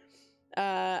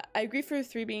 I agree for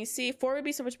 3 being C. 4 would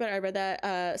be so much better. I read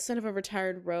that. Son of a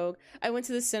retired rogue. I went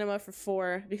to the cinema for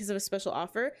 4 because of a special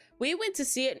offer. We went to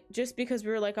see it just because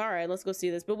we were like, all right, let's go see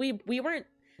this. But we weren't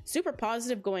super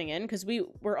positive going in because we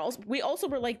also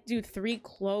were like, dude, 3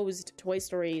 closed Toy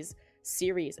Stories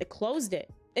series. It closed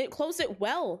it. It closed it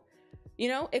well. You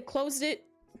know, it closed it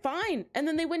fine. And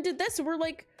then they went and did this. And we're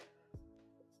like,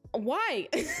 why?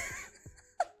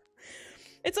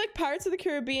 It's like Pirates of the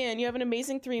Caribbean. You have an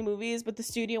amazing 3 movies, but the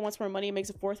studio wants more money and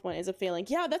makes a 4th one. Is it failing?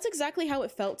 Yeah, that's exactly how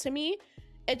it felt to me.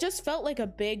 It just felt like a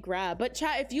big grab. But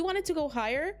chat, if you wanted to go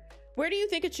higher, where do you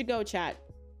think it should go, chat?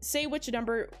 Say which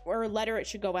number or letter it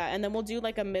should go at, and then we'll do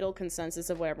like a middle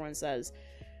consensus of what everyone says.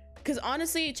 Because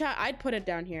honestly, chat, I'd put it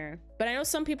down here. But I know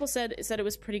some people said it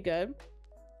was pretty good.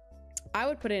 I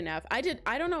would put it in F. I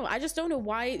don't know. I just don't know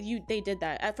why they did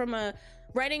that. From a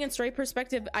writing and story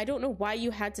perspective, I don't know why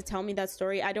you had to tell me that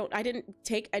story. I didn't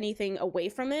take anything away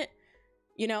from it,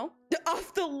 you know.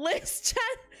 Off the list,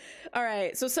 chat. All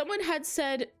right, so someone had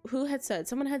said,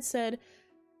 someone had said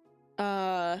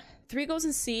 3 goes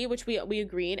in C, which we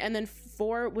agreed, and then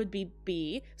 4 would be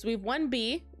B. So we have 1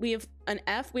 B, we have an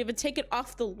F, we have a take it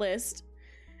off the list.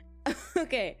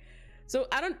 Okay, so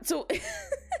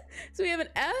so we have an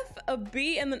F, a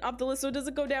B, and then off the list. So does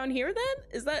it go down here then?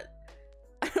 Is that,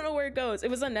 I don't know where it goes. It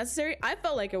was unnecessary. I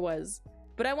felt like it was,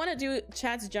 but I want to do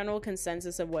chat's general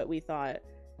consensus of what we thought.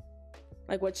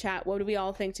 Like what do we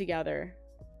all think together?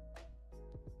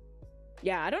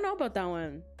 Yeah, I don't know about that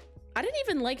one. I didn't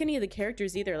even like any of the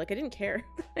characters either. Like, I didn't care.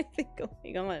 I think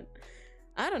going on.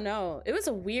 I don't know. It was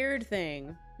a weird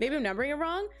thing. Maybe I'm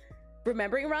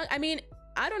remembering it wrong. I mean,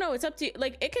 I don't know. It's up to you.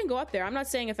 Like, it can go up there. I'm not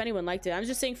saying if anyone liked it. I'm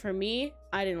just saying for me,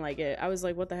 I didn't like it. I was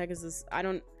like, what the heck is this?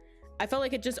 I felt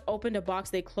like it just opened a box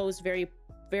they closed very,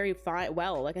 very fine.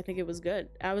 Well, like, I think it was good.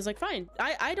 I was like, fine.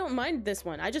 I don't mind this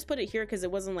one. I just put it here because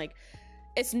it wasn't like,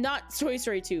 it's not Toy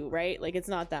Story 2, right? Like, it's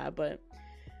not that, but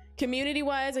community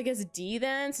wise, I guess D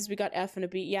then, since we got F and a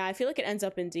B. Yeah, I feel like it ends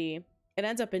up in D. It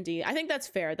ends up in D. I think that's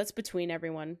fair. That's between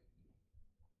everyone.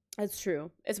 That's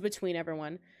true. It's between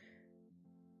everyone.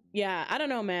 Yeah, I don't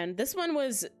know, man. This one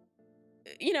was,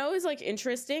 you know, it was like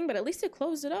interesting, but at least it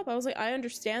closed it up. I was like, I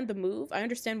understand the move. I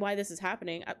understand why this is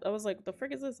happening. I was like, what the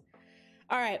frick is this?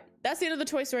 All right, that's the end of the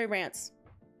Toy Story rants.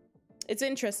 It's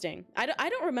interesting. I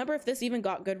don't remember if this even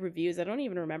got good reviews. I don't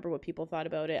even remember what people thought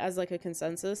about it as like a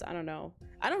consensus. I don't know.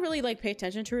 I don't really like pay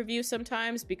attention to reviews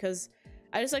sometimes because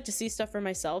I just like to see stuff for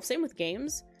myself. Same with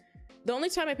games. The only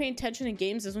time I pay attention in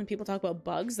games is when people talk about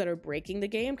bugs that are breaking the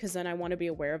game, because then I want to be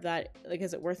aware of that. Like,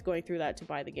 is it worth going through that to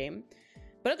buy the game?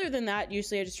 But other than that,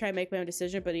 usually I just try to make my own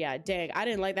decision. But yeah, dang, I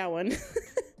didn't like that one.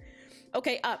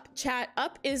 Okay, Up. Chat,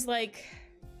 Up is like...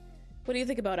 What do you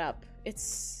think about Up?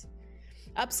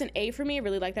 Up's an A for me. I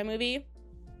really like that movie.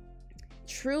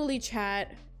 Truly,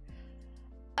 chat,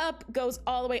 Up goes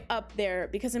all the way up there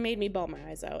because it made me bawl my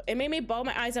eyes out. It made me bawl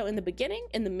my eyes out in the beginning,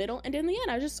 in the middle, and in the end.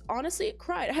 I just honestly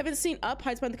cried. I haven't seen Up,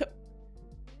 Hides Behind the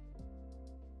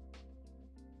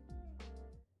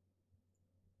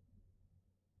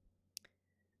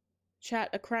Chat,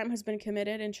 a crime has been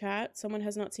committed in chat. Someone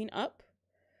has not seen Up.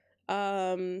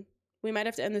 We might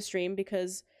have to end the stream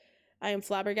because I am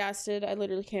flabbergasted. I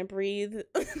literally can't breathe.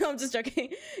 No, I'm just joking.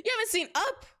 You haven't seen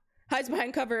Up! Hides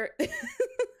behind cover.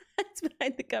 Hides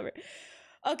behind the cover.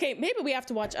 Okay, maybe we have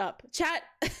to watch Up. Chat,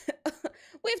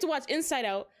 we have to watch Inside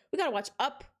Out. We gotta watch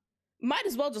Up. Might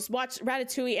as well just watch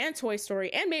Ratatouille and Toy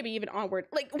Story and maybe even Onward.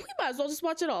 Like, we might as well just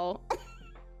watch it all.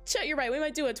 Chat, you're right. We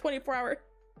might do a 24-hour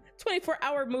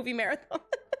movie marathon.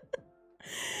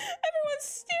 Everyone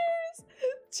stares.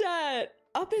 Chat,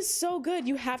 Up is so good.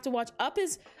 You have to watch. Up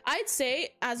is, I'd say,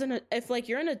 if like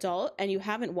you're an adult and you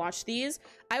haven't watched these,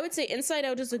 I would say Inside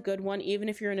Out is a good one, even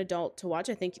if you're an adult to watch.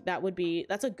 I think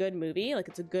that's a good movie. Like,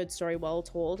 it's a good story, well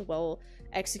told, well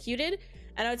executed.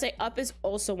 And I would say Up is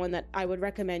also one that I would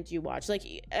recommend you watch. Like,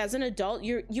 as an adult,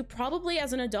 you probably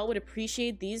as an adult would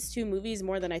appreciate these two movies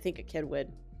more than I think a kid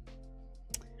would.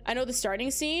 I know the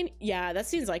starting scene. Yeah, that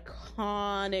scene's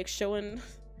iconic, showing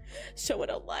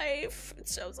a life. It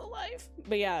shows a life.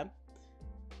 But yeah,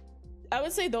 I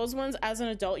would say those ones as an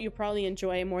adult you probably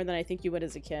enjoy more than I think you would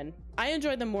as a kid. I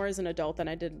enjoyed them more as an adult than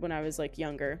I did when I was like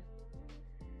younger.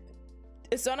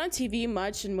 It's not on TV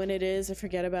much, and when it is, I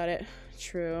forget about it.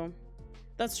 True.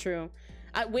 That's true.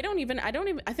 I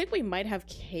think we might have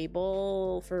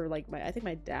cable for like I think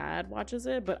my dad watches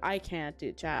it, but I can't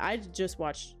do chat. I just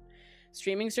watch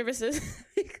streaming services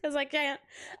because I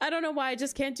don't know why. I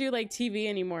just can't do like TV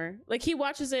anymore. Like, he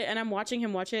watches it and I'm watching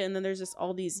him watch it, and then there's just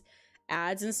all these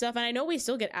ads and stuff, and I know we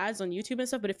still get ads on YouTube and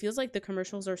stuff, but it feels like the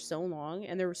commercials are so long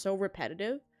and they're so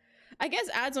repetitive. I guess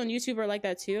ads on YouTube are like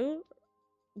that too,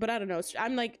 but I don't know.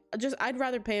 I'm like, I'd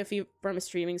rather pay a fee from a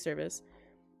streaming service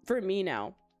for me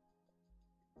now.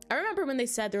 I remember when they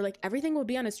said they're like, everything will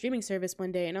be on a streaming service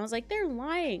one day, and I was like, they're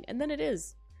lying, and then it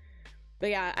is. But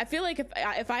yeah, I feel like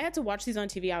if I had to watch these on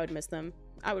TV, I would miss them.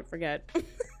 I would forget.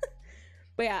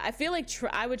 But yeah, I feel like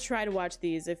I would try to watch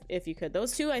these if you could.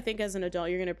 Those two, I think, as an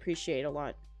adult, you're gonna appreciate a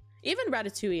lot. Even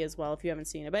Ratatouille as well, if you haven't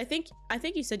seen it. But I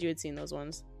think you said you had seen those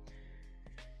ones.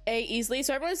 A easily.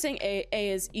 So everyone's saying A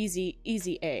is easy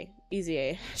A. Easy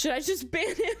A. Should I just ban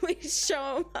it? We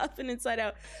show them Up and Inside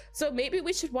Out. So maybe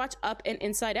we should watch Up and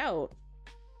Inside Out.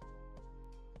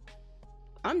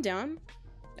 I'm down.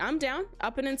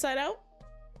 Up and Inside Out.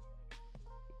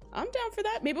 I'm down for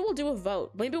that. Maybe we'll do a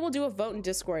vote. Maybe we'll do a vote in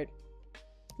Discord.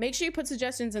 Make sure you put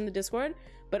suggestions in the Discord,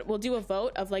 but we'll do a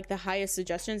vote of like the highest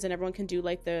suggestions, and everyone can do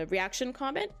like the reaction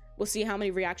comment. We'll see how many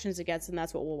reactions it gets, and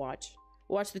that's what we'll watch.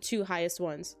 We'll watch the two highest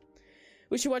ones.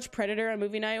 We should watch Predator on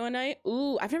movie night one night.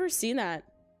 Ooh, I've never seen that.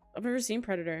 I've never seen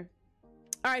Predator.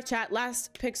 All right, chat.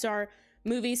 Last Pixar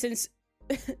movie since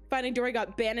Finding Dory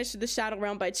got banished to the Shadow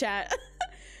Realm by chat.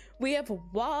 We have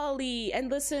WALL-E.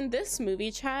 And listen, this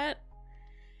movie, chat,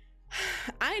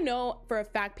 I know for a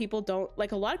fact people don't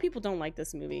like, a lot of people don't like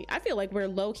this movie. I feel like we're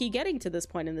low-key getting to this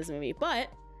point in this movie,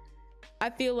 but I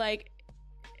feel like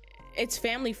it's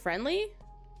family friendly.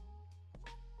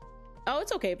 Oh,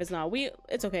 it's okay if it's not.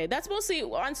 It's okay. That's mostly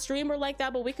on stream or like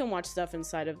that, but we can watch stuff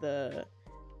inside of the,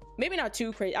 maybe not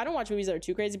too crazy. I don't watch movies that are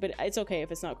too crazy, but it's okay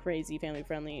if it's not crazy family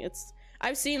friendly.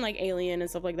 I've seen like Alien and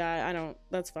stuff like that.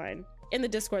 That's fine. In the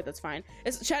Discord, that's fine.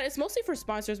 It's mostly for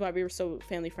sponsors why we were so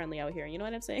family friendly out here. You know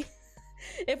what I'm saying?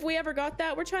 If we ever got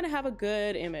that, we're trying to have a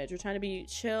good image. We're trying to be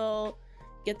chill,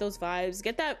 get those vibes,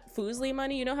 get that Foosley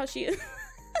money. You know how she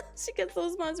she gets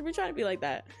those months. We're trying to be like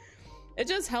that. It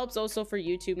just helps also for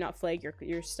YouTube not flag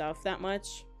your stuff that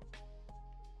much.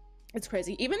 It's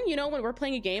crazy. Even, you know, when we're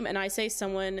playing a game and I say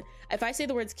if I say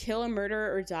the words kill,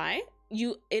 murder, or die,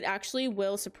 it actually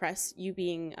will suppress you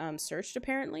being searched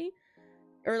apparently.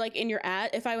 Or like in your ad,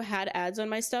 if I had ads on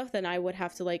my stuff, then I would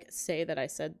have to like say that I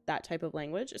said that type of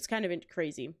language. It's kind of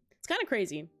crazy. It's kind of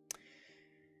crazy.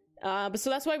 But so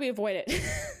that's why we avoid it.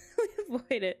 We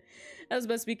avoid it as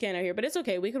best we can out here. But it's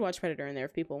okay. We could watch Predator in there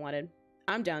if people wanted.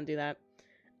 I'm down to do that.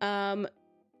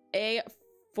 A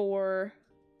for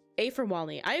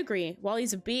WALL-E. I agree.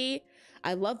 WALL-E's a B.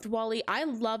 I loved WALL-E. I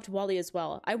loved WALL-E as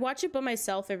well. I watch it by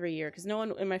myself every year because no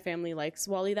one in my family likes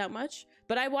WALL-E that much.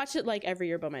 But I watch it like every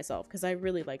year by myself because I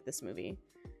really like this movie.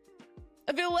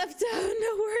 I feel left out.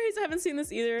 No worries. I haven't seen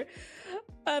this either.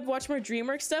 I've watched more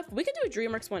DreamWorks stuff. We could do a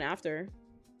DreamWorks one after.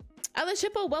 Alice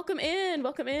Hippo, welcome in.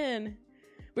 Welcome in.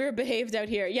 We were behaved out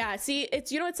here. Yeah, see,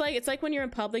 it's, you know, it's like when you're in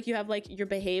public, you have like your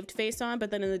behaved face on,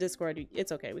 but then in the Discord,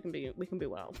 it's okay. We can be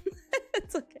wild.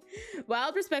 It's okay.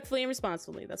 Wild, respectfully, and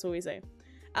responsibly. That's what we say.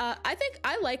 I think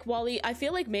I like WALL-E. I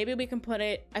feel like maybe we can put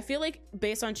it, I feel like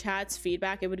based on chat's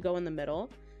feedback, it would go in the middle.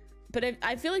 But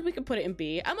I feel like we can put it in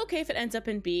B. I'm okay if it ends up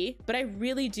in B, but I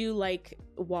really do like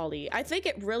WALL-E. I think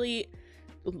it really,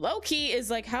 low-key is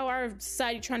like how our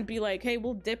society trying to be like, hey,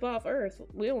 we'll dip off Earth.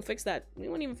 We won't fix that. We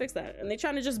won't even fix that. And they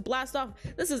trying to just blast off.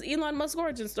 This is Elon Musk's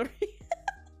origin story.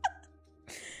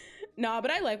 Nah,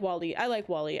 but I like WALL-E. I like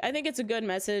WALL-E. I think it's a good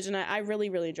message, and I really,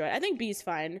 really enjoy it. I think B's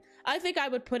fine. I think I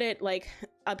would put it like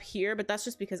up here, but that's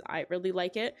just because I really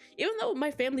like it. Even though my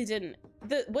family didn't.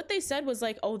 What they said was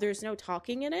like, oh, there's no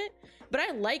talking in it. But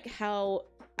I like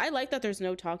that there's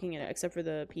no talking in it except for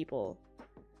the people.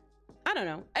 I don't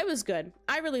know. It was good.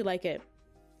 I really like it.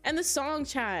 And the song,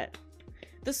 chat.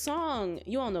 The song.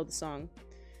 You all know the song.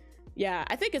 Yeah,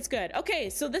 I think it's good. Okay,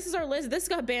 so this is our list. This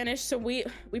got banished, so we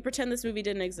pretend this movie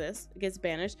didn't exist. It gets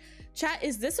banished. Chat,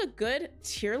 is this a good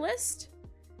tier list?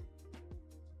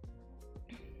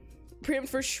 Preempt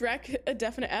for Shrek, a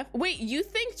definite F. Wait, you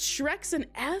think Shrek's an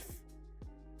F?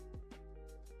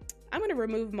 I'm gonna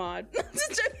remove mod.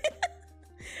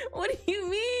 What do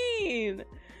you mean?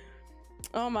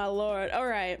 Oh my lord. All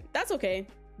right, that's okay.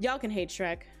 Y'all can hate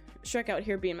Shrek. Shrek out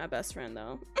here being my best friend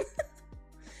though.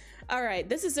 All right,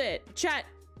 this is it. Chat,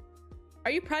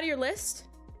 are you proud of your list?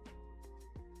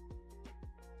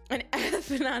 An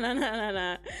F?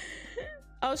 Nah.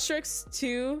 Oh, Shrek's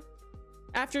 2.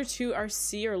 After 2 are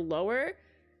C or lower.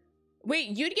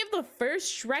 Wait, you'd give the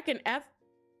first Shrek an F?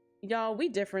 Y'all, we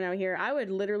different out here. I would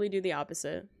literally do the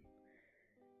opposite.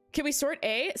 Can we sort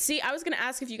A? See, I was gonna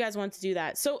ask if you guys want to do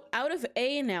that. So out of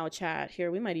A now, chat.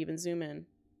 Here, we might even zoom in.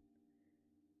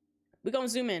 We're gonna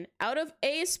zoom in. Out of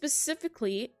A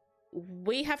specifically,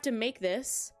 we have to make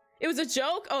this. It was a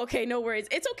joke? Oh, okay, no worries.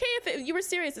 It's okay if you were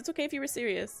serious. It's okay if you were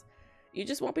serious. You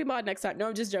just won't be mod next time. No,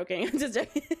 I'm just joking. I'm just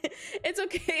joking. It's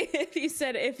okay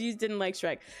if you didn't like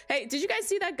Shrek. Hey, did you guys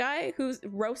see that guy who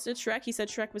roasted Shrek? He said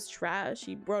Shrek was trash.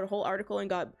 He wrote a whole article and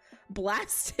got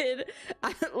blasted.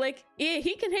 Like, yeah,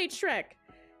 he can hate Shrek.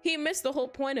 He missed the whole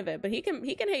point of it, but he can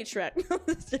hate Shrek.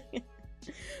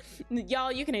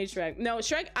 Y'all, you can hate Shrek. No,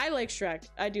 Shrek, I like Shrek.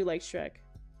 I do like Shrek.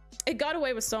 It got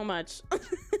away with so much.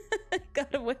 It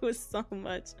got away with so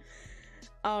much.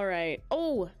 All right.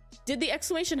 Oh, did the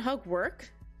exclamation hug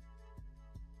work?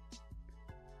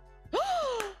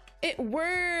 It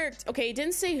worked. Okay, it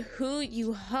didn't say who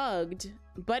you hugged,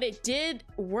 but it did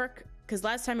work because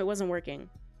last time it wasn't working.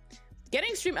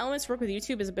 Getting stream elements to work with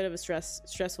YouTube is a bit of a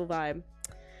stressful vibe.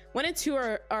 1 and 2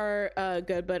 are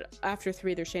good, but after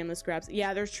 3 they're shameless grabs.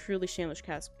 Yeah, they're truly shameless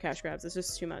cash grabs. It's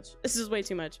just too much. This is way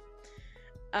too much.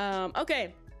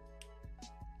 Okay.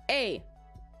 A.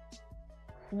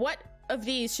 What of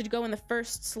these should go in the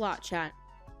first slot, chat?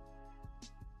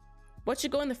 What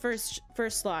should go in the first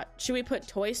slot? Should we put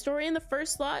Toy Story in the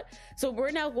first slot? So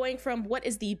we're now going from what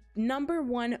is the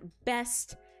 #1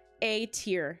 best A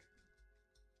tier,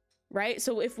 right?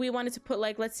 So if we wanted to put,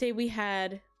 like, let's say we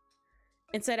had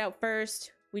Inside Out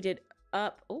first, we did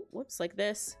Up, oh whoops, like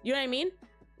this, you know what I mean?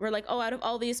 We're like, oh, out of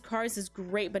all these, Cars is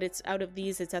great, but it's out of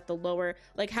these, it's at the lower.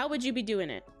 Like, how would you be doing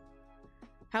it?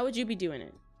 How would you be doing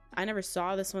it? I never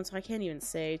saw this one, so I can't even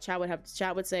say. Chat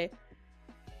would say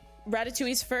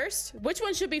Ratatouille's first. Which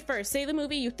one should be first? Say the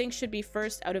movie you think should be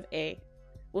first out of A.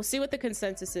 We'll see what the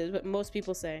consensus is, what most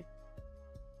people say.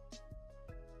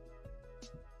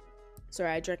 Sorry,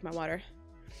 I drank my water.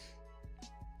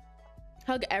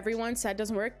 Hug everyone. Sad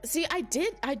doesn't work. See, I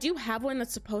do have one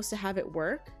that's supposed to have it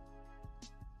work.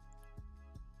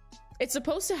 It's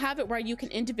supposed to have it where you can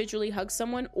individually hug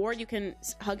someone or you can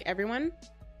hug everyone.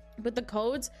 But the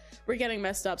codes were getting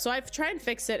messed up. So I've tried and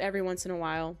fix it every once in a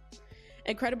while.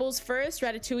 Incredibles first,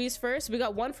 Ratatouille's first. We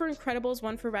got 1 for Incredibles,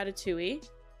 1 for Ratatouille.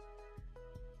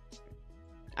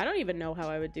 I don't even know how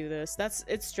I would do this.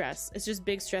 It's stress. It's just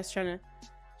big stress trying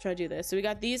to do this. So we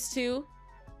got these 2.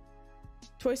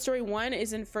 Toy Story 1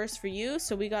 is in first for you.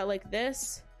 So we got like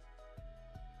this.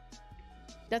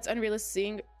 That's unrealistic,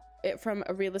 seeing it from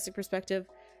a realistic perspective.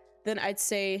 Then I'd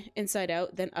say Inside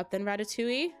Out, then Up, then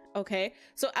Ratatouille. Okay,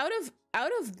 so out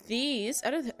of these,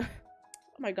 oh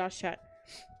my gosh, chat,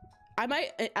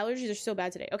 allergies are so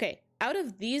bad today. Okay, out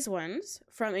of these ones,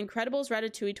 from Incredibles,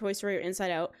 Ratatouille, Toy Story, or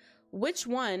Inside Out, which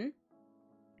one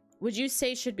would you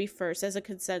say should be first as a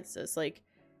consensus? Like,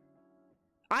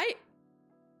 I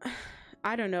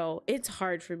don't know. It's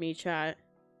hard for me, chat.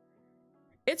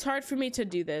 It's hard for me to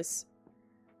do this.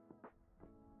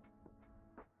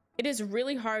 It is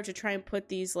really hard to try and put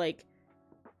these, like,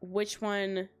 which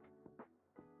one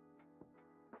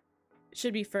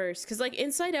should be first. Because, like,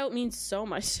 Inside Out means so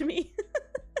much to me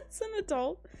as an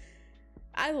adult.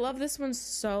 I love this one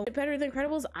so better than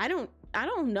Incredibles. I don't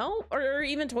know. Or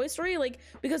even Toy Story, like,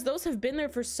 because those have been there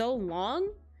for so long.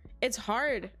 It's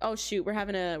hard. Oh shoot, we're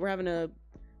having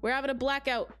a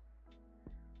blackout.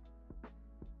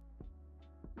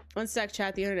 One sec,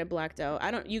 chat. The internet blacked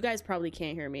out. You guys probably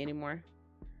can't hear me anymore.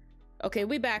 Okay,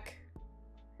 we back.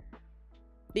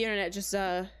 The internet just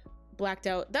blacked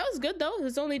out. That was good though.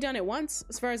 It's only done it once,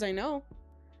 as far as I know.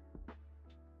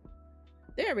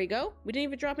 There we go. We didn't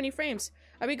even drop any frames.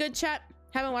 Are we good, chat?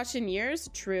 Haven't watched in years?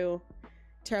 True.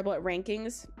 Terrible at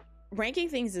rankings. Ranking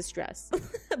things is stress.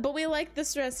 But we like the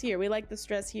stress here. We like the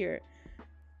stress here.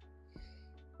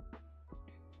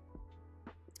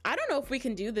 I don't know if we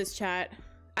can do this, chat.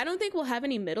 I don't think we'll have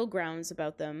any middle grounds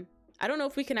about them. I don't know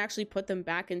if we can actually put them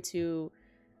back into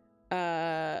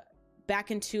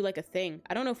like a thing.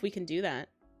 I don't know if we can do that.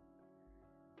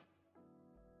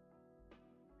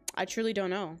 I truly don't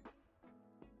know.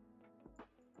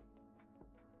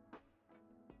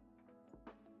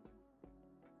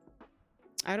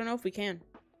 I don't know if we can.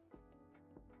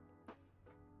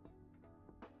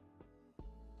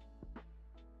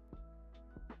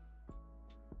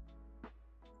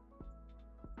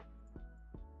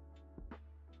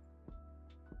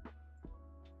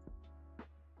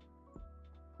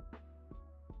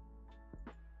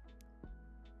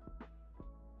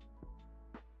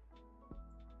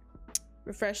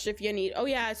 Refresh if you need. Oh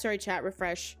yeah, sorry chat,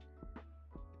 refresh.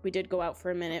 We did go out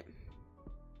for a minute.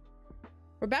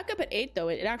 We're back up at 8 though.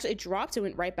 It dropped and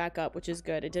went right back up, which is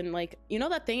good. It didn't, like, you know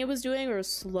that thing it was doing where it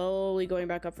was slowly going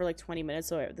back up for like 20 minutes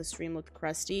so the stream looked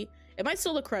crusty. It might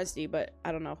still look crusty, but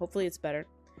I don't know. Hopefully it's better.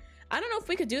 I don't know if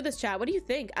we could do this, chat. What do you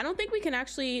think? I don't think we can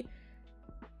actually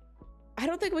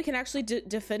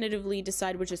definitively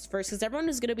decide which is first because everyone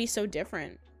is going to be so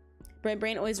different. My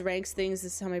brain always ranks things.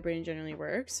 This is how my brain generally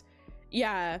works.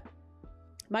 Yeah,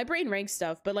 my brain ranks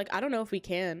stuff, but like I don't know if we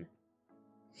can.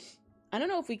 I don't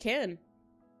know if we can.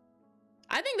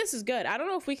 I think this is good. I don't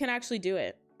know if we can actually do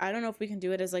it. I don't know if we can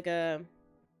do it as like a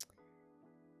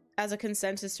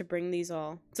consensus to bring these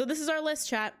all. So this is our list,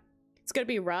 chat. It's gonna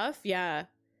be rough, yeah.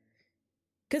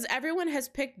 Because everyone has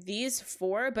picked these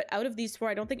 4, but out of these 4,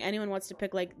 I don't think anyone wants to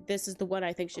pick like this is the one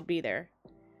I think should be there.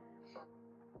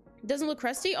 Doesn't look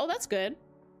crusty? Oh, that's good.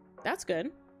 That's good.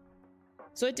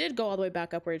 So it did go all the way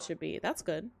back up where it should be. That's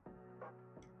good.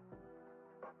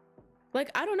 Like,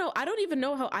 I don't know. I don't even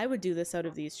know how I would do this out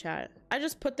of these, chat. I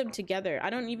just put them together. I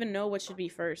don't even know what should be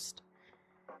first.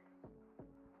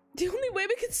 The only way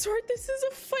we can sort this is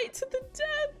a fight to the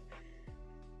death.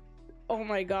 Oh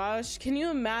my gosh. Can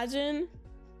you imagine?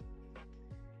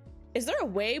 Is there a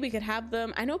way we could have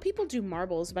them? I know people do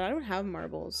marbles, but I don't have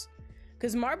marbles.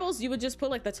 Because marbles, you would just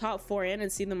put like the top 4 in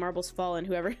and see the marbles fall, and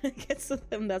whoever gets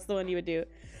them, that's the one you would do.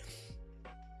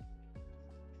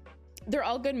 They're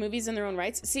all good movies in their own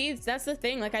rights. See, that's the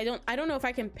thing. Like, I don't know if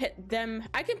I can pit them.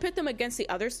 I can pit them against the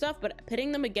other stuff, but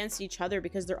pitting them against each other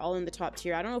because they're all in the top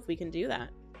tier, I don't know if we can do that.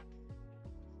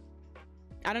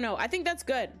 I don't know. I think that's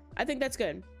good. I think that's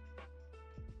good.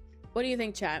 What do you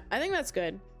think, chat? I think that's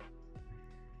good.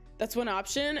 That's one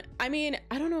option. I mean,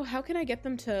 I don't know. How can I get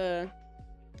them to...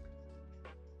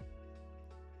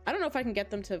 I don't know if I can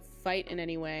get them to fight in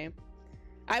any way.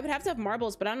 I would have to have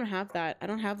marbles, but I don't have that. I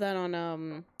don't have that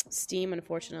on Steam,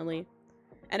 unfortunately.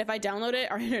 And if I download it,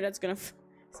 our internet's gonna...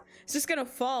 it's just gonna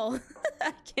fall.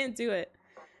 I can't do it.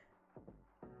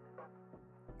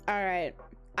 All right.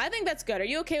 I think that's good. Are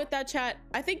you okay with that, chat?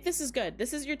 I think this is good.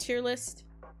 This is your tier list.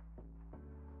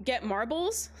 Get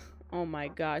marbles? Oh my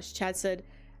gosh. Chat said,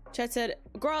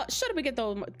 girl, shut up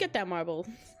and get that marble.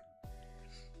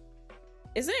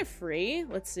 Isn't it free?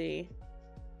 Let's see.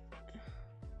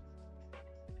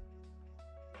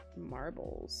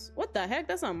 Marbles. What the heck?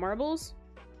 That's not marbles.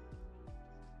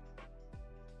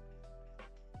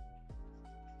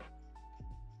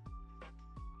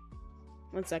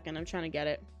 One second. I'm trying to get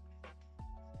it.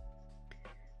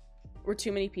 We're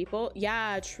too many people?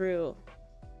 Yeah, true.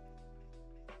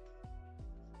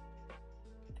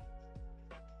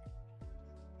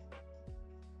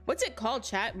 What's it called,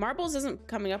 chat? Marbles isn't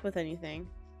coming up with anything.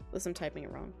 Unless I'm typing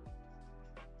it wrong.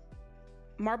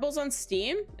 Marbles on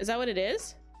Steam? Is that what it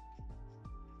is?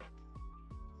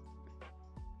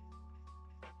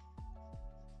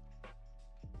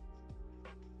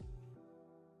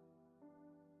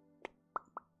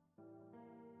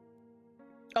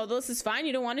 Oh, this is fine.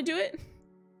 You don't want to do it?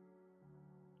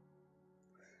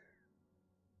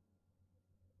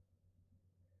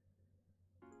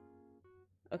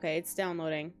 Okay, it's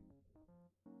downloading.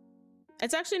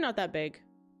 It's actually not that big.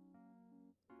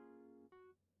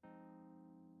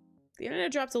 The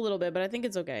internet dropped a little bit, but I think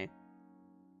it's okay.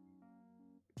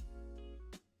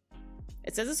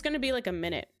 It says it's going to be like a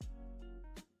minute.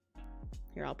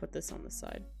 Here, I'll put this on the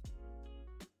side.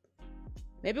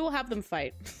 Maybe we'll have them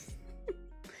fight.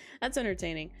 That's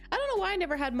entertaining. I don't know why I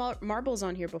never had marbles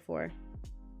on here before.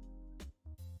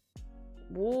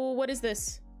 Whoa, what is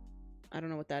this? I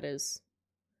don't know what that is.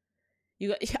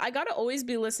 I gotta always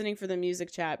be listening for the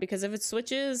music chat, because if it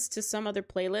switches to some other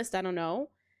playlist, I don't know.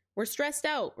 We're stressed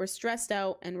out. We're stressed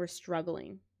out and we're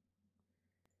struggling.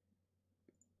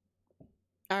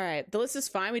 All right, the list is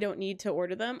fine. We don't need to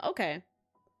order them. Okay.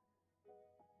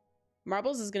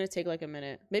 Marbles is gonna take like a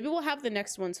minute. Maybe we'll have the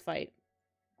next ones fight.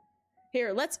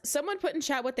 Here, someone put in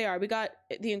chat what they are. We got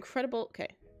the incredible, okay.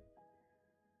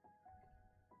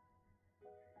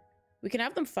 We can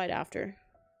have them fight after.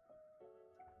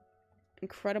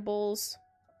 Incredibles.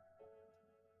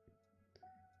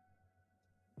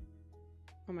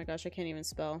 Oh my gosh, I can't even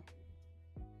spell.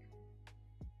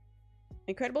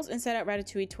 Incredibles, Inside Out,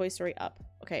 Ratatouille, Toy Story, Up.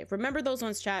 Okay, remember those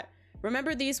ones, chat.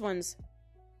 Remember these ones.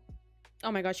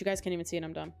 Oh my gosh, you guys can't even see it.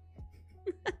 I'm dumb.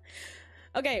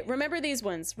 Okay, remember these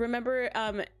ones. Remember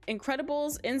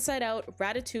Incredibles, Inside Out,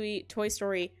 Ratatouille, Toy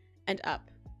Story, and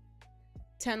Up.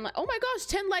 10 likes. Oh my gosh,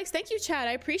 10 likes. Thank you, chat.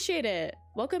 I appreciate it.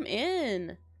 Welcome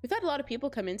in. We've had a lot of people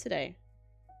come in today.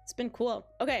 It's been cool.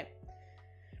 Okay.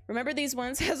 Remember these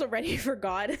ones. Has already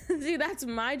forgot. See, that's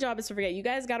my job, is to forget. You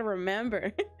guys got to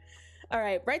remember. All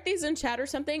right, write these in chat or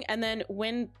something, and then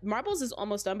when Marbles is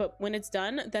almost done, but when it's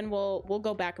done, then we'll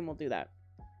go back and we'll do that.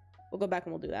 We'll go back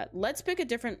and we'll do that. Let's pick a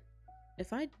different.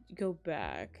 If I go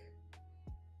back.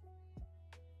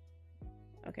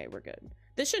 Okay, we're good.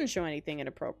 This shouldn't show anything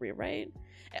inappropriate, right?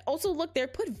 Also, look, they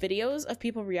put videos of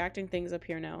people reacting things up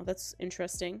here now. That's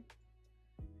interesting.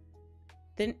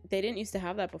 They didn't used to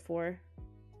have that before.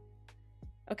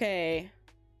 Okay.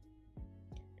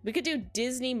 We could do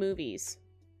Disney movies.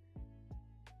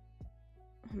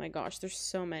 Oh my gosh, there's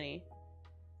so many.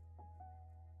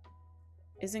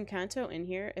 Is Encanto in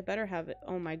here? It better have it.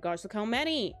 Oh my gosh, look how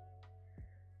many!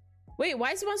 Wait,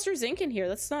 why is Monsters Inc. in here?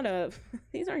 That's not a...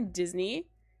 These aren't Disney.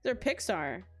 These are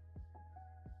Pixar.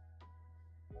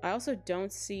 I also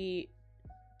don't see...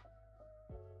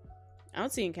 I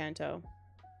don't see Encanto.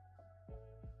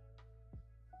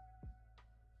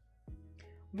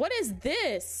 What is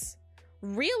this?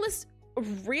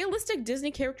 Realistic Disney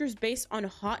characters based on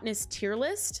hotness tier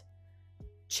list?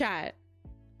 Chat.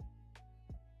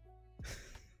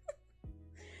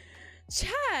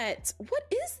 Chat, what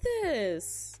is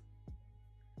this?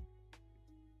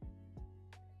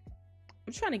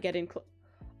 I'm trying to get in close.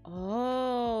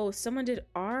 Oh, someone did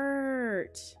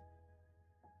art.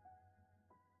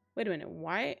 Wait a minute,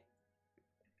 why?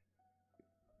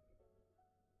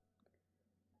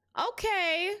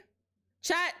 Okay.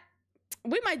 Chat,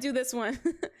 we might do this one.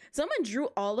 Someone drew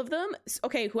all of them.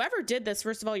 Okay, whoever did this,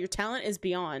 first of all, your talent is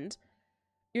beyond.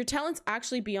 Your talent's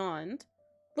actually beyond.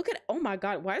 Look at, oh my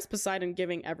god, why is Poseidon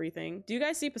giving everything? Do you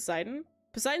guys see Poseidon?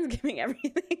 Poseidon's giving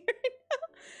everything right now.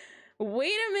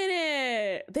 Wait a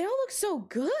minute. They all look so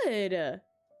good.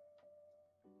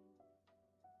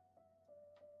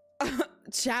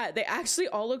 Chat, they actually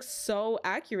all look so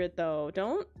accurate though.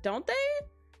 Don't they?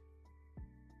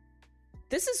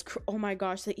 This is, oh my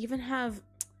gosh, they even have,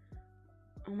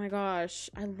 oh my gosh,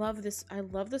 I love this. I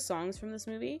love the songs from this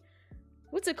movie.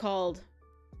 What's it called?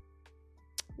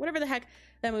 Whatever the heck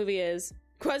that movie is.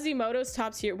 Quasimodo's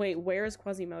top tier. Wait, where is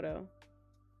Quasimodo?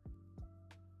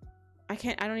 I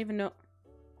don't even know.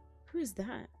 Who is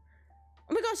that?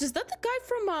 Oh my gosh, is that the guy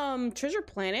from Treasure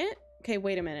Planet? Okay,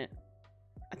 wait a minute.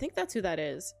 I think that's who that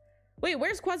is. Wait,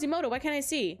 where's Quasimodo? Why can't I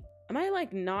see? Am I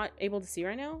like not able to see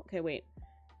right now? Okay, wait.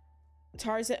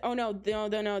 Tarzan. Oh no,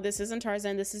 no, this isn't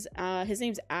Tarzan. This is his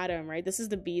name's Adam, right? This is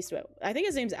the beast. I think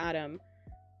his name's Adam.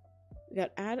 We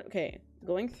got Adam. Okay,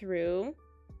 going through.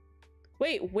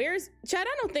 Wait, where's Chad?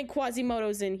 I don't think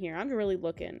Quasimodo's in here. I'm really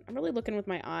looking. I'm really looking with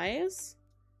my eyes.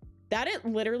 That it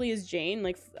literally is Jane.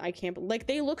 Like, I can't, like,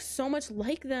 they look so much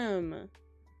like them.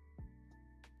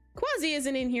 Quasi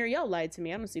isn't in here. Y'all lied to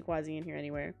me. I don't see Quasi in here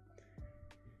anywhere.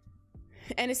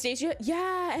 Anastasia?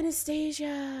 Yeah,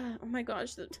 Anastasia. Oh my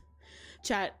gosh.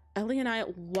 Chat, Ellie and I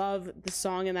love the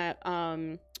song in that.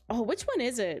 Oh, which one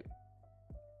is it?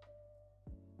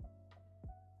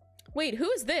 Wait,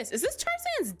 who is this? Is this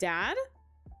Tarzan's dad?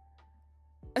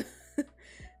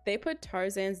 They put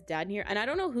Tarzan's dad in here, and I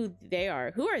don't know who they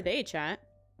are. Who are they, chat?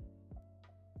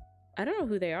 I don't know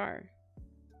who they are.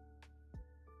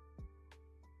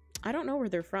 I don't know where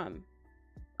they're from.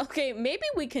 Okay, maybe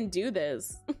we can do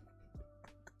this.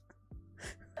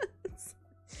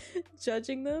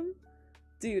 Judging them?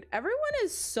 Dude, everyone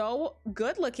is so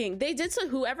good looking. They did so,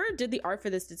 whoever did the art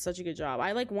for this did such a good job.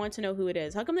 I like want to know who it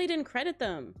is. How come they didn't credit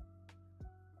them?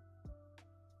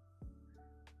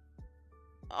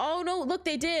 Oh no, look,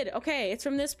 they did. Okay, it's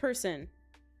from this person.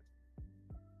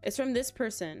 It's from this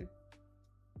person.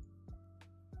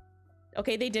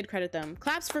 Okay, they did credit them.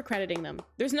 Claps for crediting them.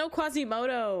 There's no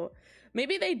Quasimodo.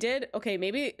 Maybe they did. Okay,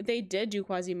 maybe they did do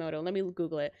Quasimodo. Let me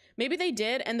Google it. Maybe they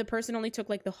did, and the person only took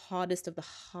like the hottest of the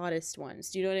hottest ones.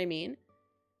 Do you know what I mean?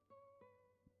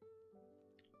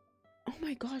 Oh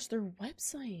my gosh, their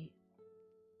website.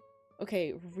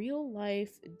 Okay, real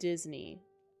life Disney.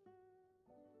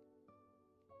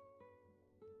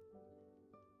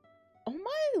 Oh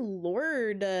my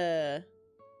lord.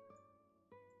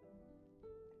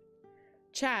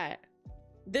 Chat.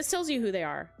 This tells you who they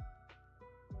are.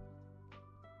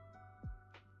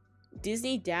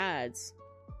 Disney dads.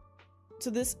 So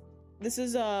this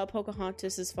is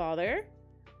Pocahontas's father.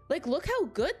 Like, look how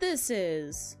good this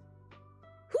is.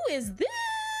 Who is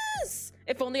this?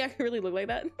 If only I could really look like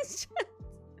that.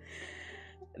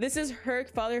 This is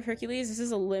father of Hercules. This is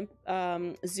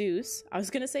Zeus. I was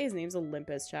gonna say his name's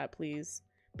Olympus, chat, please.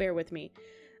 Bear with me.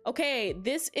 Okay,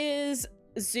 this is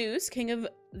Zeus, king of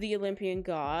the Olympian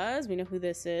gods. We know who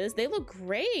this is. They look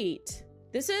great.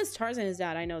 This is Tarzan's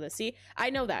dad. I know this. See, I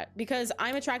know that because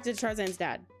I'm attracted to Tarzan's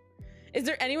dad. Is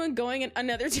there anyone going in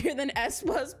another tier than S++?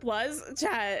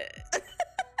 Chat.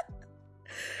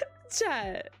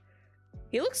 Chat.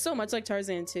 He looks so much like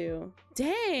Tarzan too.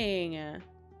 Dang.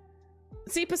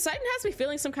 See, Poseidon has me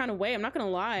feeling some kind of way. I'm not gonna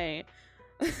lie.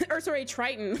 Or sorry,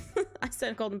 Triton.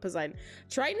 I called him Poseidon.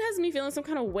 Triton has me feeling some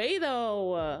kind of way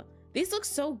though. These look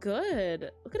so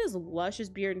good. Look at his luscious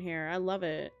beard and hair. I love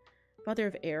it. Father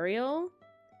of Ariel.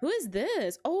 Who is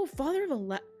this? Oh, father of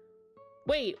Aladdin.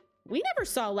 Wait, we never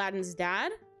saw Aladdin's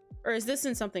dad. Or is this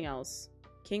in something else?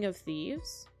 King of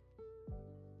Thieves.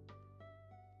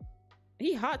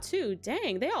 He hot too.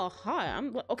 Dang, they all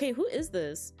hot. Okay, who is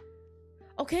this?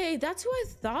 Okay, that's who I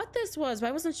thought this was, but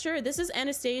I wasn't sure. This is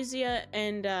Anastasia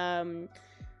and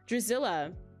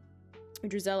Drizella.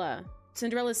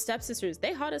 Cinderella's stepsisters.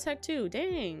 They hot as heck too.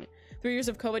 Dang. 3 years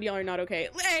of COVID, y'all are not okay.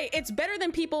 Hey, it's better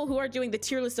than people who are doing the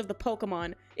tier list of the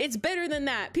Pokemon. It's better than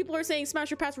that. People are saying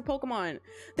smash your pass for Pokemon.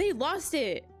 They lost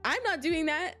it. I'm not doing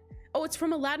that. Oh, it's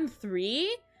from Aladdin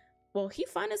 3? Well, he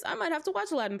fine as I might have to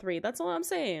watch Aladdin 3. That's all I'm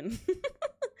saying.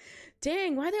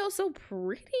 Dang, why are they all so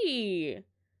pretty?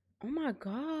 Oh my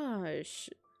gosh.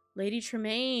 Lady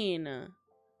Tremaine.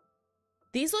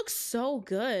 These look so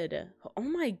good. Oh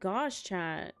my gosh,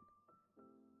 chat.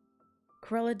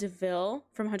 Cruella de Vil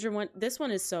from 101. This one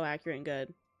is so accurate and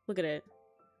good. Look at it.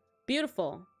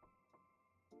 Beautiful.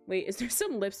 Wait, is there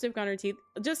some lipstick on her teeth?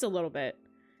 Just a little bit.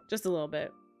 Just a little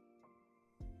bit.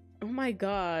 Oh my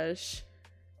gosh.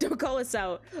 Don't call us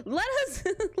out. Let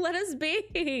us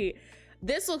be.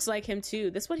 This looks like him too.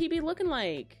 This what he be looking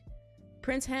like.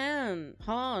 Prince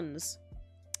Hans.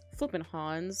 Flippin'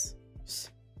 Hans.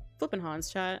 Flippin'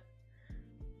 Hans, chat.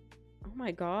 Oh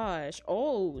my gosh.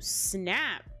 Oh,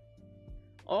 snap.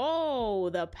 Oh,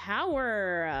 the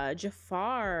power.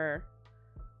 Jafar.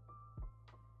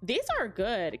 These are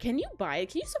good. Can you buy it?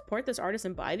 Can you support this artist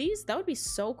and buy these? That would be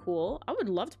so cool. I would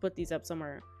love to put these up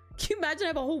somewhere. Can you imagine I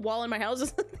have a whole wall in my house?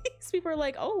 These people are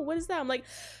like, oh, what is that? I'm like,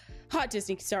 hot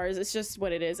Disney stars. It's just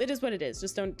what it is. It is what it is.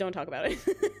 Just don't talk about it.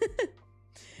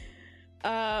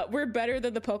 We're better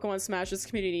than the Pokemon Smashers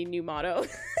community new motto.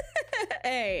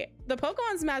 Hey, the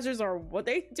Pokemon Smashers are what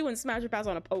they do in Smash or Pass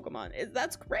on a Pokemon.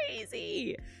 That's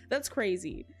crazy. That's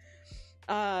crazy.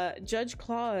 Judge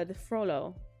Claude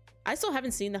Frollo. I still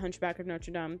haven't seen the Hunchback of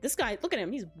Notre Dame. This guy, look at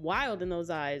him. He's wild in those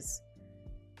eyes.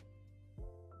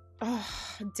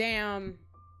 Oh, damn.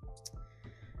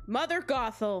 Mother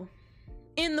Gothel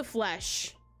in the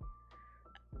flesh.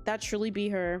 That truly be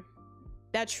her.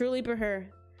 That truly be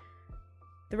her.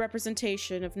 The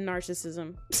representation of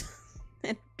narcissism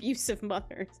and abusive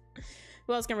mothers.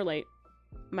 Who else can relate?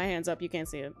 My hand's up. You can't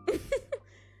see it.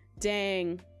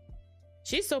 Dang.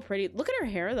 She's so pretty. Look at her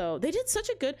hair though. They did such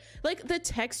a good, like the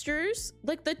textures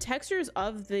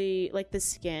of the, like the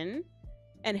skin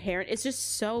and hair. It's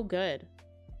just so good.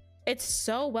 It's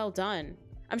so well done.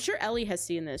 I'm sure Ellie has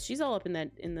seen this. She's all up in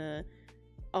that,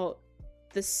 oh,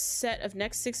 the set of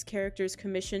next 6 characters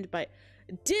commissioned by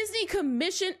Disney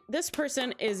commission. This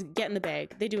person is getting the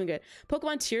bag. They doing good.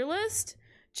 Pokemon tier list.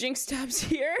 Jinx tabs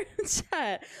here.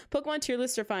 Pokemon tier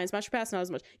lists are fine. Smash or Pass not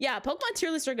as much. Yeah, Pokemon tier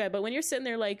lists are good, but when you're sitting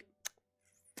there like,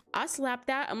 I slapped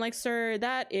that. I'm like, sir,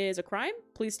 that is a crime.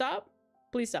 Please stop.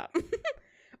 Please stop.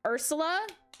 Ursula,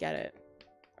 get it.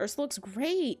 Ursula looks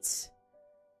great.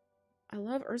 I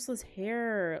love Ursula's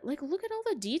hair. Like, look at all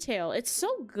the detail. It's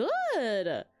so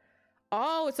good.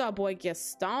 Oh, it's our boy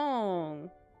Gaston.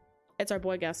 It's our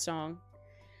boy Gaston.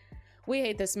 We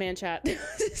hate this man, chat.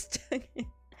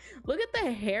 Look at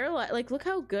the hairline. Like, look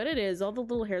how good it is. All the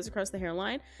little hairs across the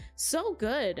hairline. So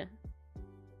good.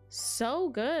 So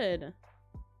good.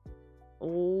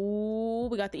 Oh,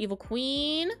 we got the evil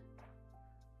queen.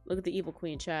 Look at the evil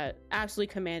queen, chat.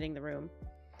 Absolutely commanding the room.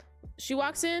 She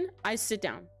walks in, I sit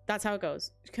down. That's how it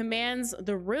goes. Commands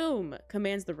the room.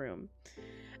 Commands the room.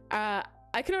 I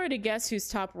can already guess who's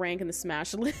top rank in the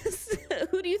Smash list.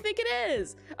 Who do you think it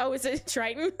is? Oh, is it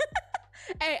Triton?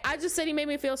 Hey, I just said he made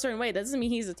me feel a certain way. That doesn't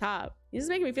mean he's the top. He's just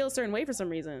making me feel a certain way for some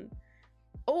reason.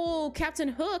 Oh, Captain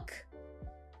Hook.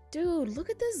 Dude, look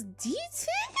at this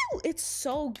detail. It's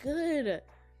so good.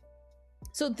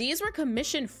 So these were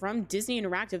commissioned from Disney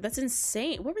Interactive. That's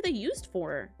insane. What were they used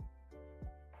for?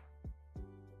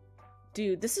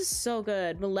 Dude, this is so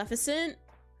good. Maleficent.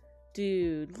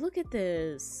 Dude, look at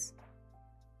this.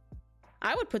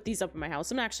 I would put these up in my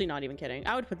house. I'm actually not even kidding.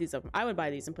 I would put these up. I would buy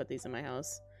these and put these in my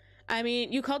house. I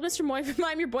mean, you called Mr. Moy,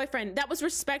 I'm your boyfriend. That was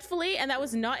respectfully, and that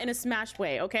was not in a Smash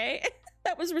way, okay?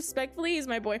 That was respectfully, he's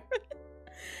my boyfriend.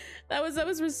 that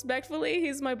was respectfully,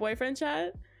 he's my boyfriend,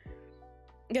 chat.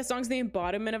 Gaston's the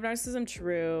embodiment of narcissism.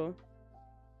 True.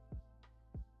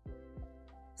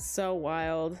 So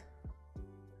wild.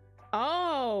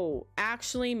 Oh,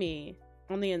 actually me.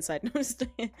 On the inside.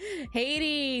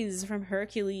 Hades from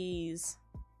Hercules.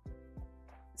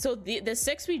 So the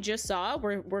 6 we just saw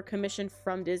were commissioned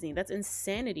from Disney. That's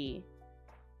insanity.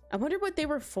 I wonder what they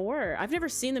were for. I've never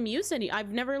seen them use any. I've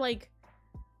never like...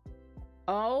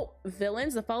 Oh,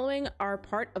 villains. The following are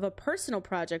part of a personal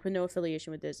project with no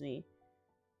affiliation with Disney.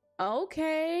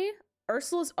 Okay.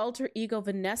 Ursula's alter ego,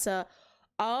 Vanessa.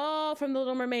 Oh, from The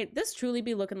Little Mermaid. This truly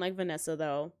be looking like Vanessa,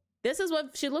 though. This is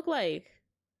what she looked like.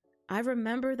 I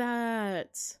remember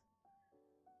that.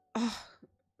 Oh,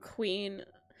 Queen.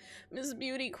 Miss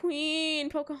Beauty Queen.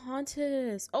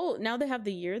 Pocahontas. Oh, now they have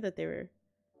the year that they were...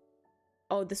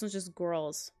 Oh, this one's just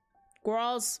girls.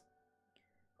 Girls.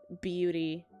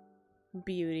 Beauty.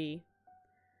 Beauty.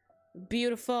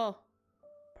 Beautiful.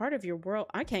 Part of your world.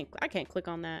 I can't click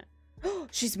on that. Oh,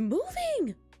 she's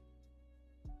moving.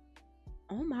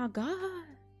 Oh my god.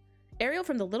 Ariel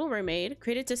from The Little Mermaid,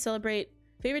 created to celebrate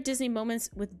favorite Disney moments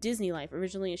with Disney life,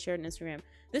 originally shared on Instagram.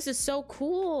 This is so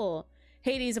cool.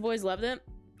 Hades, I've always loved it.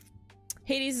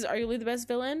 Hades is arguably the best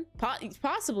villain.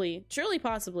 Possibly. Truly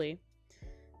possibly.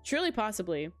 Truly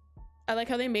possibly. I like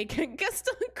how they make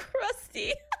Gaston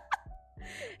crusty.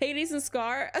 Hades and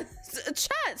Scar.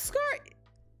 Chat,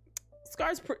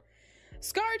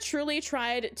 Scar truly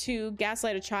tried to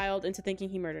gaslight a child into thinking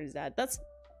he murdered his dad. That's...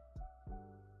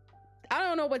 I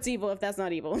don't know what's evil if that's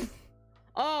not evil.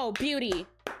 Oh, beauty.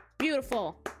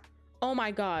 Beautiful. Oh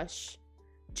my gosh.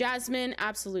 Jasmine,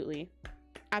 absolutely.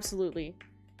 Absolutely.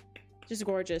 Just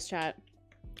gorgeous, chat.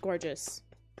 Gorgeous.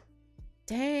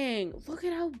 Dang. Look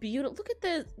at how beautiful. Look at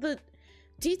the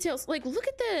details. Like, look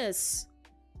at this.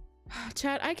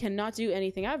 Chat, I cannot do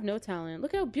anything. I have no talent.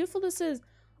 Look how beautiful this is.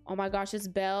 Oh my gosh, it's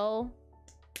Belle.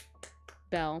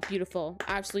 Belle. Beautiful.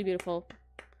 Absolutely beautiful.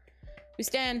 We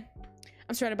stand.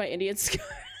 I'm surrounded by Indian Scar.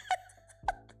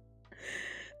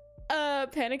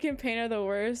 Panic and Pain are the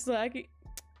worst. Like,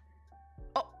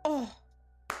 oh,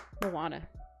 Moana,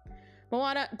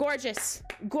 gorgeous,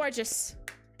 gorgeous,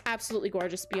 absolutely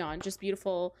gorgeous. Beyond just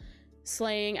beautiful,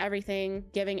 slaying everything,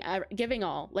 giving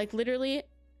all. Like literally,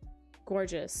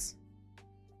 gorgeous.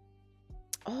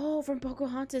 Oh, from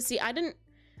Pocahontas. See, I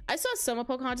saw some of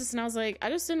Pocahontas and I was like, I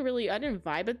didn't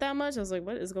vibe it that much. I was like,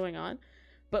 what is going on?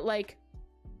 But like,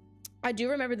 I do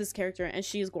remember this character and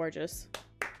she is gorgeous.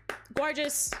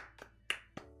 Gorgeous.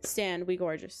 Stan, we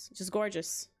gorgeous. Just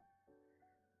gorgeous.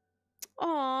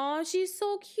 Aw, she's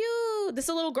so cute. This is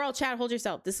a little girl. Chad, hold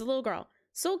yourself. This is a little girl.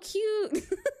 So cute.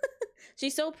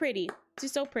 She's so pretty.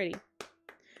 She's so pretty.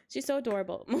 She's so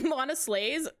adorable. Moana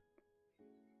slays.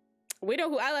 We know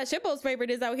who Eyelash Hippo's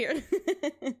favorite is out here.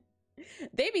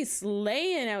 They be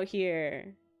slaying out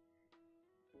here.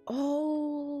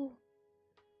 Oh.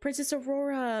 Princess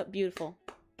Aurora. Beautiful.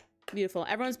 Beautiful.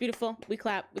 Everyone's beautiful. We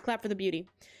clap. We clap for the beauty.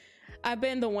 I've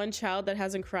been the one child that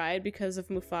hasn't cried because of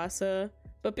Mufasa,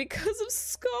 but because of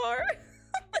Scar.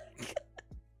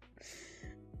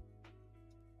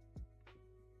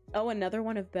 Oh, another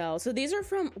one of Belle. So these are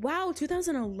from, wow,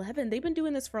 2011. They've been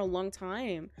doing this for a long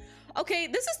time. Okay,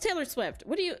 this is Taylor Swift.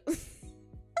 What do you...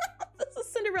 This is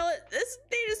Cinderella. This is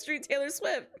Data Street Taylor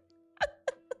Swift.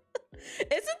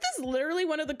 this literally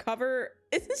one of the cover?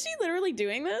 Isn't she literally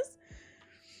doing this?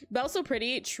 Belle's so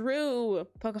pretty. True.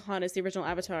 Pocahontas, the original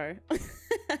Avatar.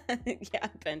 Yeah,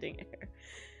 bending hair.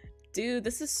 Dude,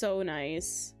 this is so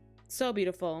nice. So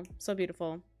beautiful. So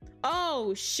beautiful.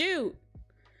 Oh, shoot.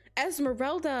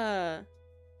 Esmeralda.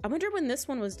 I wonder when this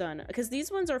one was done. Because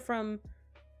these ones are from...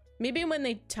 Maybe when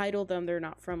they titled them, they're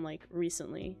not from, like,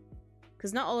 recently.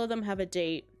 Because not all of them have a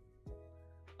date.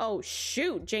 Oh,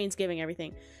 shoot. Jane's giving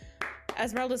everything.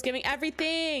 Esmeralda's giving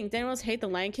everything. Did anyone else hate the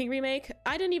Lion King remake?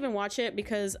 I didn't even watch it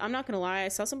because, I'm not gonna lie, I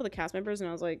saw some of the cast members and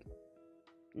I was like,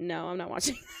 no, I'm not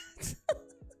watching that.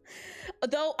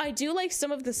 Though I do like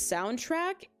some of the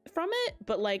soundtrack from it,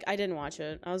 but like, I didn't watch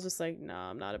it. I was just like, no,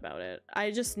 I'm not about it.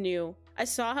 I just knew. I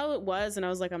saw how it was and I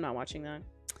was like, I'm not watching that.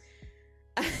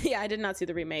 Yeah, I did not see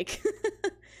the remake.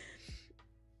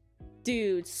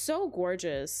 Dude, so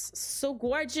gorgeous. So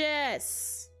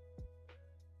gorgeous.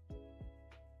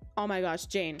 Oh my gosh,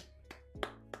 Jane.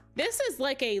 This is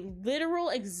like a literal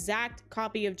exact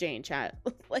copy of Jane, chat.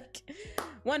 Like,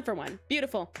 one for one.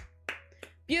 Beautiful.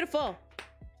 Beautiful.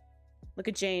 Look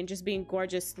at Jane just being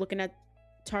gorgeous, looking at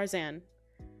Tarzan.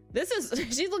 This is,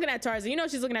 she's looking at Tarzan. You know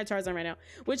she's looking at Tarzan right now.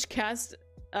 Which cast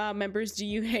members do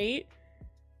you hate?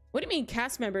 What do you mean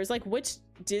cast members? Like, which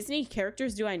Disney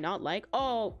characters do I not like?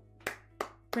 Oh,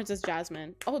 Princess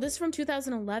Jasmine. Oh, this is from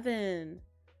 2011.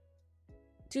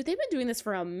 Dude, they've been doing this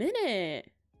for a minute.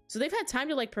 So they've had time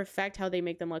to like perfect how they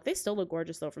make them look. They still look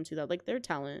gorgeous though from 2000. Like, their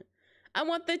talent. I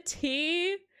want the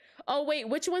tea. Oh wait,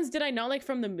 which ones did I not like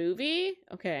from the movie?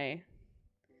 Okay.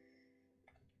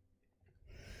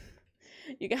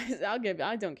 You guys,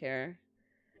 I don't care.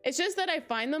 It's just that I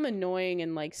find them annoying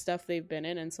and like stuff they've been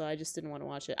in, and so I just didn't want to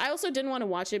watch it. I also didn't want to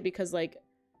watch it because like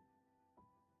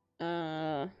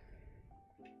let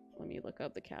me look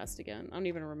up the cast again. I don't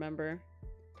even remember.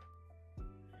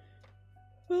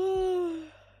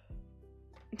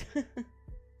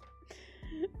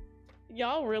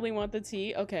 Y'all really want the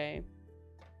tea? Okay.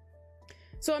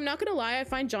 So I'm not gonna lie, I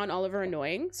find John Oliver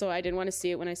annoying, so I didn't want to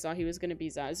see it when I saw he was gonna be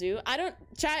Zazu. I don't,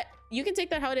 chat, you can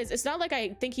take that how it is. It's not like I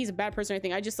think he's a bad person or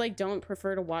anything. I just like don't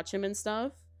prefer to watch him and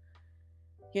stuff.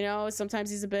 You know,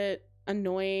 sometimes he's a bit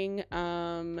annoying.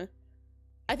 I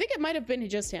think it might have been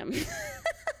just him.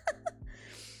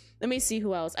 Let me see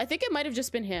who else. I think it might have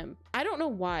just been him. I don't know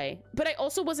why, but I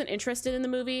also wasn't interested in the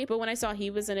movie, but when I saw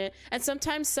he was in it, and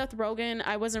sometimes Seth Rogen,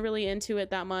 I wasn't really into it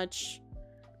that much.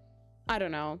 I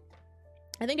don't know.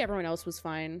 I think everyone else was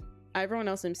fine. Everyone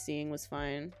else I'm seeing was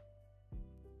fine.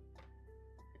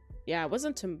 Yeah, it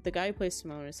wasn't the guy who plays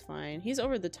Timon is fine. He's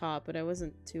over the top, but I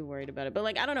wasn't too worried about it. But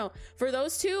like, I don't know. For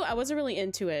those two, I wasn't really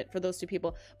into it for those two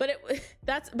people. But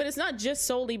it's not just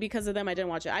solely because of them I didn't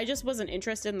watch it. I just wasn't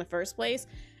interested in the first place.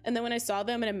 And then when I saw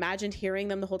them and imagined hearing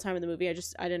them the whole time in the movie, I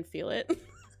didn't feel it.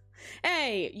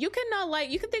 Hey, you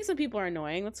can think some people are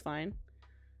annoying. That's fine.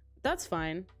 That's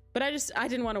fine. But I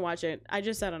didn't want to watch it. I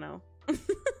don't know.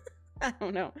 I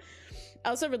don't know.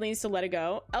 Elsa really needs to let it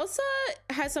go. Elsa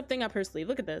has something up her sleeve.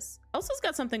 Look at this. Elsa's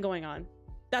got something going on.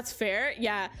 That's fair.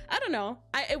 Yeah, I don't know.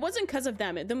 It wasn't because of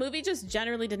them. The movie just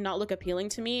generally did not look appealing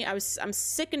to me. I'm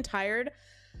sick and tired.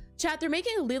 Chat, they're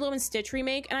making a Lilo and Stitch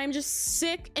remake, and I'm just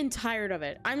sick and tired of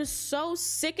it. I'm so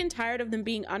sick and tired of them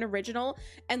being unoriginal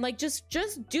and like just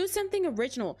do something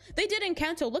original. They did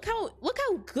Encanto. Look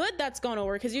how good that's gone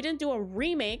over because you didn't do a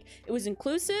remake. It was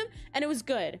inclusive and it was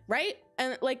good, right?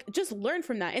 And like just learn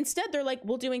from that. Instead, they're like,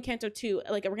 we'll do Encanto 2.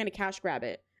 Like, we're gonna cash grab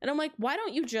it. And I'm like, why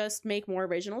don't you just make more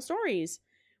original stories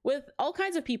with all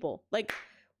kinds of people? Like,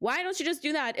 why don't you just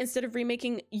do that instead of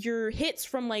remaking your hits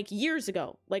from like years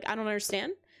ago? Like, I don't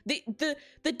understand. The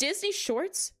Disney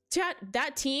shorts, chat,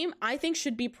 that team I think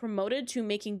should be promoted to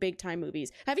making big time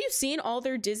movies. Have you seen all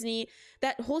their Disney,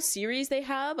 that whole series they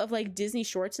have of like Disney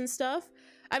shorts and stuff?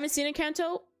 I haven't seen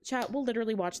Encanto. Chat, we'll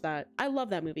literally watch that. I love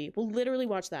that movie. We'll literally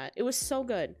watch that. It was so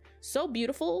good, so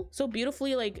beautiful, so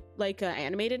beautifully like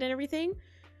animated and everything.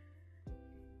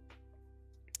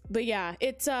 But yeah,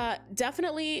 it's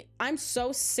definitely, I'm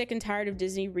so sick and tired of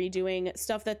Disney redoing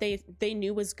stuff that they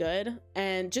knew was good,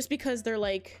 and just because they're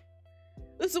like,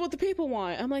 this is what the people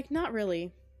want. I'm like, not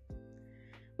really.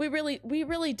 We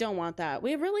really don't want that.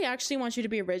 We really actually want you to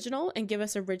be original and give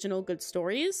us original good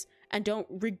stories, and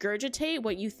don't regurgitate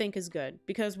what you think is good,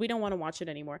 because we don't want to watch it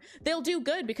anymore. They'll do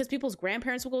good because people's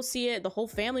grandparents will go see it, the whole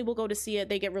family will go to see it,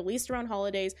 they get released around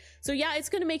holidays. So yeah, it's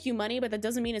gonna make you money, but that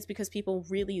doesn't mean it's because people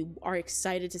really are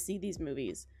excited to see these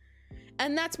movies.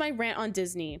 And that's my rant on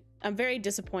Disney. I'm very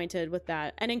disappointed with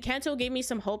that. And Encanto gave me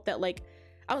some hope that like,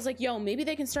 I was like, yo, maybe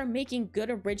they can start making good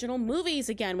original movies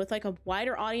again with like a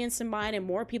wider audience in mind and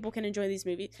more people can enjoy these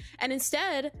movies. And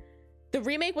instead, the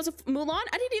remake was Mulan.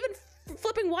 I didn't even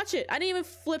flipping watch it. I didn't even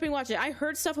flipping watch it. I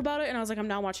heard stuff about it and I was like, I'm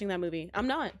not watching that movie. I'm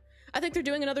not. I think they're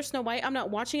doing another Snow White. I'm not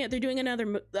watching it. They're doing another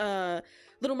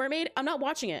Little Mermaid. I'm not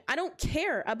watching it. I don't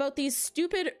care about these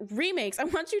stupid remakes. I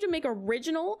want you to make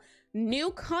original,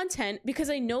 new content because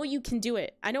I know you can do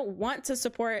it. I don't want to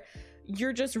support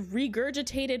your just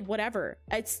regurgitated whatever.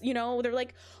 It's, you know, they're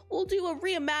like, we'll do a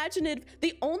reimagined.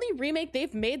 The only remake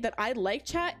they've made that I like,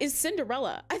 chat, is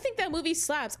Cinderella. I think that movie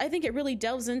slaps. I think it really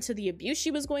delves into the abuse she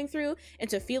was going through,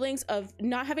 into feelings of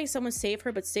not having someone save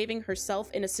her, but saving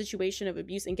herself in a situation of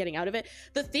abuse and getting out of it.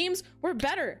 The themes were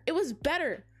better. It was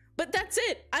better. But that's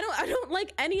it. I don't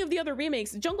like any of the other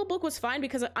remakes. Jungle Book was fine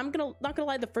because not gonna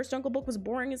lie, the first Jungle Book was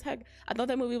boring as heck. I thought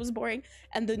that movie was boring,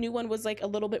 and the new one was like a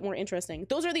little bit more interesting.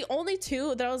 Those are the only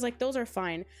two that I was like, those are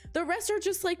fine. The rest are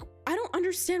just like, I don't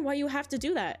understand why you have to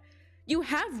do that. You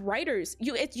have writers.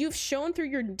 You've shown through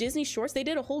your Disney shorts. They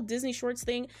did a whole Disney shorts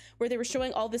thing where they were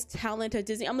showing all this talent at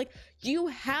Disney. I'm like, you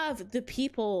have the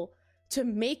people to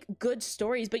make good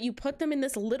stories, but you put them in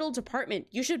this little department.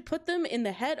 You should put them in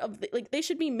the head of like, they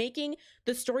should be making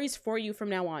the stories for you from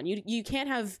now on. You can't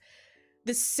have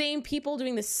the same people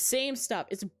doing the same stuff.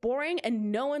 It's boring and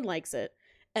no one likes it.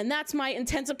 And that's my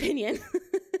intense opinion.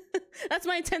 That's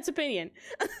my intense opinion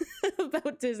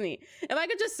about Disney. If I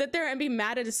could just sit there and be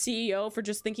mad at a CEO for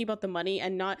just thinking about the money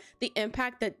and not the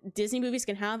impact that Disney movies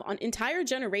can have on entire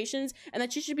generations, and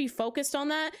that you should be focused on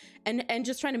that and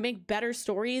just trying to make better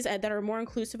stories that are more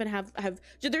inclusive and have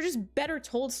they're just better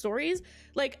told stories.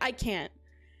 Like, I can't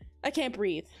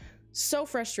breathe. So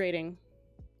frustrating.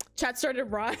 Chat started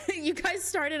riot. You guys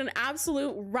started an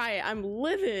absolute riot. I'm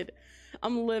livid.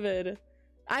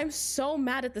 I'm so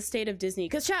mad at the state of Disney,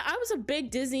 because chat, I was a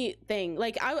big Disney thing.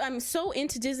 Like, I'm so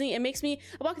into Disney. It makes me,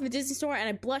 I walk in the Disney store and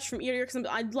I blush from ear to ear because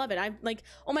I love it. I'm like,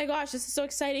 oh my gosh, this is so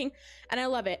exciting, and I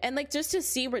love it. And like, just to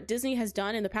see what Disney has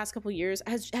done in the past couple of years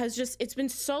has just, it's been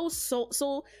so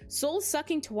soul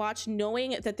sucking to watch,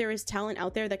 knowing that there is talent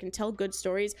out there that can tell good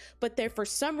stories, but they for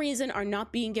some reason are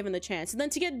not being given the chance. And then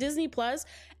to get Disney Plus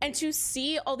and to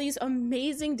see all these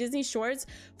amazing Disney shorts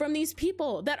from these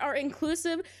people that are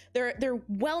inclusive, they're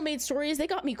well-made stories. They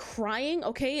got me crying.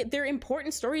 Okay, they're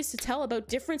important stories to tell about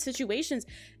different situations,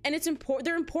 and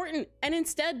they're important, and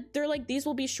instead they're like, these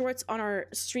will be shorts on our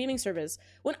streaming service,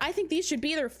 when I think these should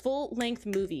be their full-length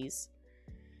movies.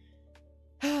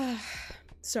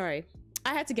 Sorry,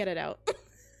 I had to get it out.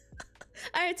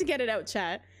 I had to get it out,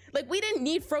 chat. Like, we didn't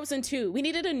need Frozen 2. We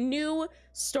needed a new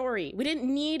story. We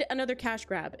didn't need another cash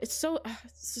grab. It's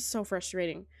just so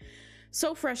frustrating.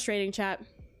 So frustrating, chat.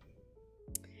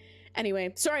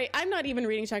 Anyway, sorry, I'm not even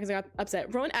reading chat because I got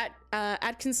upset. Rowan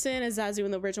Atkinson as Zazu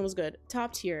in the original was good.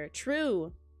 Top tier.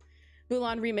 True.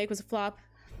 Mulan remake was a flop.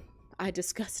 I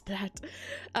discussed that.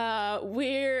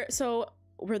 We're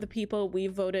the people, we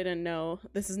voted, and no,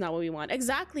 this is not what we want.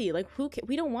 Exactly. Like,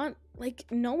 we don't want, like,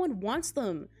 no one wants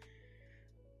them.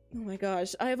 Oh my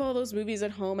gosh, I have all those movies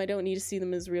at home. I don't need to see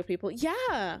them as real people.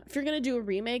 Yeah, if you're gonna do a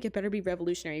remake, it better be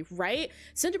revolutionary, right?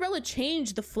 Cinderella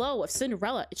changed the flow of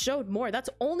Cinderella. It showed more. That's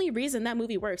the only reason that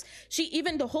movie works.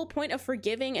 Even the whole point of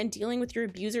forgiving and dealing with your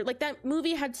abuser, like, that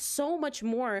movie had so much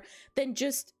more than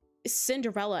just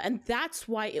Cinderella, and that's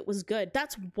why it was good.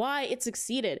 That's why it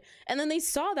succeeded. And then they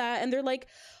saw that and they're like,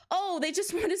 oh, they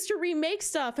just want us to remake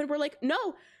stuff, and we're like,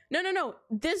 no,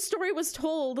 this story was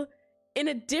told in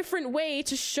a different way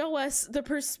to show us the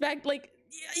perspective. Like,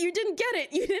 you didn't get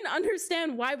it. You didn't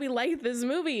understand why we liked this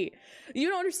movie. You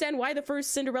don't understand why the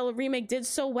first Cinderella remake did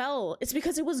so well. It's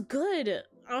because it was good.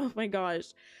 Oh my gosh,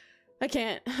 I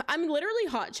can't. I'm literally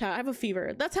hot, chat. I have a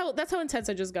fever. That's how intense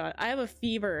I just got. I have a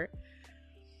fever.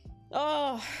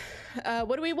 Oh,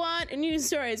 what do we want in news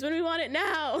stories? When do we want it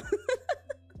now?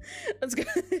 Let's go.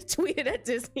 Tweet it at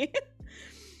Disney.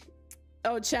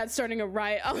 Oh, chat's starting a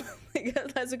riot. Oh my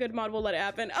god, that's a good mod. We'll let it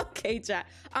happen. Okay, chat.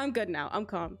 I'm good now. I'm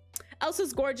calm.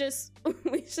 Elsa's gorgeous.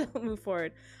 We shall move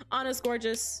forward. Anna's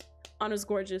gorgeous. Anna's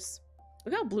gorgeous.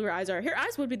 Look how blue her eyes are. Her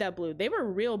eyes would be that blue. They were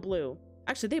real blue.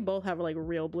 Actually, they both have like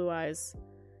real blue eyes.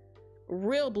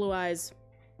 Real blue eyes.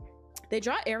 They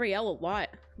draw Ariel a lot.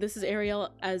 This is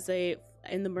Ariel as in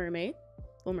the mermaid.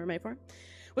 Little Mermaid form.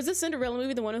 Was this Cinderella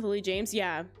movie the one with Lily James?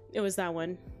 Yeah, it was that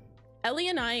one. Ellie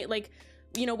and I, like,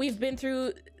 you know, we've been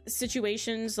through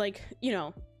situations like, you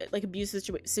know, like abusive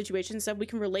situations, stuff. We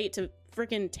can relate to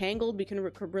freaking Tangled. We can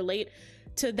relate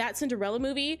to that Cinderella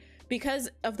movie because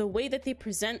of the way that they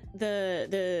present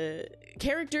the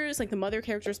characters, like the mother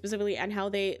character specifically, and how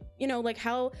they, you know, like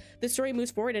how the story moves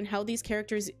forward and how these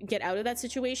characters get out of that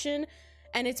situation.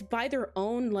 And it's by their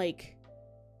own, like,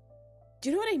 do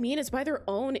you know what I mean? It's by their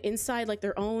own inside, like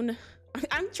their own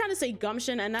I'm trying to say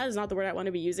gumption, and that is not the word I want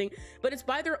to be using, but it's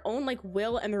by their own like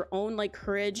will and their own like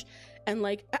courage, and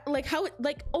like how it,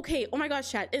 like, okay, oh my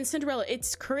gosh, chat, in Cinderella,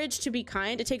 it's courage to be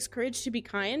kind. It takes courage to be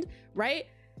kind, right?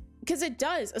 Because it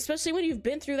does, especially when you've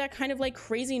been through that kind of like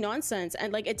crazy nonsense,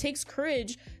 and like it takes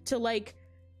courage to like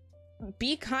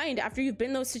be kind after you've been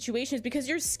in those situations, because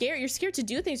you're scared to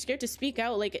do things, scared to speak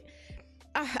out. Like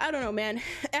I don't know, man.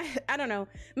 I don't know,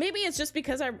 maybe it's just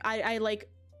because I like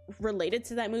related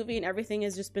to that movie and everything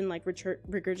has just been like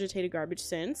regurgitated garbage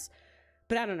since,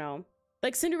 but I don't know,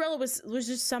 like Cinderella was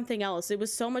just something else. It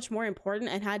was so much more important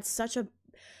and had such a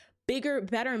bigger,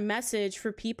 better message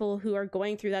for people who are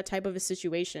going through that type of a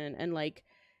situation. And like,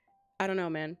 I don't know,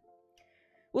 man.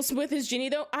 Will Smith is Ginny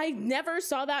though? I never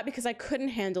saw that because I couldn't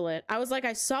handle it. I was like,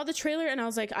 I saw the trailer and I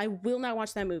was like, I will not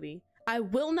watch that movie. I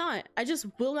will not. I just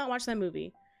will not watch that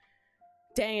movie.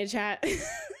 Dang it, chat.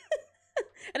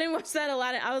 I didn't watch that a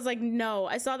lot. I was like, no.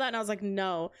 I saw that and I was like,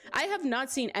 no. I have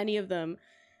not seen any of them.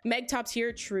 Meg tops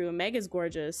here. True. Meg is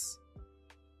gorgeous.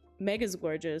 Meg is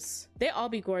gorgeous. They all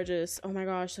be gorgeous. Oh my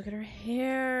gosh, look at her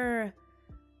hair.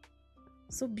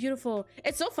 So beautiful.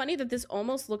 It's so funny that this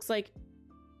almost looks like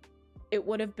it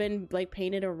would have been like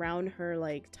painted around her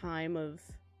like time of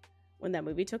when that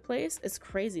movie took place. It's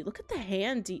crazy. Look at the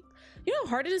hand. You know how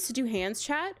hard it is to do hands,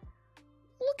 chat?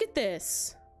 Look at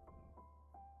this.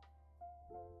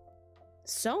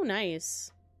 So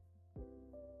nice.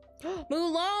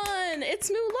 Mulan!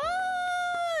 It's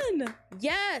Mulan!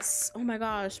 Yes! Oh my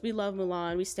gosh, we love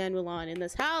Mulan. We stand Mulan in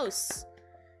this house.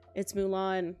 It's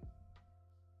Mulan.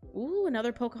 Ooh,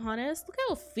 another Pocahontas. Look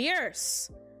how fierce.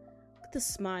 Look at the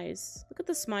smize. Look at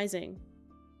the smizing.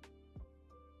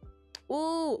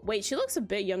 Ooh, wait, she looks a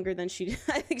bit younger than she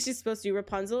I think she's supposed to be.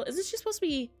 Rapunzel. Isn't she supposed to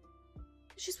be...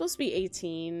 She's supposed to be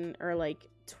 18 or like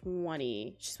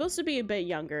 20. She's supposed to be a bit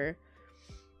younger.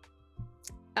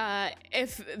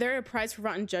 If they're a prize for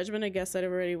Rotten Judgment, I guess I'd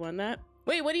already won that.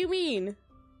 Wait, what do you mean?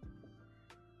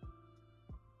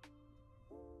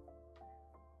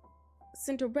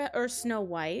 Cinderella or Snow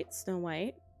White? Snow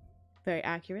White. Very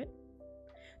accurate.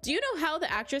 Do you know how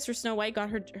the actress for Snow White got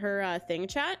her thing,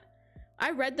 chat?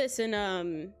 I read this in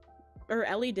or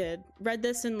Ellie did. Read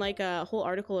this in like a whole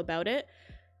article about it.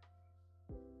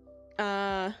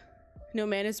 No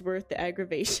man is worth the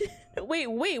aggravation. wait,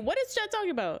 what is chat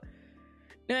talking about?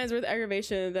 No man is worth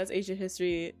aggravation. That's ancient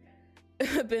history.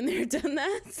 Been there, done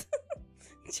that.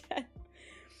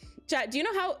 Chat, do you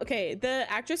know how... Okay, the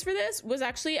actress for this was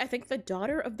actually, I think, the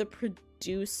daughter of the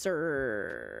producer,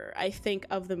 I think,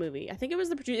 of the movie. I think it was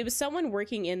the producer. It was someone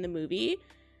working in the movie.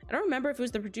 I don't remember if it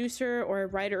was the producer or a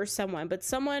writer or someone, but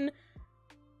someone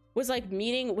was like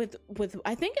meeting with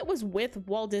I think it was with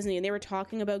Walt Disney, and they were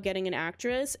talking about getting an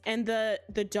actress, and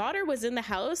the daughter was in the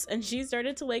house, and she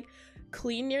started to like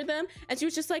clean near them, and she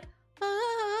was just like,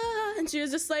 ah, and she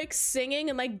was just like singing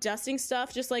and like dusting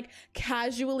stuff, just like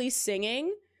casually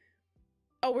singing.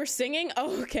 Oh, we're singing?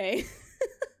 Oh, okay.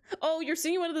 Oh, you're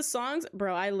singing one of the songs?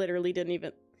 Bro, I literally didn't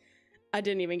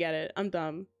even get it. I'm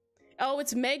dumb. Oh,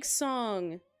 it's Meg's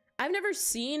song. I've never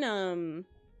seen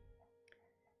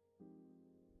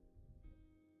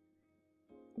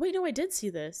wait, no, I did see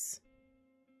this.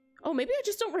 Oh, maybe I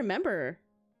just don't remember.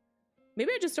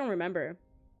 Maybe I just don't remember.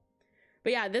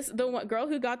 But yeah, the one girl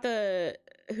who got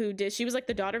she was like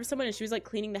the daughter of someone, and she was like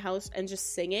cleaning the house and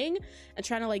just singing and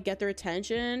trying to like get their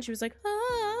attention. She was like,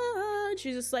 ah, and she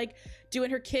was just like doing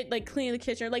her kid, like cleaning the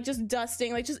kitchen, or like just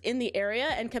dusting, like just in the area,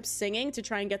 and kept singing to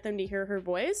try and get them to hear her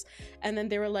voice. And then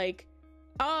they were like,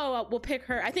 oh, we'll pick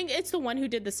her. I think it's the one who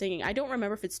did the singing. I don't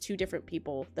remember if it's two different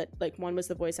people, that like one was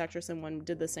the voice actress and one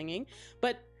did the singing,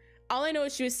 but all I know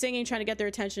is she was singing, trying to get their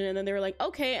attention, and then they were like,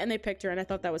 okay, and they picked her, and I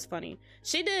thought that was funny.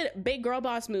 She did big girl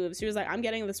boss moves. She was like, I'm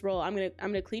getting this role. I'm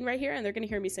gonna clean right here, and they're gonna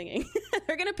hear me singing.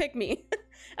 They're gonna pick me.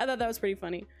 I thought that was pretty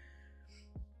funny.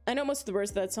 I know most of the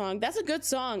words of that song. That's a good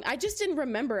song. I just didn't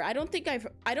remember. I don't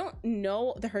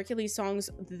know the Hercules songs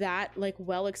that like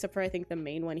well, except for I think the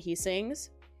main one he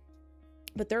sings.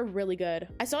 But they're really good.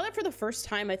 I saw that for the first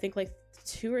time, I think like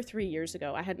 2 or 3 years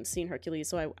ago. I hadn't seen Hercules,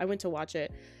 so I went to watch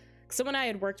it. Someone I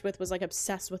had worked with was like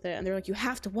obsessed with it, and they're like, you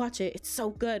have to watch it, it's so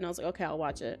good. And I was like, okay, I'll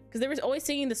watch it, because they were always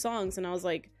singing the songs, and I was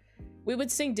like, we would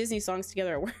sing Disney songs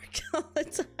together at work all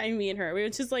the time, me and her. We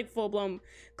would just like full-blown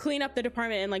clean up the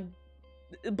department and like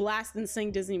blast and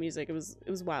sing Disney music. It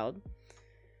was wild.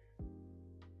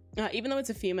 Even though it's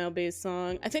a female-based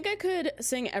song, I think I could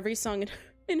sing every song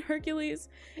in Hercules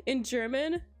in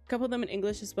German, a couple of them in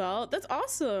English as well. That's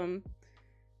awesome.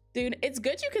 Dude, it's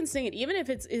good you can sing it, even if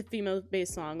it's a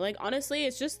female-based song. Like, honestly,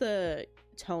 it's just the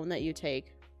tone that you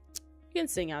take. You can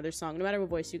sing either song, no matter what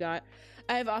voice you got.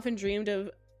 I have often dreamed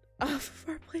of a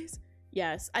far place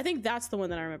Yes, I think that's the one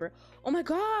that I remember. Oh my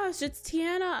gosh, it's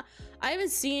Tiana. I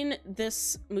haven't seen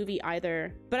this movie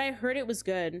either, but I heard it was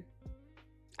good.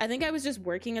 I think I was just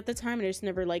working at the time and I just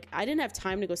never like, I didn't have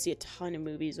time to go see a ton of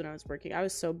movies when I was working. I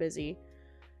was so busy.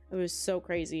 It was so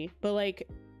crazy. But like,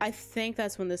 I think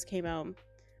that's when this came out.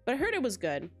 But I heard it was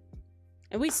good.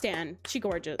 And we stan. She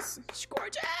gorgeous. She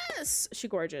gorgeous. She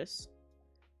gorgeous.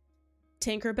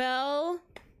 Tinkerbell.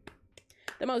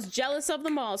 The most jealous of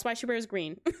them all. That's why she wears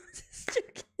green.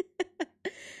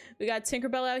 We got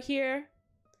Tinkerbell out here.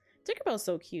 Tinkerbell's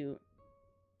so cute.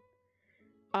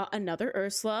 Another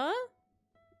Ursula.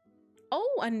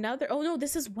 Oh, another. Oh no,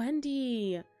 this is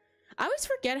Wendy. I always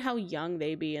forget how young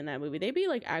they be in that movie. They be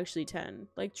like actually 10.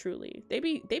 Like truly. They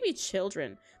be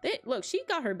children. Look, she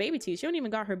got her baby teeth. She don't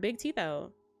even got her big teeth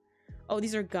out. Oh,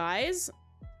 these are guys?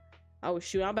 Oh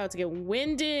shoot, I'm about to get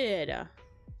winded.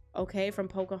 Okay, from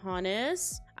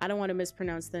Pocahontas. I don't want to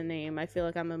mispronounce the name. I feel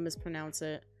like I'm gonna mispronounce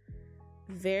it.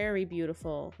 Very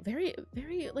beautiful. Very,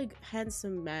 very like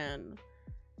handsome man.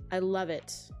 I love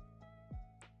it.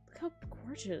 Look how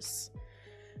gorgeous.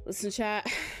 Listen, chat.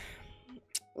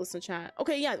 Listen, chat.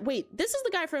 Okay, yeah, wait. This is the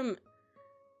guy from...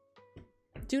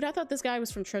 Dude, I thought this guy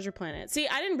was from Treasure Planet. See,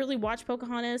 I didn't really watch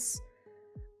Pocahontas.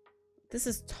 This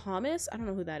is Thomas? I don't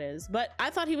know who that is. But I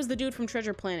thought he was the dude from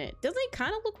Treasure Planet. Doesn't he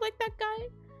kind of look like that guy?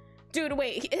 Dude,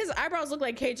 wait, his eyebrows look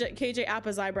like KJ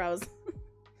Appa's eyebrows.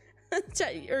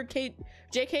 Or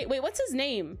JK, wait, what's his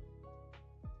name?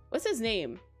 What's his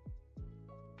name?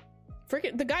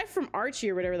 Freaking the guy from Archie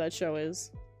or whatever that show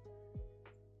is.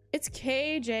 It's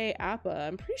KJ Appa.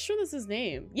 I'm pretty sure that's his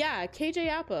name. Yeah, KJ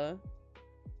Appa.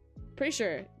 Pretty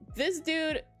sure. This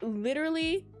dude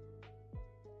literally,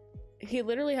 he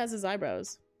literally has his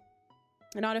eyebrows.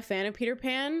 I'm not a fan of Peter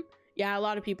Pan. Yeah, a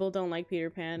lot of people don't like Peter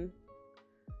Pan.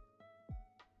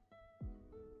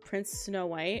 Prince Snow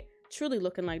White, truly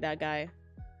looking like that guy.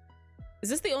 Is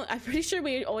this the only? I'm pretty sure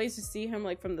we always just see him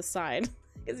like from the side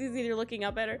because he's either looking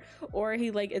up at her or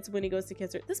he like it's when he goes to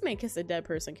kiss her. This man kissed a dead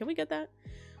person. Can we get that?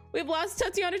 We've lost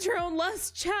Tatiana to her own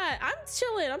lust. Chat. I'm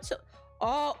chilling. I'm chill.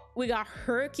 Oh, we got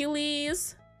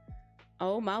Hercules.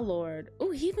 Oh my lord.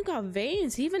 Oh, he even got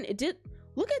veins. He even did.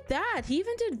 Look at that. He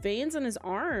even did veins on his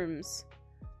arms.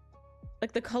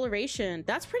 Like the coloration.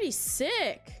 That's pretty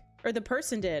sick. Or the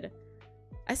person did.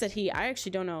 I said he. I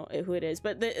actually don't know who it is,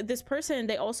 but this person,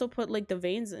 they also put like the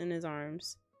veins in his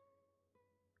arms.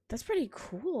 That's pretty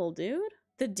cool, dude.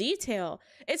 The detail.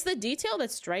 It's the detail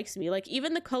that strikes me. Like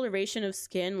even the coloration of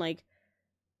skin, like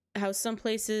how some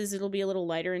places it'll be a little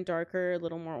lighter and darker, a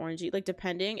little more orangey, like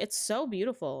depending. It's so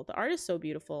beautiful. The art is so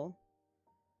beautiful.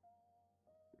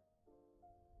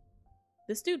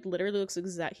 This dude literally looks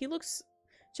he looks,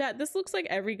 chat, this looks like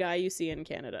every guy you see in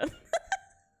Canada.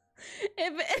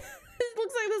 If it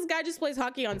looks like this guy just plays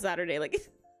hockey on Saturday. Like, he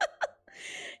doesn't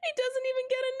even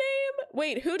get a name.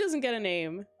 Wait, who doesn't get a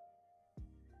name?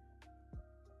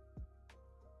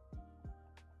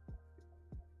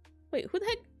 Wait, who the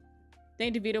heck?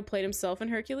 Danny DeVito played himself in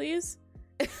Hercules?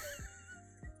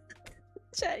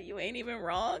 Chat, you ain't even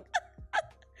wrong.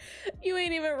 You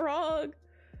ain't even wrong.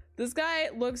 This guy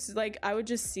looks like I would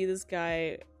just see this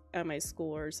guy at my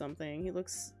school or something. He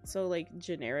looks so like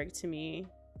generic to me.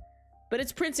 But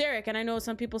it's Prince Eric, and I know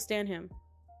some people stan him.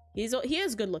 He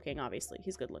is good looking, obviously.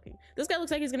 He's good looking. This guy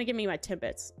looks like he's gonna give me my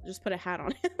Timbits. Just put a hat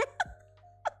on him.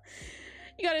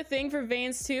 You got a thing for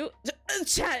veins too?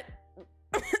 Chat.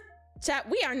 Chat,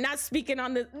 we are not speaking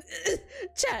on the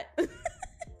chat.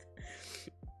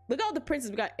 Look at all the princes.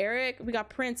 We got Eric, we got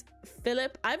Prince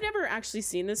Philip. I've never actually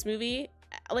seen this movie.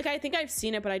 Like, I think I've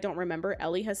seen it, but I don't remember.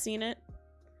 Ellie has seen it.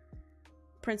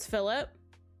 Prince Philip.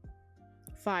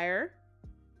 Fire.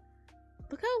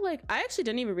 Look how, like, I actually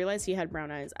didn't even realize he had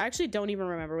brown eyes. I actually don't even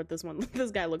remember what this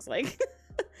guy looks like.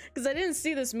 Because I didn't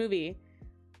see this movie.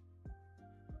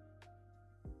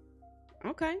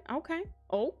 Okay, okay.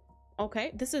 Oh,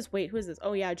 okay. This is, wait, who is this?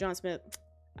 Oh, yeah, John Smith.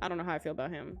 I don't know how I feel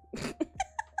about him.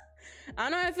 I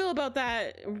don't know how I feel about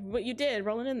that. What you did,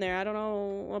 rolling in there. I don't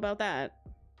know about that.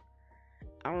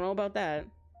 I don't know about that.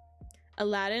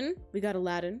 Aladdin. We got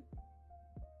Aladdin.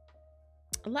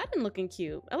 Aladdin looking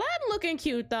cute. Aladdin looking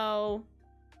cute, though.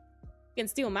 He can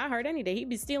steal my heart any day. He'd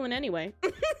be stealing anyway.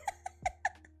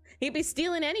 He'd be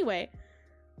stealing anyway.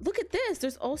 Look at this.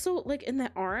 There's also, like, in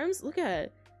the arms. Look at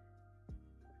it.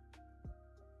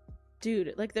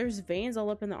 Dude, like, there's veins all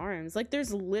up in the arms. Like,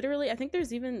 there's literally, I think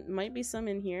there's even, might be some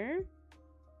in here.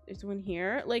 There's one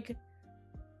here. Like,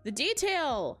 the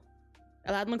detail.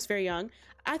 Aladdin looks very young.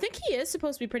 I think he is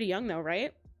supposed to be pretty young, though,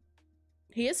 right?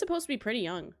 He is supposed to be pretty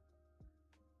young.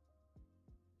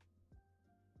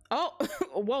 Oh,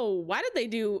 whoa, why did they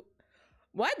do...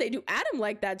 Why'd they do Adam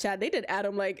like that, Chad? They did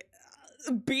Adam like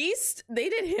Beast. They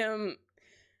did him.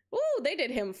 Ooh, they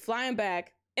did him flying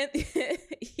back. And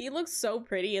he looks so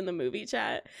pretty in the movie,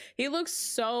 chat. He looks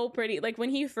so pretty. Like when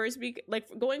he first like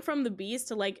going from the Beast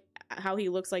to like how he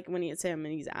looks like when it's him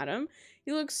and he's Adam.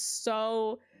 He looks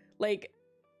so like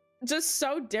just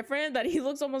so different that he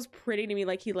looks almost pretty to me.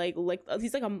 Like he like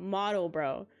he's like a model,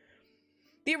 bro.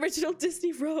 The original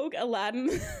Disney Rogue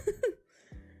Aladdin.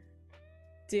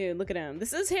 Dude, look at him.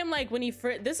 This is him like when he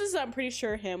this is I'm pretty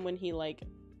sure him when he like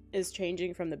is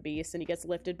changing from the Beast and he gets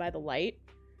lifted by the light.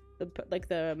 Like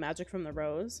the magic from the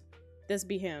rose. This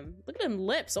be him. Look at him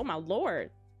lips. Oh my lord.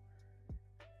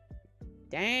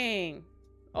 Dang.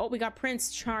 Oh, we got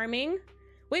Prince Charming.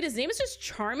 Wait, his name is just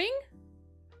Charming?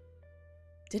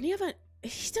 Didn't he have a...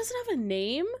 He doesn't have a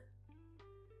name?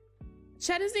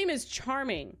 Chat, his name is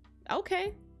Charming.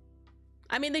 Okay.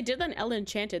 I mean, they did that in Ella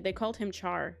Enchanted. They called him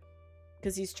Char.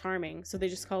 Because he's charming. So they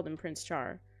just called him Prince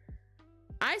Char.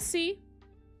 I see.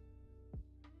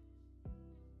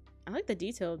 I like the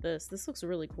detail of this. This looks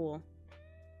really cool.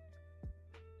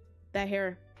 That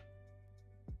hair.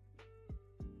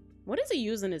 What does he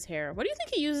use in his hair? What do you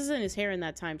think he uses in his hair in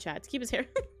that time, chat? To keep his hair...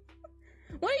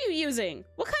 What are you using?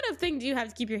 What kind of thing do you have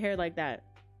to keep your hair like that?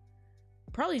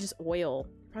 Probably just oil.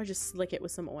 Probably just slick it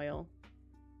with some oil.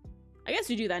 I guess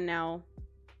you do that now.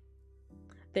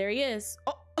 There he is.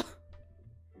 Oh!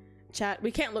 Chat, we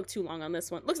can't look too long on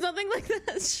this one. Looks nothing like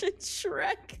that.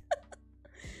 Shrek.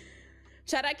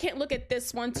 Chat, I can't look at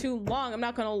this one too long. I'm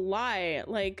not gonna lie.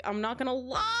 Like, I'm not gonna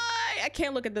lie. I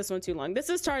can't look at this one too long. This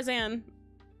is Tarzan.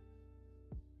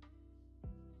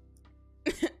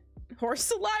 Horse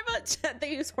saliva? Chat,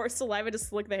 they use horse saliva to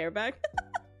slick the hair back.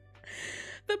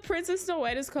 The Princess Snow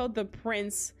White is called the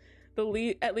Prince.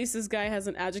 At least this guy has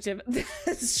an adjective.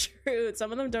 That's true.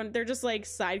 Some of them don't. They're just like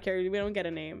side characters. We don't get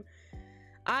a name.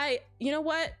 You know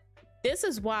what? This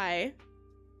is why.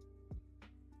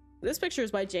 This picture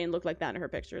is why Jane looked like that in her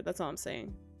picture. That's all I'm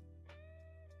saying.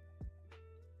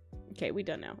 Okay, we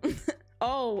done now.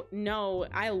 Oh, no.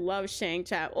 I love Shang,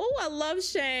 chat. Oh, I love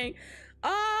Shang.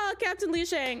 Oh, Captain Li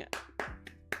Shang.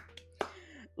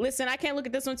 Listen, I can't look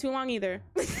at this one too long either.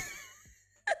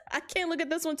 I can't look at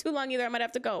this one too long either. I might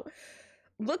have to go.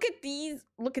 Look at these.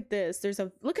 Look at this.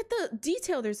 Look at the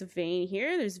detail. There's a vein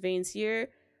here. There's veins here.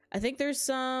 I think there's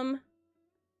some.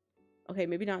 Okay,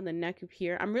 maybe not in the neck up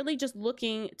here. I'm really just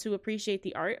looking to appreciate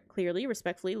the art. Clearly,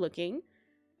 respectfully looking.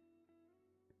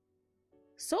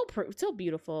 So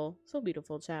beautiful. So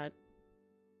beautiful, Chad.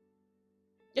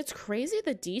 It's crazy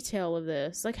the detail of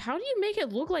this. Like, how do you make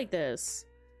it look like this?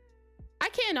 I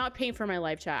cannot paint for my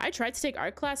life, chat. I tried to take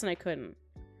art class and I couldn't.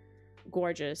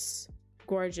 Gorgeous.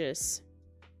 Gorgeous.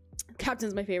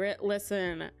 Captain's my favorite.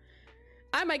 Listen,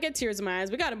 I might get tears in my eyes.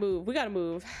 We gotta move. We gotta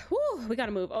move. Woo, we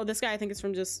gotta move. Oh, this guy I think is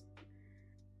from just...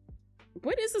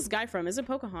 What is this guy from? Is it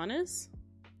Pocahontas?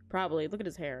 Probably. Look at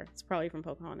his hair. It's probably from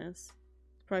Pocahontas.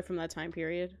 It's probably from that time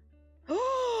period.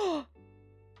 Oh!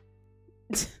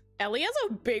 Ellie has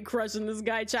a big crush on this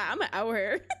guy, chat. I'm gonna out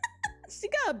her. She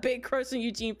got a big crush on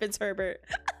Eugene Fitzherbert.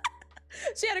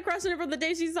 She had a crush on him from the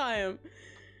day she saw him.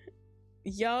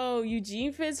 Yo,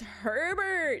 Eugene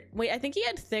Fitzherbert. Wait, I think he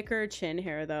had thicker chin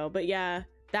hair though. But yeah,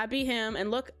 that'd be him.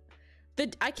 And look,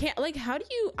 I can't, like, how do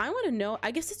you, I want to know.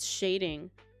 I guess it's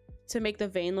shading to make the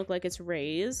vein look like it's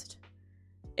raised.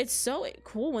 It's so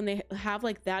cool when they have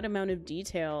like that amount of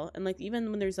detail. And like, even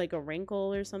when there's like a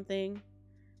wrinkle or something.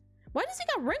 Why does he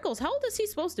got wrinkles? How old is he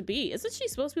supposed to be? Isn't she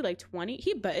supposed to be like 20?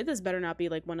 This better not be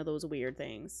like one of those weird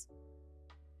things.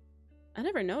 I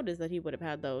never noticed that he would have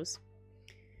had those.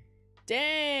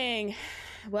 Dang.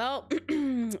 Well,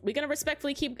 we're gonna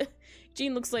respectfully keep...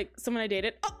 Gene looks like someone I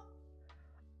dated. Oh!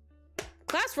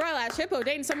 Class for eyelash hippo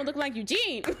dating someone looking like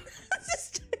Eugene.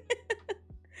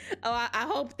 Oh, I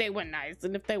hope they were nice.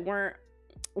 And if they weren't,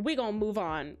 we gonna move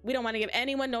on. We don't want to give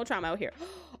anyone no trauma out here.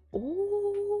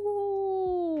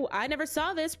 Ooh, I never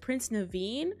saw this. Prince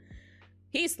Naveen.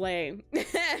 He's slay.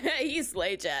 He's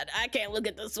slay, Chad. I can't look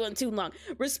at this one too long.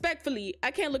 Respectfully,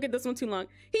 I can't look at this one too long.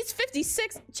 He's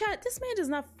 56. Chad, this man is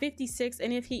not 56.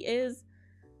 And if he is...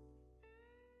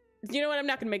 You know what? I'm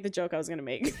not going to make the joke I was going to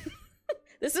make.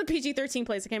 This is a PG-13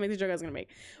 place. I can't make the joke I was going to make.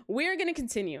 We're going to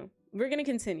continue. We're going to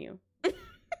continue. We're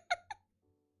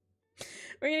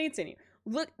going to continue.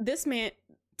 Look, this man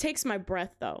takes my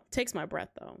breath, though. Takes my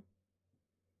breath, though.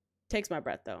 Takes my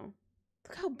breath, though.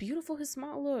 Look how beautiful his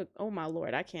smile look. Oh my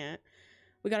lord, I can't.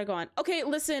 We gotta go on. Okay,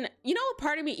 listen, you know what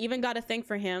part of me even got a thing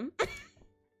for him?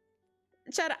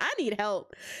 Chad, I need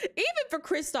help. Even for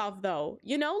Kristoff though.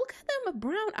 You know, look at them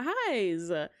brown eyes.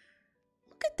 Look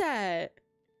at that.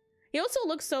 He also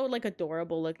looks so like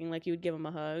adorable looking, like you would give him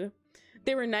a hug.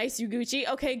 They were nice, Yuguchi.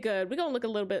 Okay, good. We're gonna look a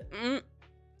little bit.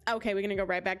 Okay, we're gonna go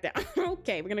right back down.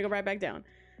 Okay, we're gonna go right back down.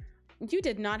 You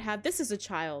did not have. This is a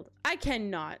child. I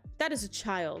cannot. That is a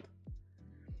child.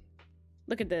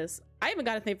 Look at this. I haven't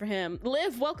got a thing for him.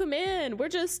 Liv, welcome in. We're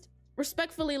just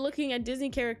respectfully looking at Disney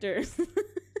characters.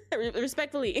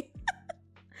 Respectfully.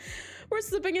 We're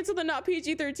slipping into the not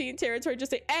PG-13 territory.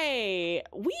 Just say, hey,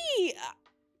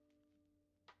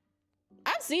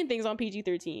 I've seen things on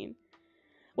PG-13.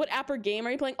 What app or game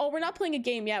are you playing? Oh, we're not playing a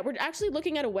game yet. We're actually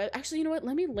looking at a web. Actually, you know what?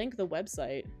 Let me link the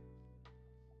website.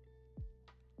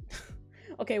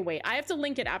 Okay, wait. I have to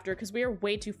link it after because we are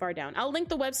way too far down. I'll link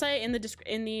the website in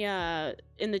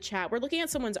the chat. We're looking at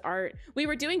someone's art. We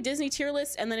were doing Disney tier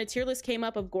lists, and then a tier list came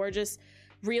up of gorgeous,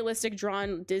 realistic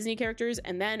drawn Disney characters,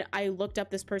 and then I looked up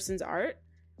this person's art.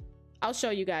 I'll show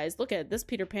you guys. Look at this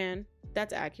Peter Pan.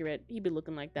 That's accurate. He'd be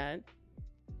looking like that.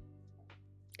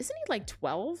 Isn't he like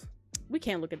 12? We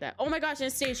can't look at that. Oh my gosh,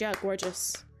 Anastasia,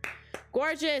 gorgeous.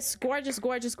 Gorgeous, gorgeous,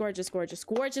 gorgeous, gorgeous, gorgeous,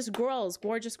 gorgeous girls,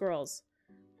 gorgeous girls.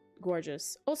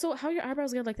 Gorgeous. Also, how your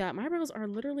eyebrows get like that? My eyebrows are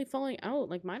literally falling out.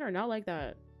 Like, mine are not like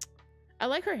that. I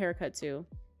like her haircut too.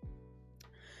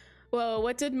 Whoa,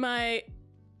 what did my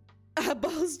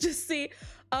eyeballs just see?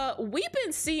 We've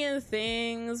been seeing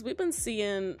things. We've been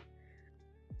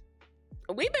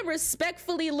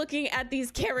respectfully looking at these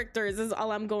characters is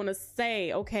all I'm going to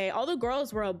say. Okay, all the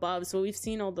girls were above, so we've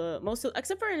seen all the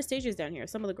except for Anastasia's down here,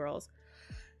 some of the girls.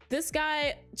 This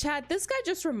guy, Chad, this guy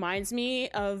just reminds me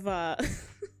of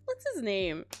what's his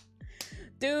name?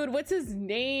 Dude, what's his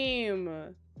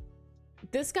name?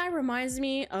 This guy reminds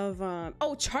me of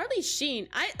oh, Charlie Sheen.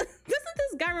 Doesn't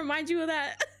this guy remind you of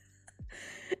that?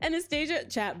 Anastasia,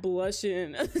 chat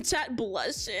blushing. Chat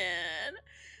blushing.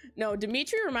 No,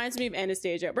 Dimitri reminds me of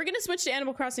Anastasia. We're gonna switch to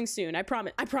Animal Crossing soon. I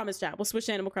promise, chat. We'll switch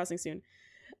to Animal Crossing soon.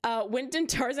 When did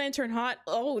Tarzan turn hot?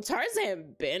 Oh,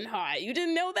 Tarzan been hot. You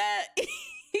didn't know that?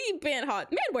 He been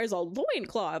hot. Man wears a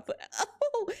loincloth.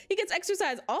 Oh, he gets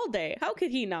exercise all day. How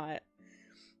could he not?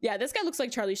 Yeah, this guy looks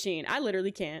like Charlie Sheen. I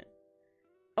literally can't.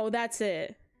 Oh, that's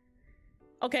it.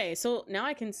 Okay, so now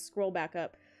I can scroll back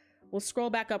up. We'll scroll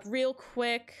back up real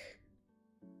quick.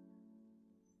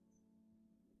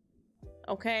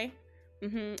 Okay.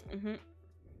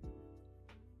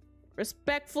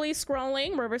 Respectfully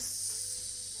scrolling. We're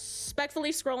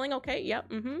respectfully scrolling. Okay,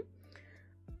 yep.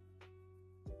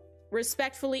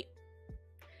 Respectfully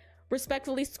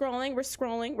scrolling. We're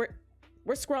scrolling.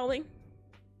 We're scrolling.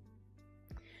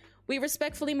 We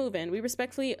respectfully move in. We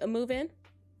respectfully move in.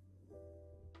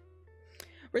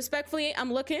 Respectfully,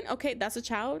 I'm looking. Okay, that's a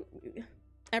child.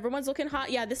 Everyone's looking hot.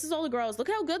 Yeah, this is all the girls. Look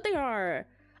how good they are.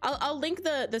 I'll link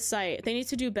the site. They need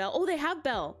to do Belle. Oh, they have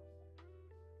Belle.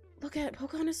 Look at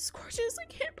Pocahontas is gorgeous. I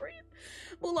can't breathe.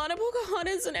 Mulan,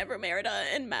 Pocahontas, and Merida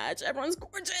and Madge. Everyone's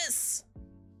gorgeous.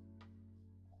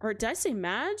 Or did I say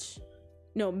Madge?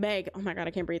 No, Meg. Oh my god,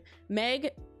 I can't breathe. Meg,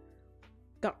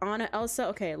 got Anna, Elsa.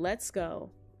 Okay, let's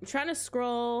go. I'm trying to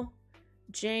scroll.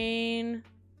 Jane,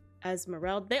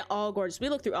 Esmeralda. They're all gorgeous. We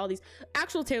looked through all these.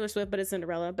 Actual Taylor Swift, but it's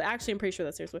Cinderella. But actually, I'm pretty sure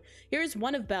that's Taylor Swift. Here's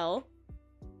one of Belle.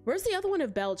 Where's the other one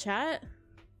of Belle, chat?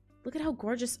 Look at how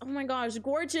gorgeous. Oh my gosh,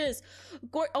 gorgeous.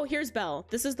 Oh, here's Belle.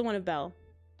 This is the one of Belle.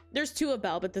 There's two of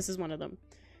Belle, but this is one of them.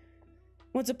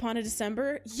 Once Upon a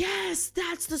December. Yes,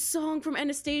 that's the song from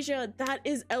Anastasia. That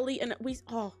is Ellie and we.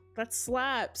 Oh, that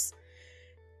slaps.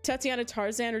 Tatiana,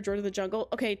 Tarzan, or George of the Jungle.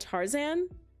 Okay, Tarzan.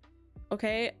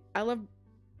 Okay, I love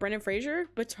Brendan Fraser,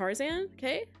 but Tarzan.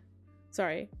 Okay,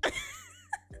 sorry.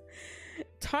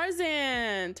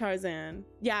 Tarzan.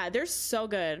 Yeah, they're so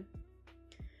good.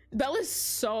 Belle is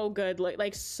so good,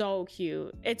 like so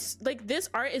cute. It's like this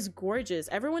art is gorgeous.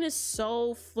 Everyone is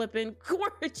so flippin'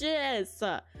 gorgeous.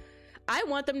 I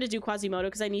want them to do Quasimodo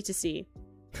because I need to see.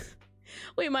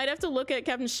 We might have to look at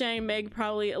Captain Shang, Meg,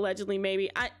 probably, allegedly, maybe.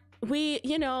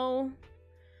 You know,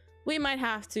 we might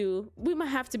have to. We might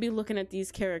have to be looking at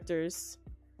these characters.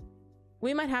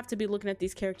 We might have to be looking at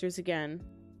these characters again.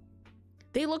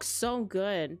 They look so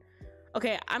good.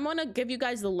 Okay, I'm gonna give you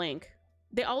guys the link.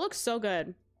 They all look so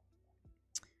good.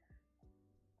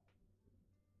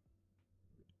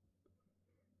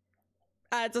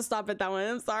 I had to stop at that one.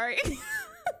 I'm sorry.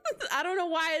 I don't know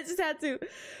why I just had to.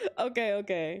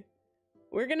 Okay.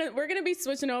 We're gonna be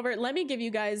switching over. Let me give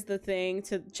you guys the thing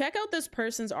to check out this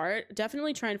person's art.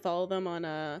 Definitely try and follow them on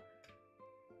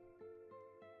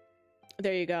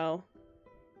there you go.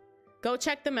 Go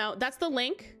check them out. That's the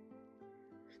link.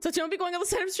 So don't be going on the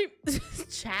setup stream.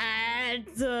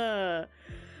 Chat.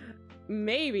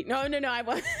 Maybe. No. I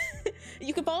want.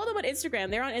 You can follow them on Instagram.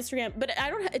 They're on Instagram, but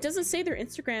it doesn't say their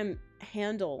Instagram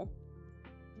handle.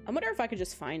 I wonder if I could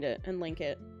just find it and link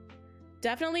it.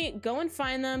 definitely go and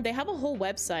find them. They have a whole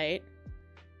website.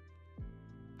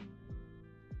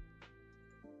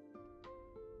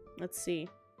 Let's see.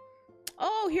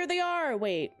 Oh, here they are.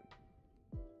 Wait.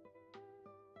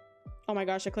 Oh my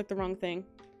gosh, I clicked the wrong thing.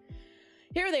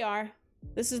 Here they are.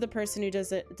 This is the person who does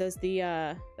the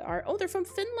art. Oh, they're from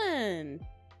Finland.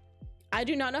 I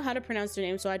do not know how to pronounce their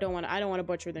name, so I don't want to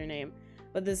butcher their name.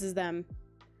 But this is them.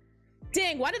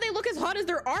 Dang, why do they look as hot as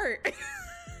their art?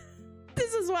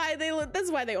 This is why they look,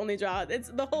 that's why they only draw. It's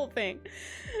the whole thing.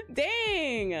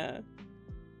 Dang.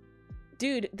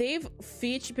 Dude, they've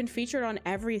been featured on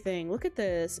everything. Look at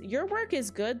this. Your work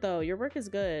is good though. Your work is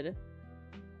good.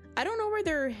 I don't know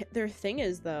where their thing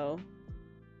is though.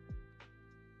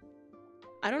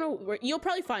 I don't know where. You'll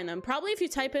probably find them. Probably if you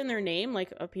type in their name,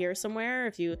 like up here somewhere,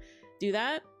 if you do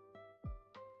that.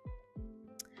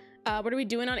 What are we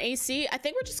doing on AC? I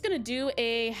think we're just gonna do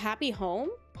a happy home,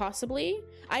 possibly.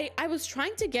 I was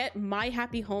trying to get my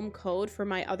happy home code for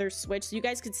my other Switch so you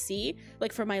guys could see,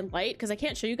 like for my light, because I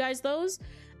can't show you guys those.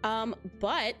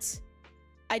 But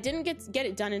I didn't get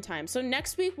it done in time. So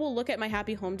next week we'll look at my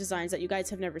happy home designs that you guys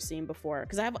have never seen before,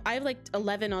 because I have like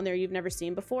 11 on there you've never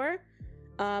seen before.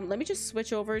 Let me just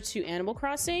switch over to Animal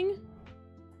Crossing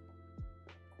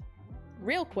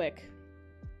real quick.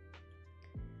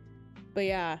 But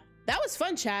yeah, that was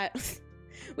fun, chat.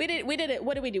 we did it.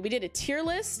 What did we do? We did a tier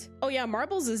list. Oh yeah,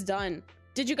 marbles is done.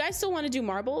 Did you guys still want to do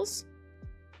marbles?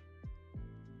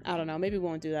 I don't know, maybe we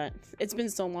won't do that. It's been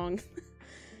so long.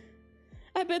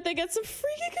 I bet they get some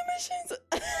freaking commissions.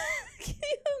 Can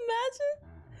you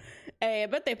imagine? Hey, I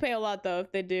bet they pay a lot though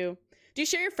if they do. Do you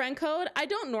share your friend code? I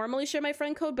don't normally share my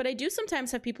friend code, but I do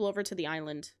sometimes have people over to the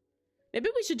island. Maybe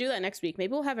we should do that next week.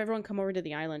 Maybe we'll have everyone come over to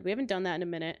the island. We haven't done that in a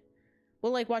minute.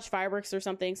 We'll like watch fireworks or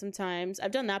something sometimes.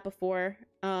 I've done that before.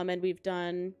 And we've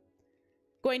done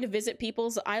going to visit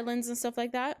people's islands and stuff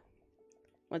like that.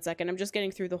 One second. I'm just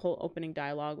getting through the whole opening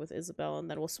dialogue with Isabel and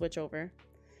then we'll switch over.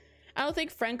 I don't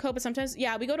think friend code, but sometimes,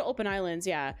 yeah, we go to open islands,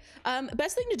 yeah.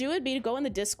 Best thing to do would be to go in the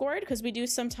Discord, because we do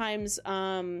sometimes,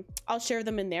 I'll share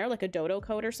them in there, like a dodo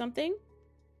code or something.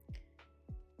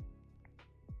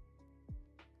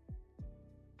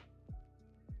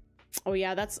 Oh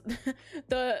yeah, that's,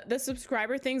 the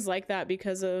subscriber thing's like that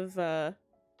because of,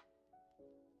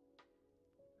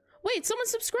 Wait, someone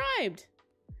subscribed!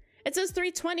 It says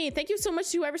 320. Thank you so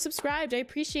much to whoever subscribed. I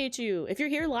appreciate you. If you're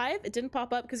here live, it didn't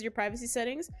pop up because of your privacy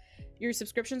settings. Your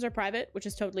subscriptions are private, which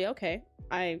is totally okay.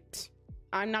 I'm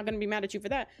not going to be mad at you for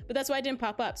that. But that's why it didn't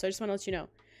pop up. So I just want to let you know.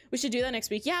 We should do that next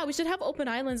week. Yeah, we should have open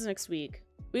islands next week.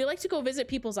 We like to go visit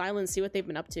people's islands, see what they've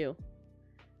been up to.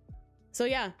 So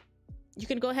yeah, you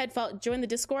can go ahead, join the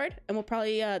Discord. And we'll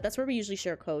probably, that's where we usually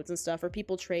share codes and stuff. Or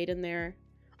people trade in there.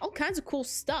 All kinds of cool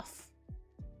stuff.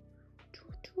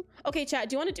 Okay, chat,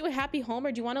 do you want to do a happy home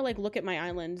or do you want to like look at my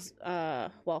islands?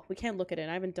 Well, we can't look at it.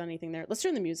 I haven't done anything there. Let's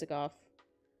turn the music off.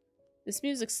 This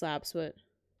music slaps, but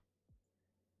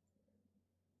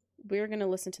we're gonna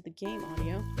listen to the game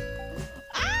audio.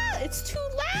 Ah, it's too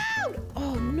loud!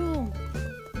 Oh no.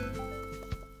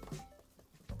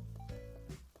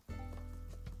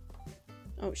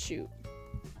 Oh shoot.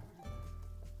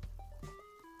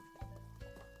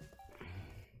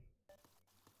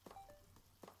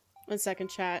 One second,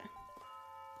 chat.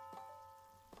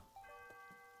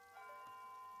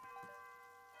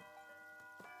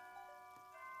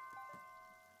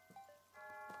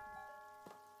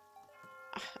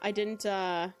 I didn't,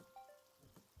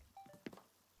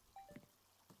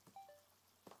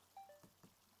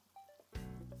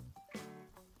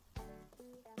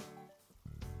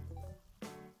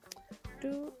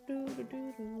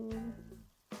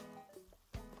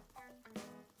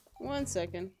 One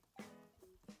second.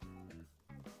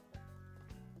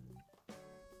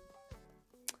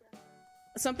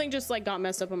 Something just like got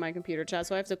messed up on my computer, chat,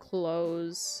 so I have to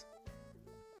close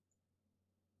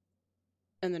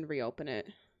and then reopen it.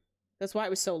 That's why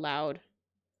it was so loud.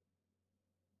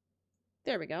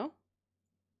 There we go.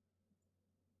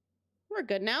 We're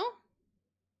good now.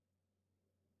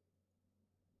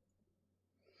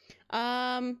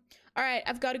 All right,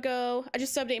 I've got to go. I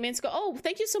just subbed 8 minutes ago. Oh,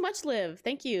 thank you so much, Liv.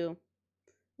 Thank you.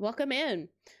 Welcome in.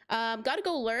 Gotta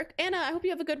go lurk. Anna, I hope you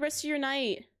have a good rest of your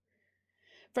night.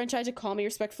 Friend tried to call me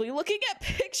respectfully looking at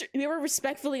pictures. We were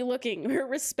respectfully looking. We were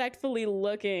respectfully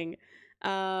looking.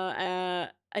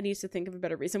 I need to think of a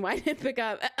better reason why I didn't pick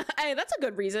up. Hey, that's a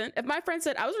good reason. If my friend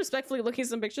said I was respectfully looking at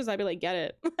some pictures, I'd be like, get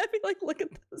it. I'd be like, look at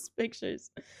those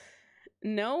pictures.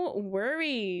 No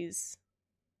worries.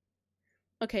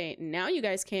 Okay, now you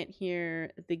guys can't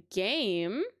hear the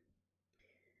game,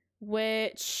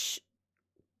 which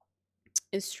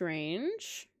is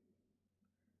strange.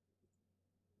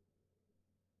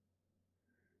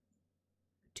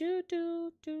 Do,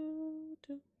 do, do,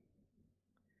 do.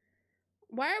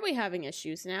 Why are we having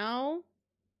issues now?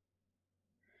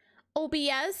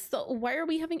 OBS, why are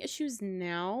we having issues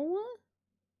now?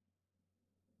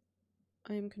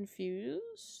 I am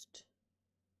confused.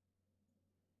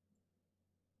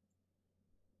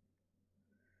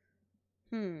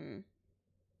 You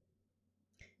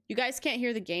guys can't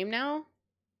hear the game now?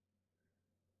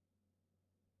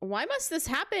 Why must this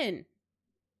happen?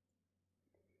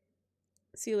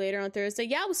 See you later on Thursday.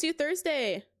 Yeah, we'll see you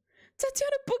Thursday.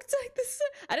 Tatiana bookmarked this.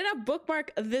 I did not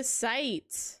bookmark this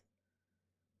site.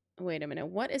 Wait a minute.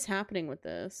 What is happening with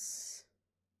this?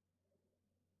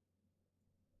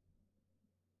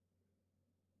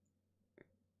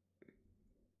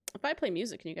 If I play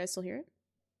music, can you guys still hear it?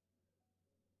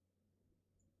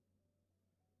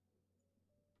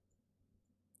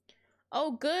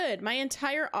 Oh, good. My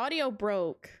entire audio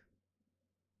broke.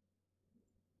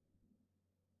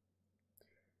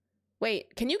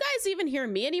 Wait, can you guys even hear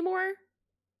me anymore?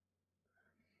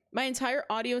 My entire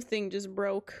audio thing just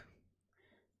broke.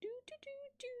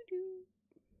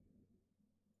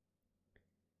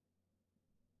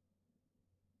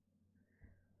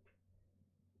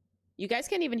 You guys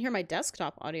can't even hear my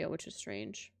desktop audio, which is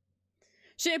strange.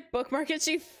 She didn't bookmark it.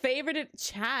 She favorited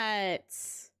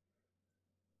chats.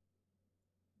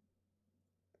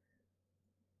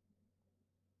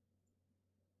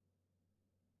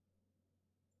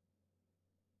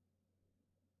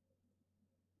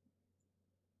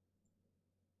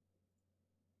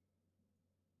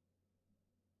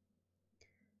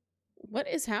 What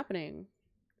is happening?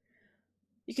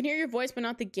 You can hear your voice, but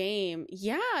not the game.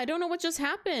 Yeah, I don't know what just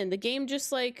happened. The game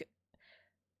just like...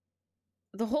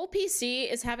 The whole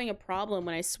PC is having a problem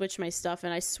when I switch my stuff,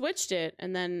 and I switched it,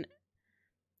 and then...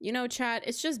 You know, chat,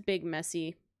 it's just big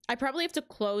messy. I probably have to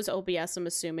close OBS, I'm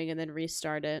assuming, and then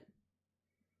restart it.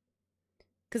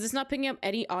 Because it's not picking up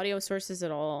any audio sources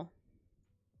at all.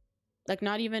 Like,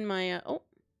 not even my... oh.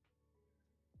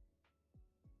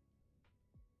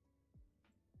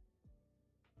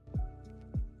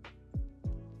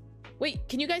 Wait,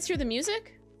 can you guys hear the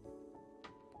music?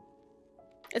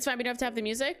 It's fine, we don't have to have the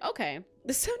music? Okay.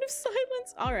 The sound of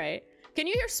silence. All right. Can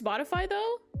you hear Spotify,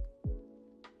 though?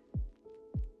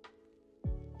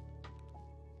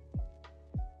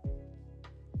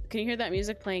 Can you hear that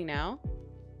music playing now?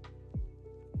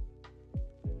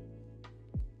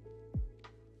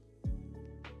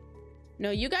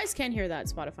 No, you guys can hear that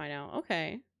Spotify now.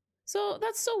 Okay. So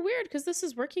that's so weird because this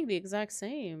is working the exact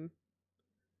same.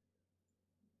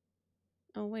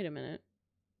 Oh, wait a minute.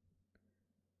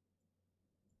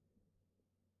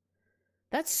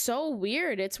 That's so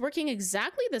weird. It's working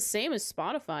exactly the same as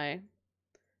Spotify.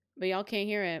 But y'all can't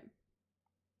hear it.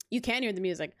 You can hear the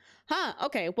music. Huh,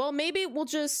 okay. Well, maybe we'll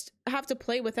just have to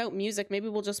play without music. Maybe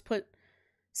we'll just put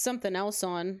something else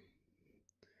on.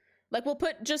 Like, we'll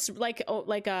put just, like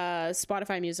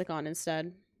Spotify music on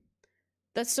instead.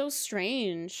 That's so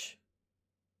strange.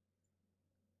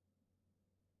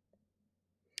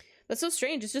 That's so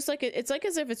strange. It's just like, it's like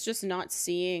as if it's just not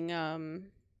seeing,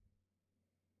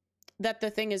 that the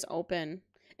thing is open.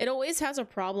 It always has a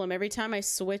problem every time I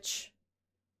switch.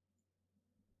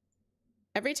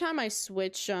 Every time I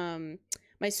switch,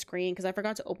 my screen, because I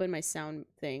forgot to open my sound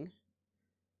thing.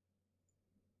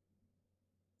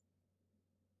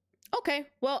 Okay,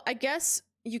 well, I guess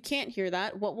you can't hear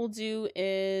that. What we'll do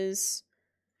is...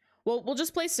 well, we'll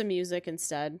just play some music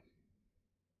instead.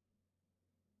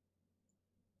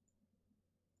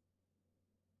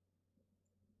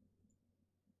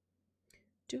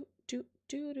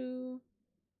 Do.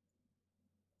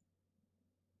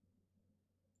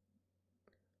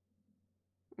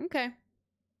 Okay.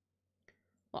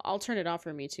 Well, I'll turn it off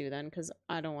for me too then, because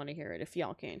I don't want to hear it if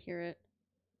y'all can't hear it.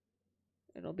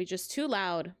 It'll be just too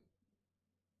loud.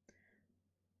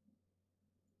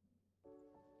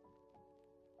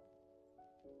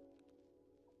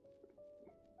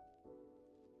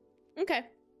 Okay.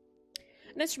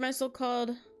 An instrumental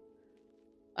called...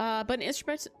 but an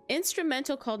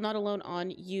instrumental called Not Alone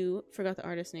on You. Forgot the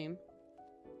artist name.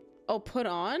 Oh, Put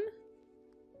On?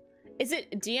 Is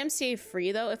it DMCA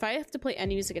free, though? If I have to play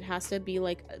any music, it has to be,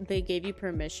 like, they gave you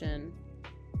permission.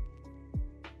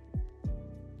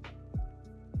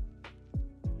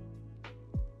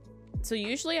 So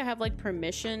usually I have, like,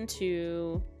 permission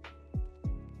to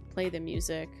play the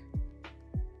music.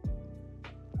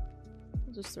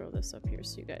 I'll just throw this up here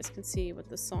so you guys can see what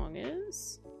the song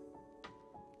is.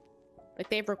 Like,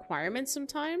 they have requirements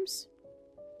sometimes.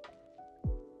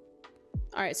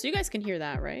 Alright, so you guys can hear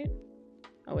that, right?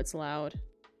 Oh, it's loud.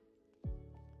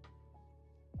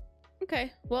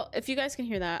 Okay, well, if you guys can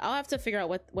hear that, I'll have to figure out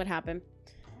what happened.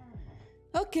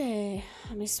 Okay,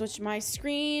 let me switch my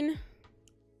screen.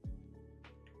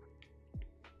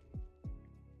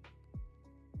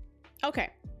 Okay.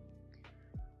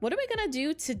 What are we gonna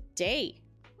do today?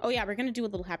 Oh yeah, we're gonna do a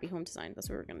little happy home design. That's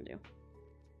what we're gonna do.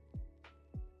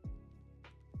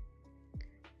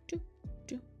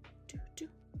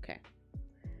 Okay.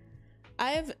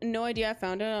 I have no idea. I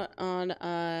found it on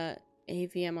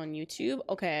AVM on YouTube.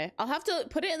 Okay, I'll have to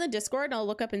put it in the Discord and I'll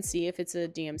look up and see if it's a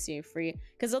DMCA free,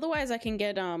 because otherwise I can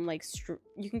get like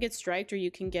you can get striked, or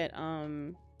you can get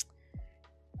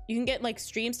like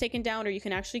streams taken down, or you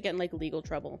can actually get in like legal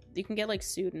trouble. You can get like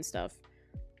sued and stuff.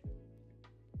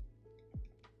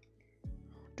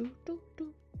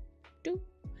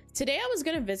 Today I was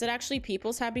gonna visit actually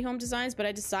people's happy home designs, but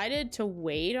I decided to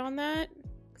wait on that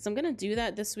because I'm gonna do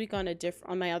that this week on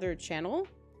on my other channel.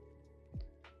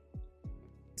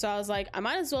 So I was like, I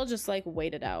might as well just like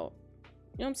wait it out.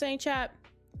 You know what I'm saying, chat?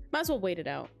 Might as well wait it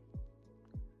out.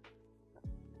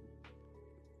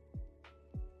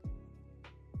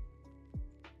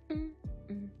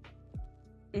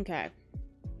 Okay.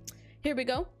 Here we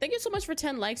go. Thank you so much for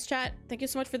 10 likes, chat. Thank you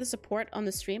so much for the support on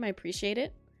the stream. I appreciate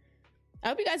it. I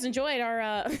hope you guys enjoyed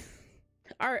our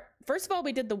our first of all,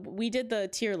 we did the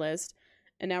tier list,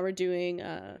 and now we're doing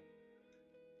oh,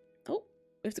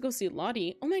 we have to go see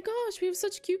Lottie. Oh my gosh, we have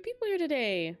such cute people here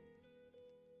today.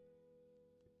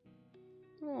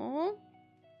 Aww.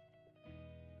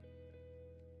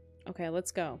 Okay,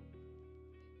 let's go.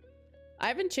 I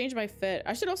haven't changed my fit.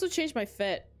 I should also change my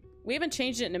fit. We haven't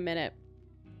changed it in a minute.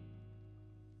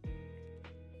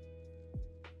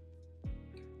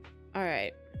 All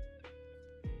right.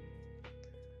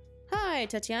 Hi,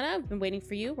 Tatiana. I've been waiting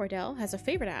for you. Wardell has a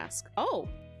favor to ask. Oh,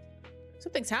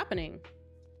 something's happening.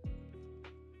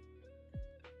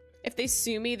 If they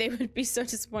sue me, they would be so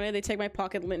disappointed. They take my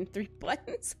pocket lint and 3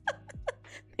 buttons.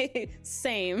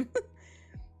 Same.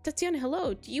 Tatiana,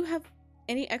 hello. Do you have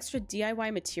any extra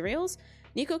DIY materials?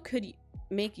 Nico could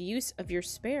make use of your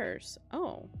spares.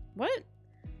 Oh, what?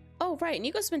 Oh, right.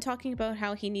 Nico's been talking about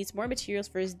how he needs more materials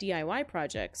for his DIY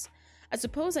projects. I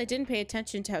suppose I didn't pay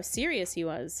attention to how serious he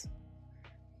was.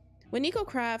 When Nico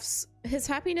crafts, his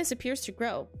happiness appears to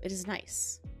grow. It is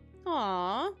nice.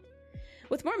 Aww.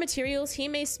 With more materials, he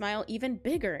may smile even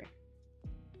bigger.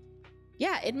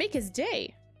 Yeah, it'd make his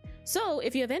day. So,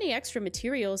 if you have any extra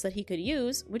materials that he could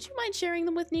use, would you mind sharing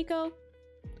them with Nico?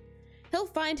 He'll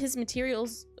find his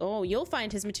materials... Oh, you'll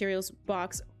find his materials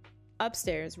box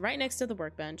upstairs, right next to the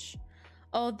workbench.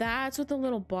 Oh, that's what the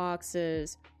little box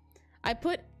is. I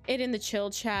put it in the chill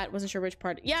chat. Wasn't sure which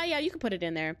part. Yeah, you can put it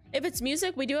in there. If it's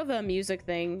music, we do have a music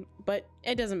thing, but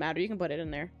it doesn't matter. You can put it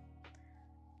in there.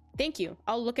 Thank you.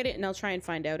 I'll look at it and I'll try and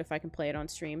find out if I can play it on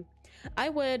stream. I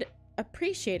would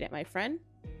appreciate it, my friend.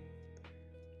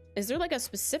 Is there like a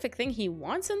specific thing he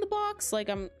wants in the box? Like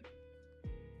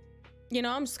you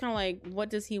know, I'm just kind of like, what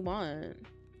does he want?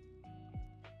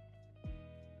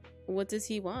 What does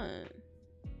he want?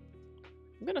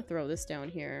 I'm gonna throw this down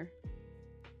here.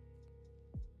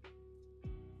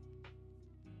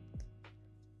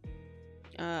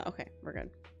 Okay, we're good.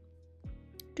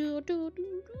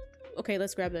 Okay,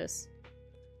 let's grab this.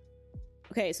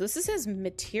 Okay, so this is his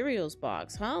materials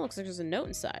box, huh? Looks like there's a note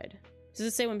inside. Does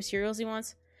it say what materials he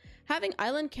wants? Having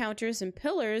island counters and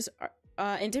pillars are,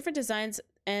 in different designs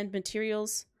and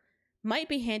materials might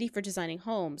be handy for designing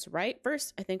homes, right?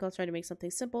 First, I think I'll try to make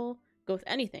something simple. Go with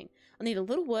anything. I'll need a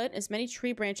little wood, as many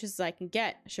tree branches as I can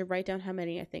get. I should write down how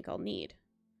many I think I'll need.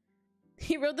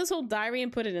 He wrote this whole diary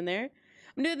and put it in there.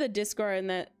 I'm new to the Discord, and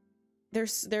that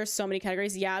there's so many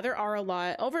categories. Yeah, there are a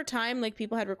lot. Over time, like,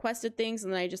 people had requested things,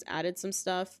 and then I just added some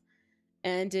stuff,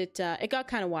 and it got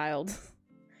kind of wild.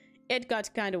 It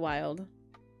got kind of wild.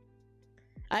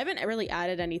 I haven't really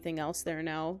added anything else there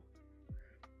now.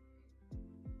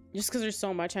 Just because there's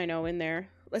so much I know in there.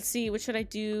 Let's see, what should I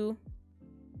do?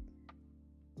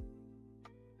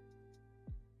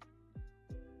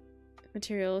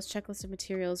 Materials, checklist of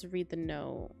materials, read the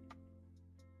note.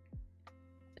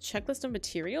 Checklist of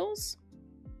materials?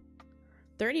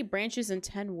 30 branches and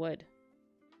 10 wood.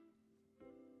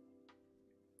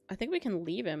 I think we can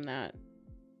leave him that.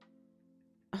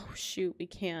 Oh shoot, we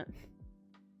can't.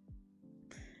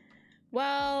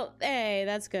 Well, hey,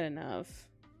 that's good enough.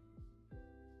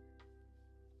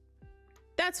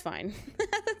 That's fine.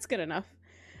 That's good enough.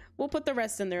 We'll put the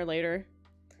rest in there later.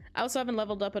 I also haven't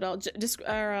leveled up at all.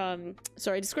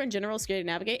 Sorry, Discord in general is scary to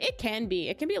navigate. It can be.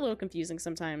 It can be a little confusing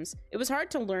sometimes. It was hard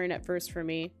to learn at first for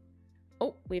me.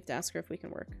 Oh, we have to ask her if we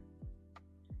can work.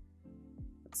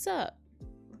 What's up?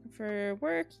 Looking for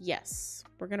work? Yes.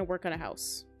 We're gonna work on a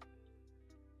house.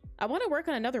 I want to work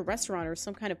on another restaurant or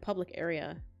some kind of public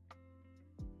area.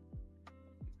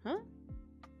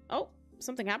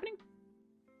 something happening?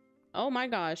 Oh my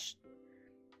gosh.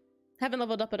 Haven't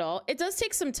leveled up at all. It does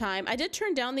take some time. I did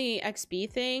turn down the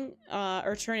XP thing,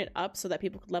 or turn it up so that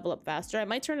people could level up faster. I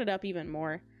might turn it up even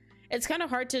more. It's kind of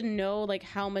hard to know like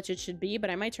how much it should be, but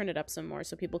I might turn it up some more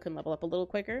so people can level up a little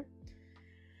quicker.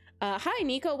 Hi,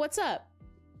 Nico. What's up?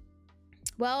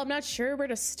 Well, I'm not sure where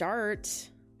to start.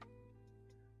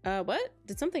 What?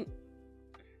 Did something...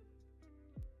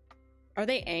 Are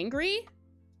they angry?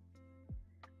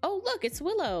 Oh, look, it's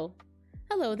Willow.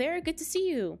 Hello there. Good to see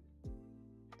you.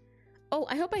 Oh,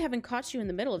 I hope I haven't caught you in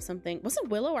the middle of something. Wasn't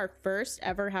Willow our first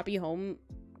ever Happy Home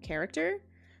character?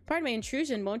 Pardon my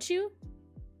intrusion, won't you?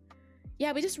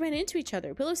 Yeah, we just ran into each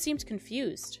other. Willow seemed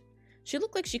confused. She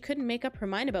looked like she couldn't make up her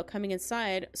mind about coming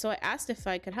inside, so I asked if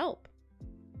I could help.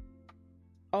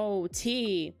 Oh,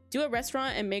 T. Do a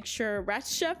restaurant and make sure Rat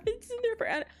Chef is in there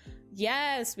for...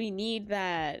 Yes, we need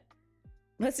that.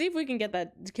 Let's see if we can get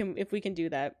that, if we can do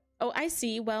that. Oh, I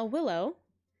see. Well, Willow,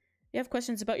 you have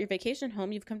questions about your vacation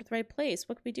home. You've come to the right place.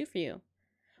 What can we do for you?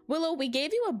 Willow, we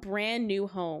gave you a brand new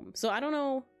home, so I don't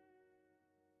know.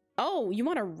 Oh, you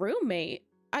want a roommate?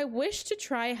 I wish to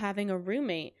try having a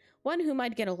roommate, one whom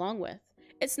I'd get along with.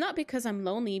 It's not because I'm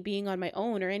lonely being on my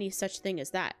own or any such thing as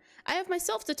that. I have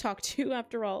myself to talk to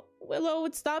after all. Willow,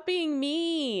 stop being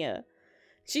me.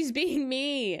 She's being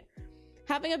me.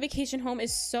 Having a vacation home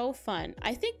is so fun.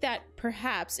 I think that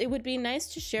perhaps it would be nice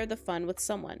to share the fun with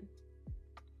someone.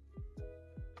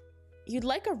 You'd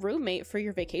like a roommate for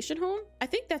your vacation home? I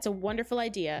think that's a wonderful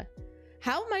idea.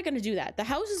 How am I going to do that? The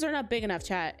houses are not big enough,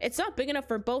 chat. It's not big enough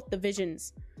for both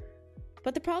divisions.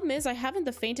 But the problem is I haven't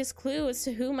the faintest clue as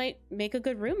to who might make a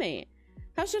good roommate.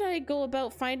 How should I go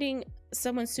about finding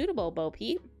someone suitable, Bo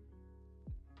Peep?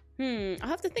 I'll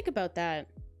have to think about that.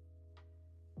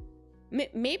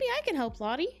 Maybe I can help,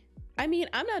 Lottie. I mean,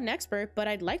 I'm not an expert, but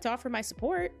I'd like to offer my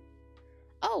support.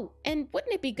 Oh, and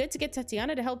wouldn't it be good to get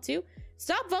Tatiana to help too?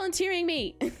 Stop volunteering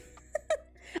me!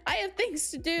 I have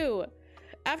things to do.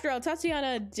 After all,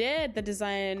 Tatiana did the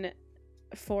design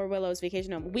for Willow's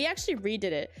vacation home. We actually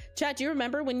redid it. Chat, do you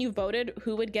remember when you voted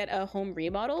who would get a home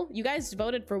remodel? You guys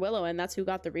voted for Willow and that's who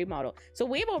got the remodel. So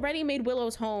we've already made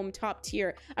Willow's home top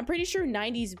tier. I'm pretty sure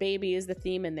 90s baby is the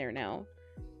theme in there now.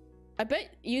 I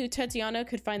bet you, Tatiana,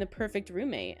 could find the perfect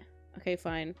roommate. Okay,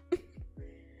 fine.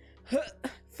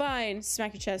 Fine.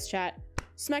 Smack your chest, chat.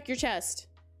 Smack your chest.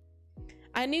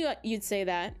 I knew you'd say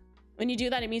that. When you do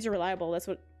that, it means you're reliable. That's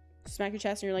what... Smack your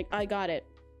chest and you're like, I got it.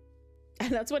 And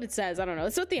that's what it says. I don't know.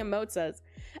 That's what the emote says.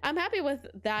 I'm happy with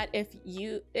that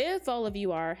if all of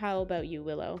you are. How about you,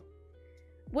 Willow?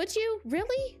 Would you?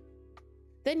 Really?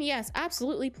 Then yes,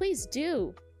 absolutely. Please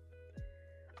do.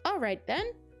 All right,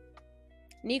 then.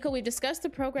 Nico, we've discussed the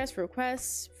progress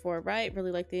requests for right.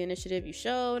 Really like the initiative you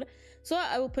showed. So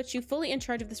I will put you fully in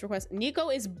charge of this request. Nico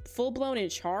is full-blown in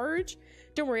charge.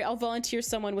 Don't worry, I'll volunteer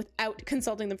someone without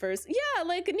consulting them first. Yeah,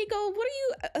 like, Nico, what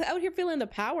are you out here feeling the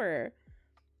power?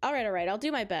 All right, I'll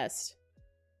do my best.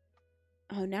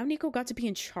 Oh, now Nico got to be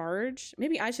in charge?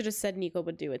 Maybe I should have said Nico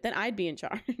would do it. Then I'd be in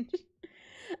charge.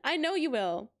 I know you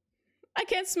will. I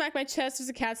can't smack my chest. There's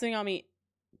a cat sitting on me.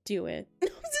 Do it.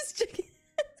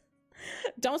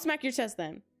 Don't smack your chest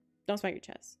then. Don't smack your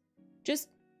chest.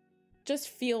 Just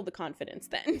feel the confidence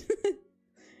then.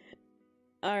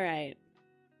 All right.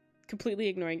 Completely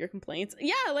ignoring your complaints.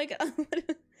 Yeah, like,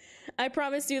 I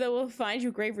promise you that we'll find you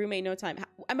a great roommate in no time.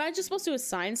 Am I just supposed to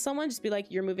assign someone? Just be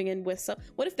like, you're moving in with some...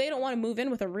 What if they don't want to move in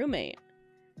with a roommate?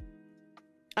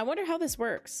 I wonder how this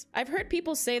works. I've heard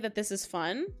people say that this is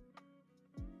fun.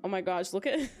 Oh my gosh, look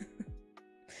at...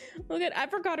 Look at... I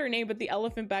forgot her name, but the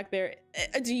elephant back there.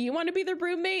 Do you want to be the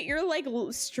roommate? You're like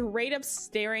straight up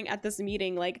staring at this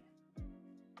meeting like,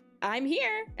 I'm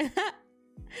here.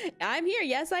 I'm here.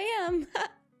 Yes, I am.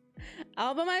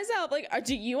 All by myself. Like,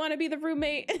 do you want to be the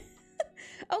roommate?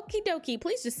 Okie dokie.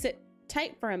 Please just sit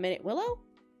tight for a minute, Willow.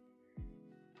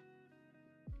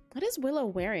 What is Willow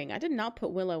wearing? I did not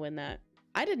put Willow in that.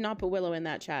 I did not put Willow in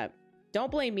that, chat.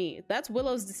 Don't blame me. That's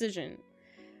Willow's decision.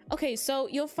 Okay, so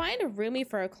you'll find a roomie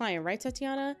for a client, right,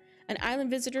 Tatiana? An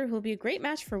island visitor who will be a great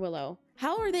match for Willow.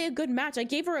 How are they a good match? I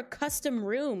gave her a custom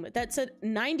room that said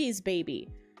 90s baby.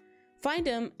 Find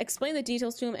him, explain the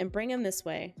details to him, and bring him this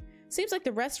way. Seems like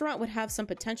the restaurant would have some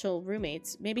potential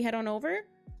roommates. Maybe head on over?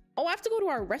 Oh, I have to go to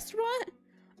our restaurant?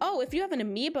 Oh, if you have an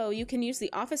amiibo, you can use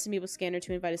the office amiibo scanner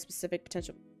to invite a specific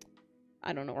potential...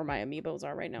 I don't know where my amiibos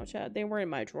are right now, Chad. They were in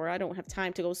my drawer. I don't have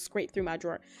time to go scrape through my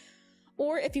drawer.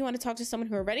 Or if you want to talk to someone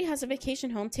who already has a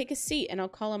vacation home, take a seat and I'll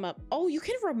call them up. Oh, you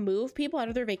can remove people out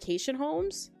of their vacation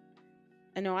homes?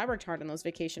 I know, I worked hard on those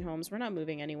vacation homes. We're not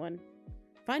moving anyone.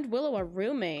 Find Willow a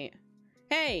roommate.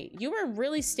 Hey, you were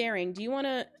really staring. Do you want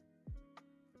to...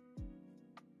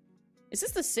 Is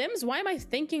this The Sims? Why am I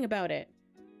thinking about it?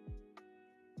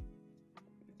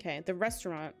 Okay, the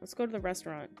restaurant. Let's go to the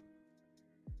restaurant.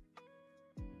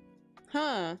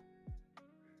 Huh.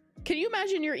 Can you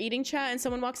imagine you're eating, chat, and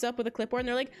someone walks up with a clipboard and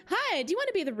they're like, hi, do you want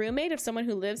to be the roommate of someone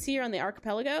who lives here on the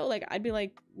archipelago? Like, I'd be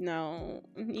like, no,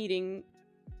 I'm eating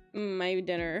my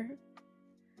dinner.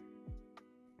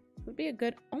 Would be a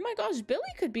good... Oh my gosh, Billy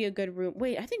could be a good room.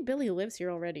 Wait, I think Billy lives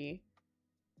here already.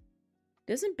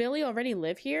 Doesn't Billy already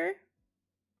live here?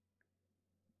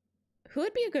 Who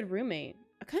would be a good roommate?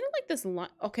 I kind of like this line.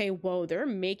 Okay, whoa, they're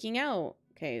making out.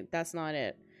 Okay, that's not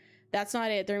it. That's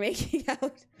not it. They're making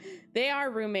out. They are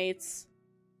roommates.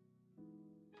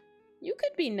 You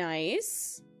could be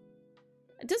nice.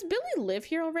 Does Billy live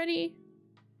here already?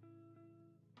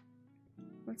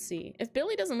 Let's see. If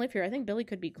Billy doesn't live here, I think Billy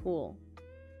could be cool.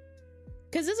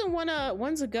 Because isn't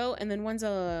one's a goat and then one's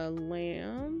a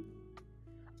lamb?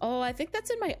 Oh, I think that's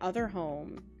in my other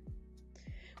home.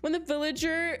 When the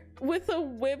villager with a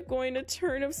whip going to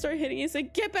turnip start hitting you, say,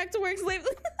 get back to work, slave.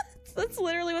 That's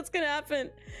literally what's gonna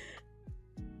happen.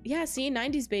 Yeah, see,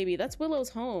 90s baby. That's Willow's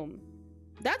home.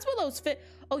 That's Willow's fit.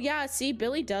 Oh yeah, see,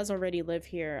 Billy does already live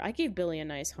here. I gave Billy a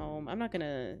nice home. I'm not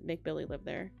gonna make Billy live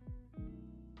there.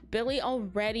 Billy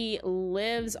already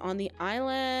lives on the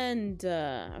island.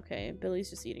 Okay,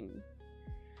 Billy's just eating.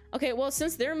 Okay, well,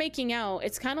 since they're making out,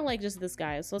 it's kind of like just this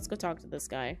guy. So let's go talk to this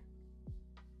guy.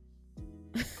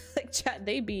 Like, chat,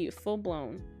 they be full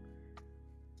blown.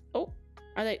 Oh,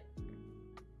 are they?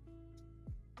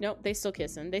 Nope, they still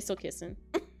kissing. They still kissing.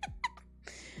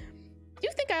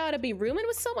 You think I ought to be rooming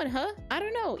with someone, huh? I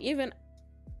don't know. Even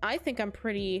I think I'm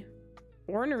pretty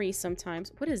ornery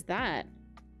sometimes. What is that?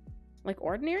 Like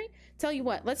ordinary? Tell you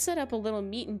what, let's set up a little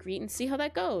meet and greet and see how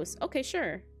that goes. Okay,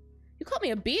 sure. You called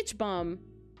me a beach bum.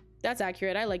 That's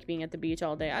accurate. I like being at the beach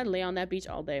all day. I'd lay on that beach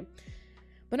all day.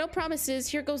 But no promises.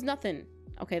 Here goes nothing.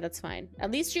 Okay, that's fine. At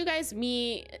least you guys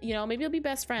meet, you know, maybe you'll be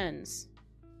best friends.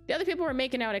 The other people were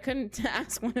making out. I couldn't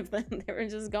ask one of them. They were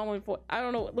just going for, I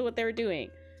don't know what they were doing.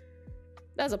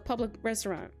 That was a public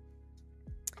restaurant.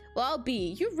 Well, I'll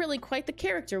be. You're really quite the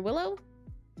character, Willow.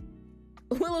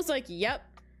 Willow's like, yep.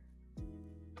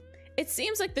 It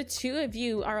seems like the two of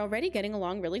you are already getting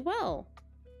along really well.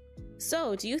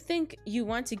 So, do you think you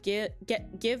want to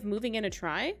give moving in a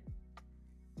try?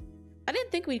 I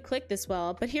didn't think we'd click this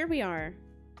well, but here we are.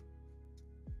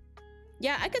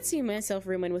 Yeah, I could see myself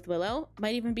rooming with Willow.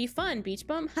 Might even be fun, beach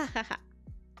bum. Ha ha ha.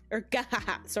 Or ga ha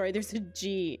ha. Sorry, there's a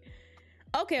G.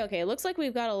 Okay. Looks like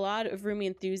we've got a lot of roomy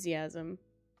enthusiasm.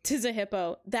 Tis a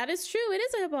hippo. That is true. It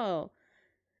is a hippo.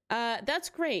 That's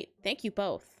great. Thank you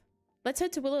both. Let's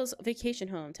head to Willow's vacation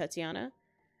home, Tatiana.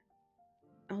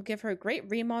 I'll give her a great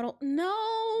remodel. No,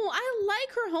 I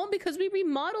like her home because we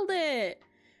remodeled it.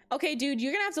 Okay, dude,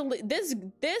 you're gonna have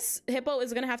to this hippo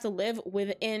is gonna have to live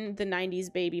within the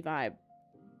 90s baby vibe.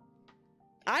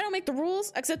 I don't make the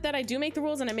rules, except that I do make the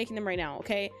rules and I'm making them right now,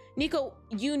 okay? Nico,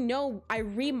 you know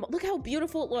look how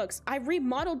beautiful it looks. I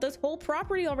remodeled this whole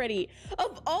property already.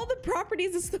 Of all the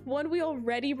properties, it's the one we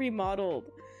already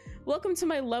remodeled. Welcome to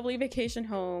my lovely vacation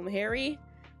home, Harry.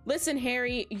 Listen,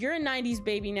 Harry, you're a 90s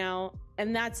baby now,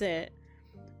 and that's it.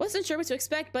 Wasn't sure what to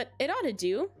expect, but it ought to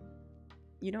do.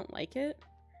 You don't like it?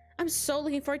 I'm so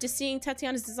looking forward to seeing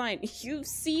Tatiana's design. You've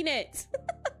seen it.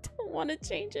 I don't want to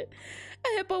change it.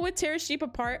 A hippo would tear a sheep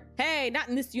apart. Hey, not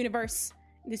in this universe.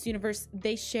 In this universe,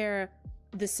 they share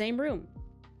the same room.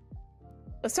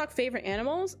 Let's talk favorite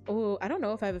animals. Oh, I don't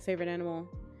know if I have a favorite animal.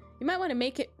 You might want to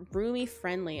make it roomy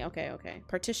friendly. Okay.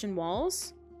 Partition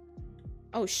walls.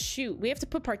 Oh, shoot. We have to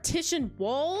put partition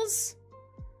walls?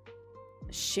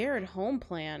 Shared home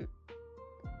plan.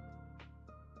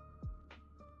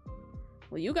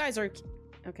 Well, you guys are...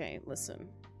 Okay, listen.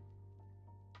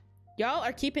 Y'all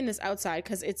are keeping this outside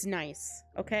because it's nice,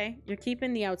 okay? You're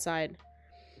keeping the outside.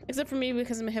 Except for me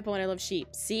because I'm a hippo and I love sheep.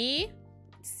 See?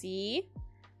 See?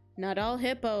 Not all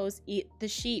hippos eat the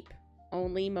sheep.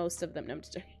 Only most of them. No, I'm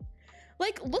just joking.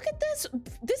 Like, look at this.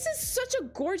 This is such a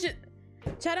gorgeous...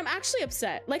 Chad, I'm actually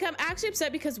upset. Like, I'm actually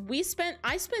upset because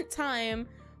I spent time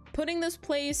putting this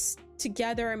place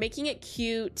together, making it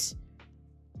cute.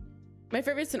 My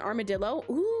favorite's an armadillo.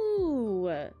 Ooh.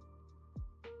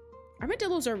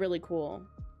 Armadillos are really cool.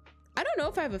 I don't know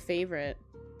if I have a favorite.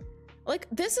 Like,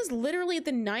 this is literally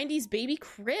the 90s baby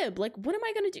crib. Like, what am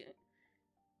I gonna do?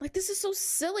 Like, this is so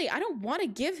silly. I don't want to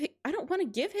give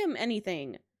him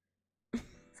anything.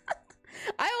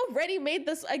 I already made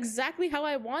this exactly how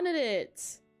I wanted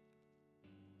it.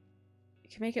 You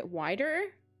can make it wider.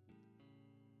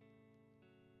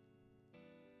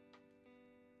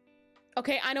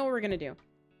 Okay, I know what we're gonna do.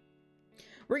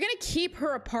 We're gonna keep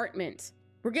her apartment.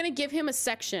 We're gonna give him a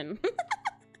section.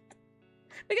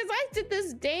 Because I did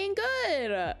this dang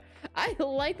good. I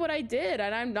like what I did,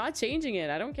 and I'm not changing it.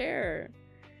 I don't care.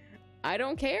 I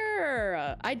don't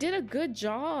care. I did a good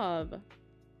job.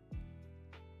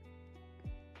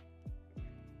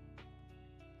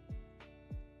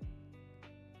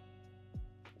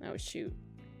 Oh, shoot.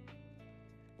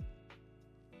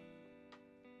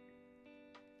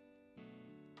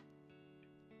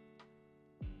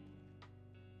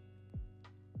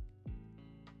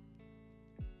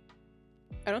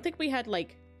 I don't think we had,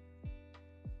 like...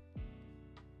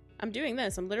 I'm doing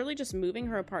this. I'm literally just moving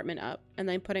her apartment up and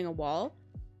then putting a wall,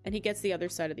 and he gets the other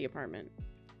side of the apartment.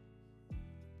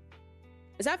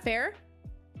 Is that fair?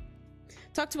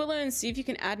 Talk to Willow and see if you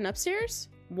can add an upstairs?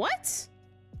 What?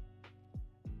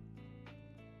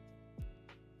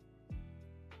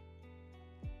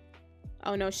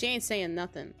 Oh no, she ain't saying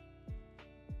nothing.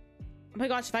 Oh my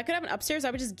gosh, if I could have an upstairs, I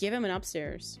would just give him an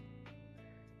upstairs.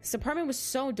 This apartment was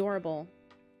so adorable.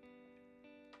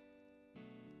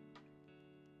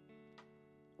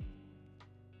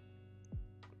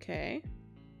 Okay.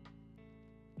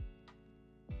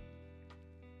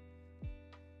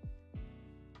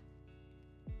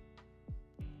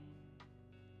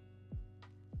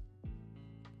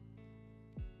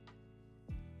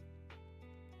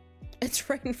 It's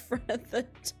right in front of the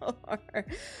door.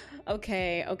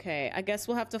 Okay, okay. I guess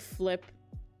we'll have to flip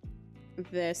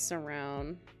this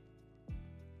around.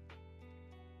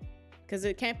 Because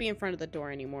it can't be in front of the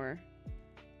door anymore.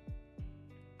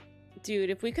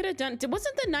 Dude, if we could have done...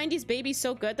 Wasn't the 90s baby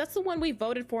so good? That's the one we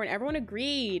voted for and everyone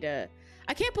agreed.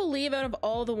 I can't believe out of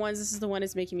all the ones, this is the one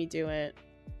that's making me do it.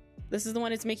 This is the one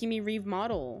that's making me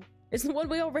remodel. It's the one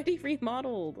we already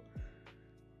remodeled.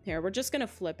 Here, we're just gonna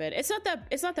flip it. It's not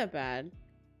that bad.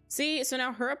 See, so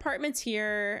now her apartment's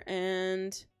here,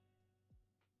 and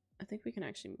I think we can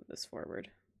actually move this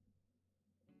forward.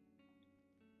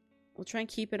 We'll try and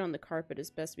keep it on the carpet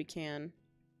as best we can.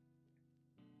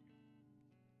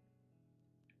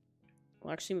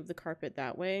 We'll actually move the carpet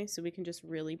that way so we can just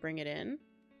really bring it in.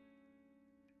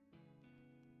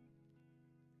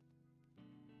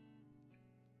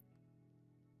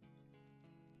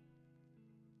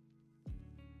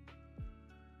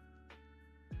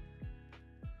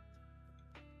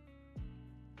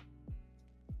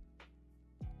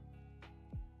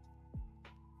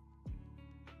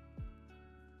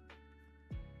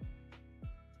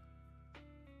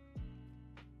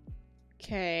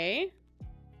 Okay.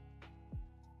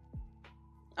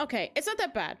 Okay, it's not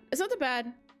that bad. It's not that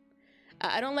bad.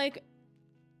 I don't like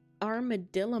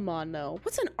Armadillomon, though.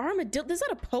 What's an armadillo? Is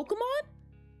that a Pokemon?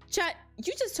 Chat,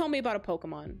 you just told me about a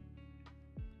Pokemon.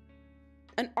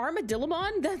 An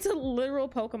Armadillomon? That's a literal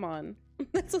Pokemon.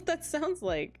 That's what that sounds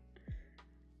like.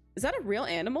 Is that a real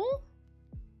animal?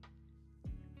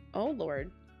 Oh,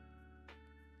 Lord.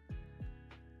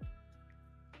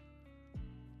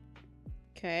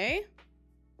 Okay.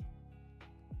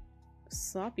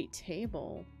 Sloppy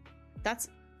table. That's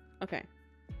okay.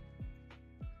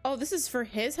 Oh, this is for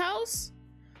his house?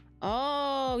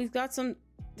 Oh, he's got some...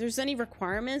 There's any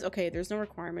requirements? Okay, there's no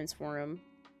requirements for him.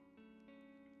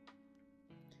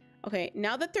 Okay,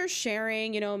 now that they're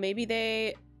sharing, you know, maybe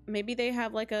they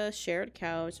have like a shared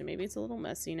couch, and maybe it's a little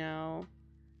messy now.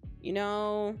 You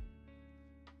know,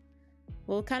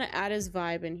 we'll kind of add his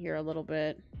vibe in here a little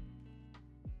bit.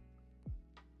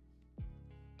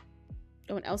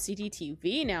 Oh, an LCD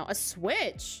TV now. A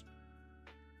Switch!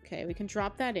 Okay, we can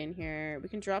drop that in here. We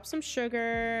can drop some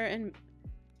sugar and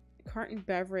carton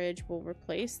beverage. We'll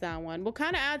replace that one. We'll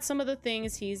kind of add some of the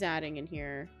things he's adding in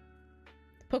here.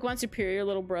 Pokemon Superior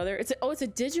little brother. It's a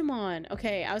Digimon.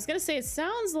 Okay, I was gonna say it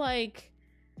sounds like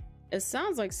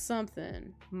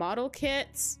something. Model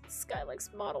kits. This guy likes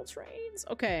model trains.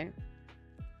 Okay.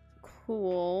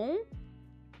 Cool.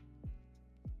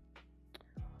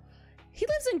 He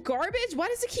lives in garbage? Why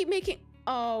does it keep making...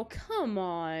 Oh, come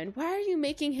on. Why are you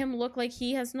making him look like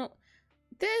he has no...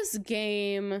 This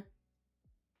game...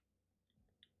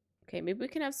 Okay, maybe we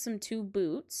can have some 2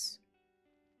 boots.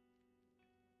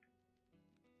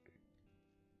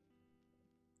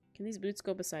 Can these boots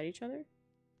go beside each other?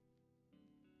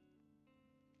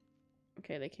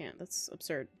 Okay, they can't. That's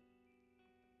absurd.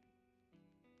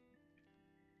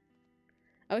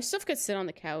 I wish stuff could sit on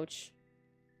the couch.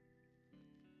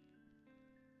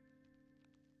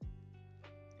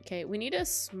 Okay, we need a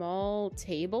small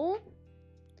table.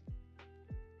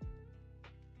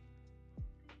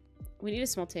 We need a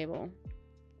small table.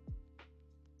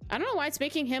 I don't know why it's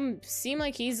making him seem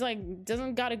like he's like,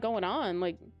 doesn't got it going on.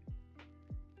 Like,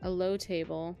 a low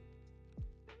table.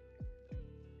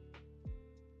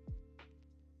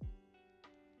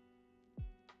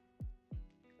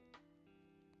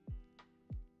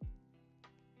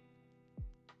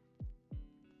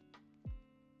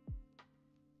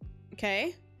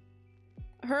 Okay.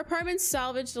 Her apartment's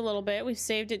salvaged a little bit. We've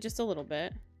saved it just a little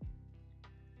bit.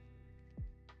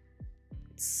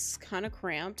 It's kind of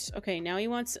cramped. Okay, now he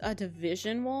wants a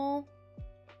division wall.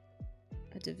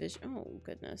 A division. Oh,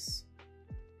 goodness.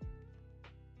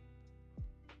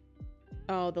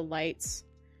 Oh, the lights.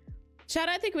 Chad,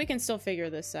 I think we can still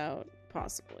figure this out.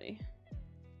 Possibly.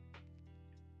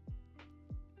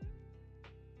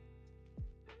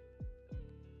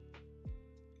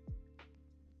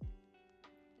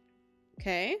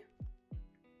 Okay.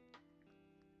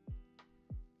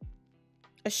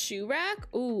 A shoe rack?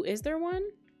 Ooh, is there one?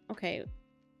 Okay.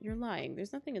 You're lying.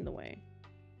 There's nothing in the way.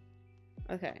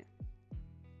 Okay.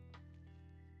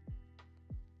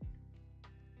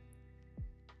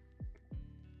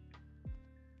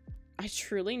 I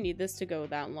truly need this to go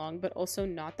that long, but also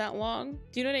not that long.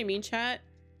 Do you know what I mean, chat?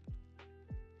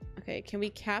 Okay, can we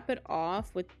cap it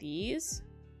off with these?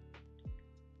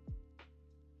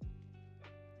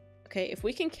 Okay, if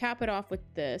we can cap it off with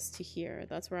this to here,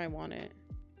 that's where I want it.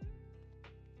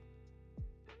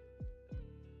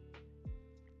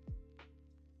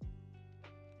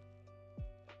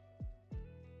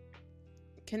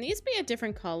 Can these be a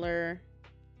different color?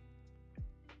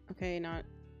 Okay, not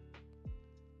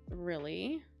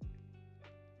really.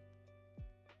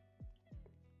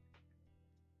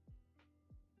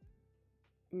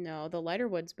 No, the lighter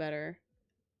wood's better.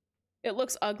 It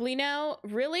looks ugly now.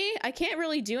 Really? I can't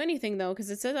really do anything though, because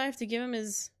it says I have to give him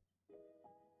his...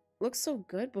 Looks so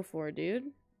good before, dude.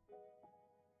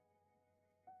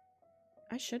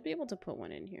 I should be able to put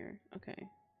one in here. Okay.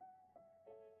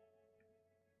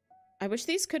 I wish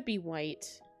these could be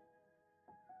white.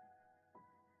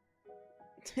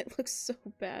 It looks so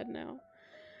bad now.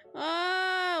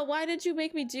 Ah, why did you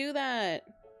make me do that?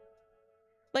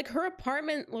 Like, her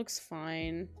apartment looks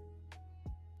fine.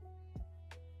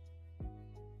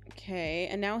 Okay,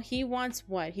 and now he wants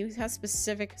what? He has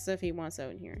specific stuff he wants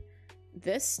out in here.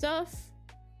 This stuff?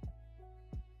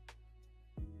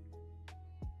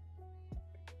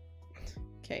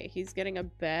 Okay, he's getting a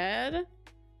bed.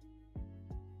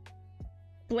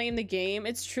 Blame the game.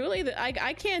 It's truly that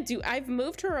I can't do. I've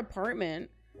moved her apartment.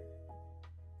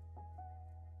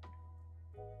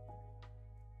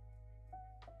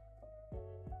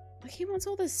 Like, he wants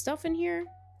all this stuff in here.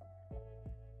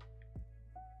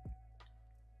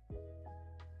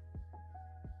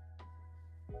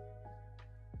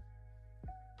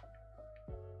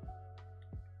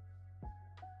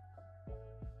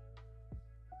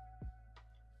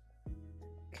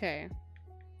 Okay.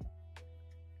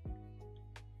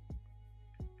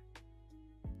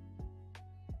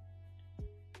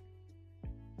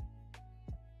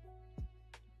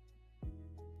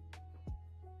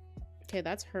 Okay,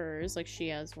 that's hers. Like, she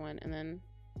has one, and then...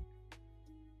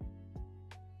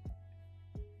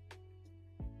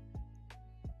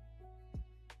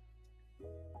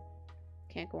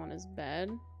 Can't go on his bed.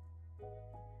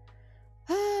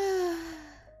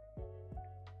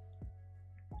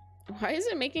 Why is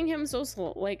it making him so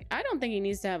slow? Like, I don't think he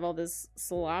needs to have all this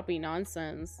sloppy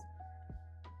nonsense.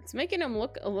 It's making him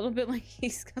look a little bit like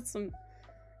he's got some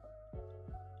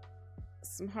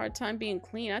hard time being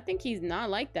clean. I think he's not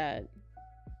like that.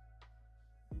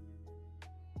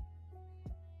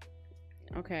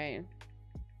 Okay.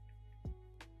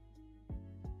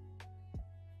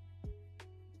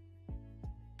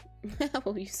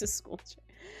 We'll use a school chair.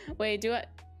 Wait, do I...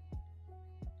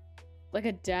 Like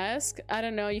a desk? I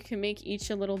don't know. You can make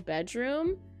each a little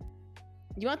bedroom.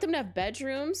 You want them to have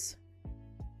bedrooms?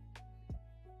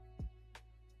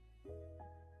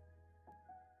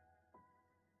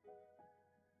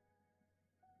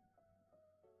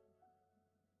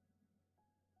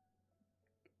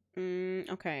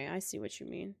 Okay, I see what you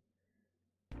mean.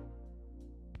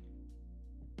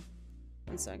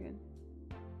 1 second.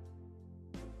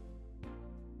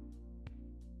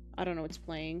 I don't know what's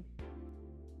playing.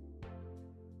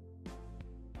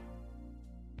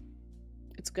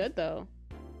 It's good though.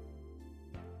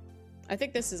 I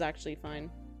think this is actually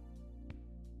fine.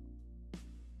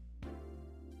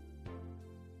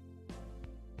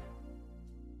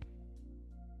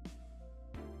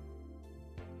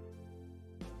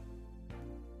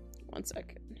 One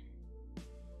second.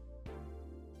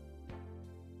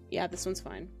 Yeah, this one's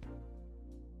fine.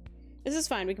 This is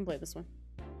fine. We can play this one.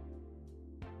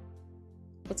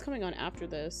 What's coming on after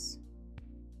this?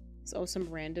 Oh, some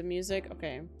random music?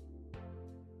 Okay.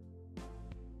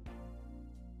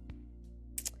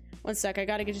 1 sec. I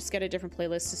gotta just get a different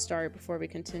playlist to start before we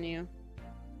continue.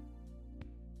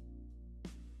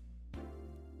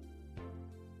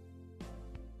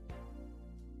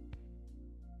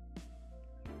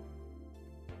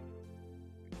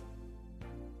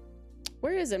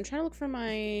 Where is it? I'm trying to look for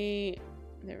my...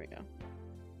 There we go.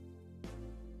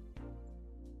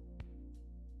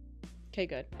 Okay,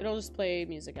 good. It'll just play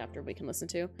music after we can listen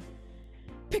to.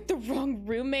 Picked the wrong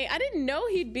roommate. I didn't know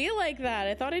he'd be like that.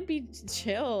 I thought he'd be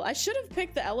chill. I should have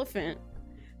picked the elephant.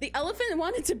 The elephant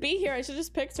wanted to be here. I should have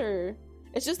just picked her.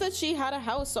 It's just that she had a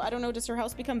house, so I don't know. Does her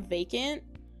house become vacant?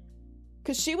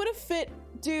 Because she would have fit...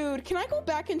 Dude, can I go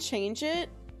back and change it?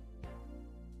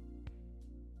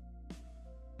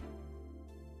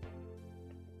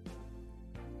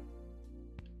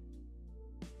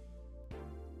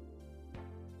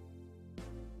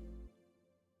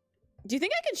 Do you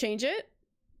think I can change it?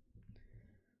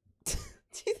 Do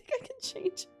you think I can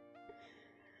change it?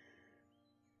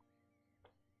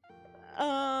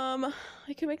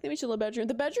 I can make them each a little bedroom.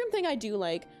 The bedroom thing I do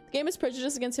like. The game is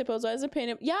prejudiced against hippos. Why does it paint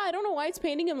him? Yeah, I don't know why it's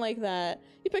painting him like that.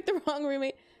 You picked the wrong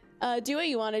roommate. Do what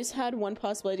you want. I just had one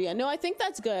possible idea. No, I think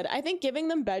that's good. I think giving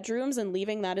them bedrooms and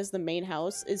leaving that as the main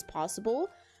house is possible.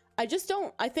 I just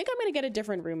don't... I think I'm gonna get a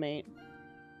different roommate.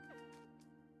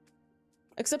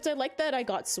 Except I like that I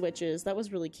got switches. That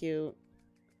was really cute.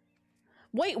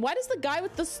 Wait, why does the guy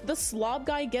with the slob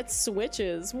guy get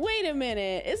switches? Wait a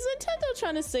minute. Is Nintendo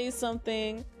trying to say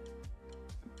something?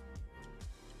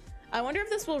 I wonder if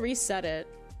this will reset it.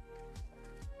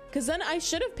 Because then I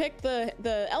should have picked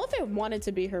the elephant wanted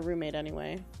to be her roommate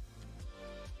anyway.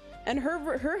 And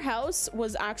her house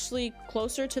was actually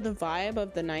closer to the vibe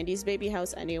of the 90s baby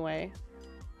house anyway.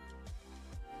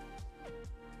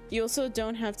 You also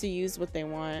don't have to use what they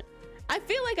want. I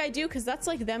feel like I do because that's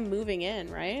like them moving in,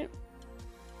 right?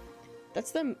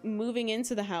 That's them moving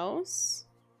into the house.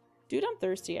 Dude, I'm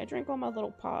thirsty. I drank all my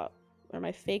little pop. Or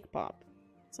my fake pop.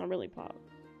 It's not really pop.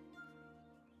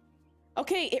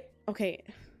 Okay,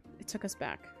 it took us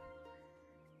back.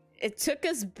 It took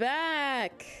us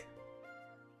back!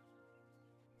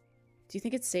 Do you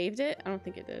think it saved it? I don't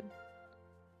think it did.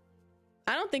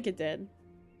 I don't think it did.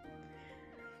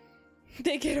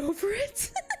 They get over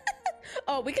it?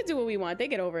 Oh, we could do what we want. They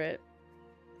get over it.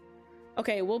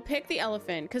 Okay, we'll pick the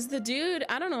elephant. Because the dude,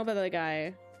 I don't know about the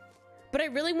guy. But I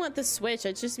really want the switch.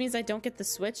 It just means I don't get the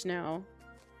switch now.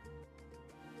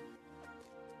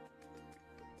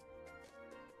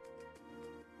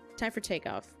 Time for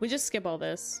takeoff. We just skip all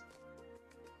this.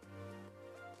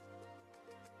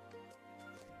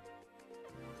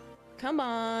 Come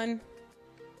on.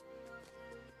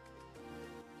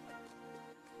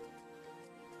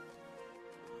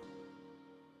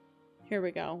 Here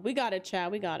we go. We got it,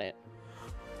 chat. We got it.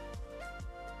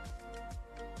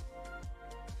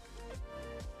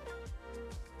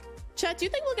 Chat, do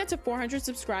you think we'll get to 400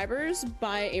 subscribers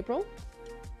by April?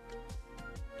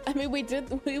 I mean,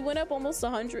 we went up almost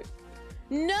 100.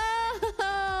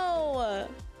 No!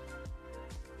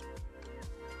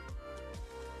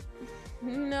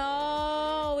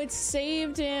 No, it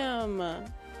saved him.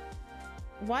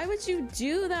 Why would you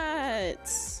do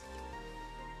that?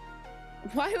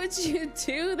 Why would you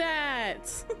do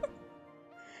that?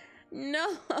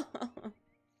 No.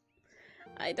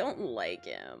 I don't like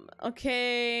him.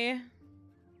 Okay.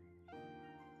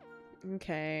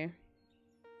 Okay.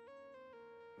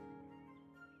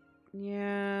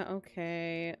 Yeah,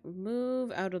 okay.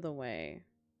 Move out of the way.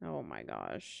 Oh my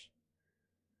gosh.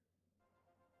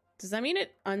 Does that mean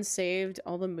it unsaved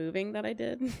all the moving that I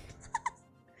did?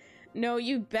 No,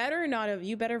 you better not have.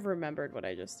 You better have remembered what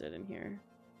I just did in here.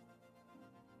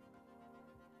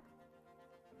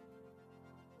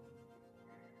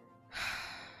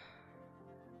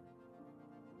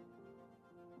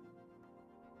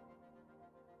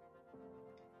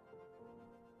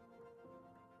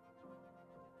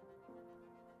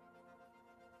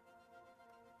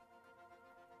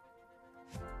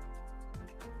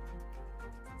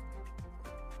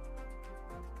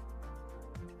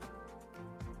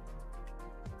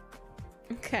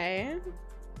 Okay.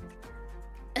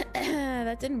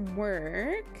 That didn't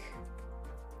work.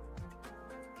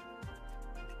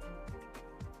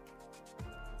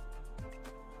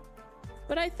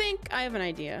 But I think I have an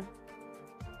idea.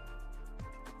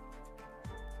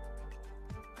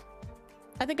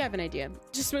 I think I have an idea.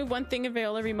 Just move one thing and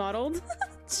Viola remodeled.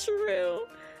 True.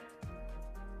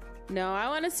 No, I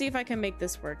want to see if I can make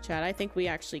this work, chat. I think we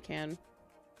actually can.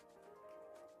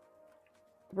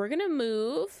 We're gonna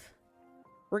move.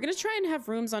 We're gonna try and have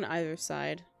rooms on either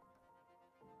side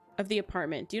of the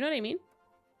apartment. Do you know what I mean?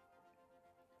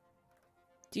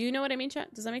 Do you know what I mean,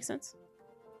 chat? Does that make sense?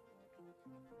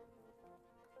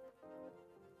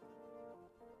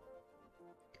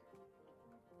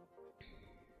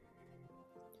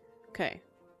 Okay.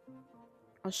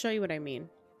 I'll show you what I mean.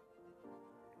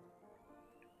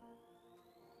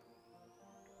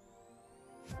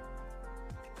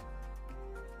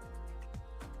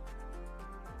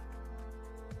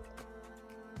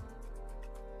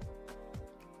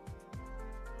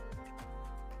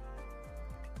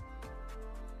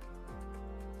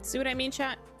 See what I mean,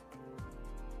 chat?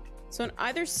 So on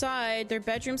either side, their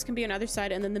bedrooms can be on either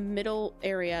side, and then the middle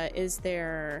area is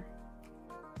their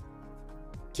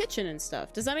kitchen and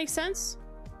stuff. Does that make sense?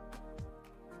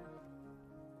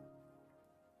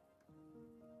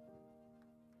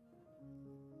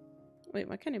 Wait,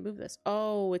 why can't I move this?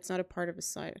 Oh, it's not a part of a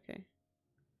side. Okay.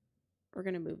 We're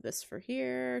gonna move this for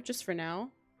here, just for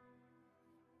now.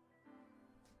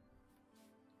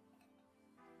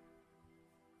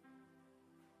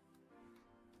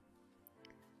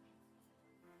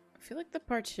 I feel like the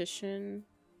partition...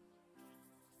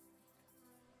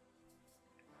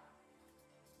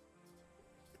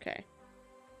 Okay.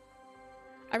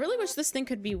 I really wish this thing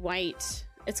could be white.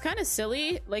 It's kind of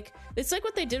silly. Like, it's like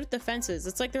what they did with the fences.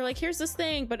 It's like they're like, here's this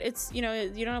thing, but it's, you know,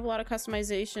 you don't have a lot of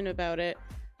customization about it.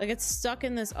 Like, it's stuck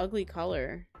in this ugly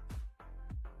color.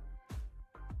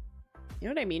 You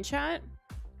know what I mean, chat?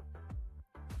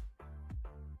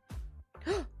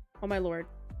 Oh my lord.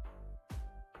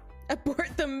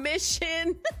 Abort the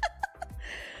mission!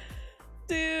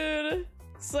 Dude.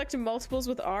 Select multiples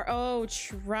with R. Oh,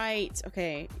 right.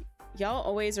 Okay. Y'all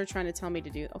always are trying to tell me to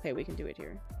do... Okay, we can do it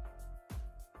here.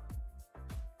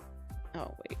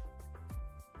 Oh, wait.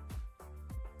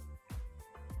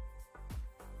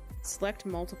 Select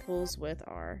multiples with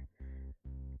R.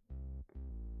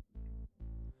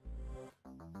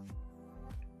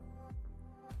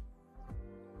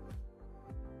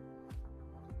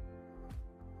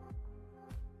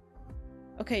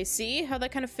 Okay, see how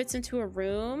that kind of fits into a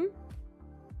room?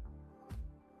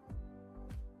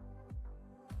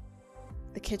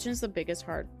 The kitchen's the biggest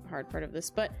hard part of this,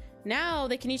 but now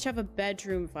they can each have a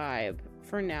bedroom vibe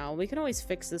for now. We can always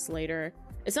fix this later.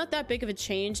 It's not that big of a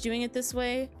change doing it this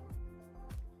way.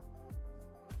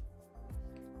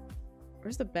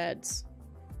 Where's the beds?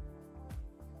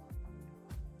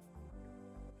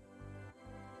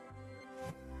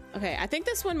 Okay, I think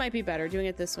this one might be better doing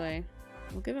it this way.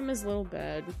 We'll give him his little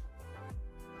bed.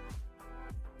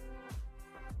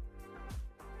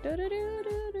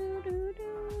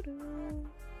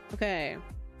 Okay.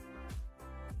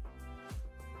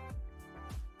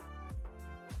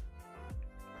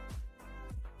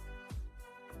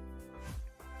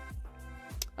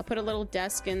 I'll put a little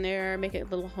desk in there, make it a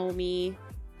little homey.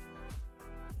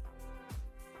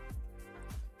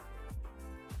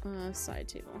 Side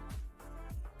table.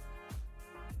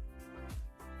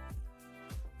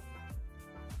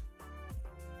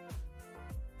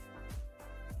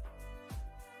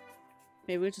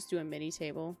 Maybe we'll just do a mini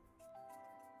table.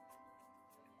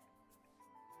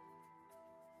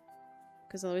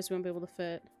 Because otherwise we won't be able to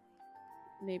fit.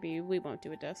 Maybe we won't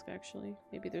do a desk, actually.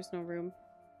 Maybe there's no room.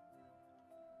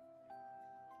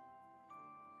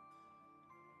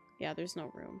 Yeah, there's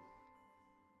no room.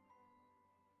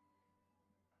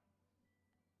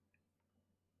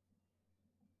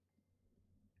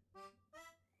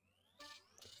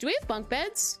 Do we have bunk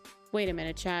beds? Wait a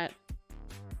minute, chat.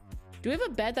 Do we have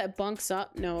a bed that bunks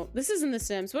up? No, this isn't The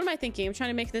Sims. What am I thinking? I'm trying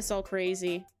to make this all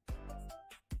crazy.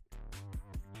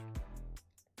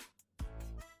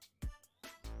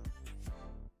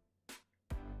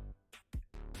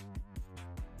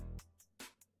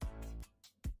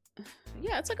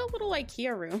 Yeah, it's like a little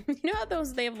IKEA room. You know how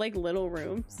those, they have like little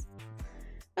rooms?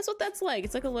 That's what that's like.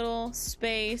 It's like a little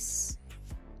space.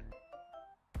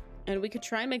 And we could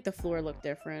try and make the floor look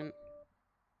different.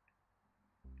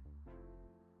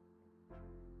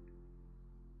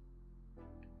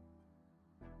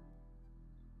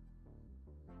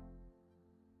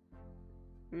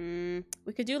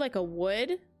 We could do like a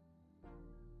wood.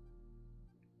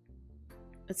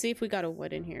 Let's see if we got a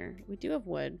wood in here. We do have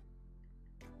wood.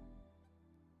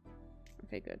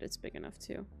 Okay, good. It's big enough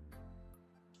too.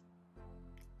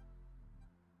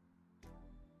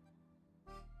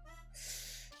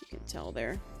 You can tell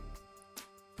there.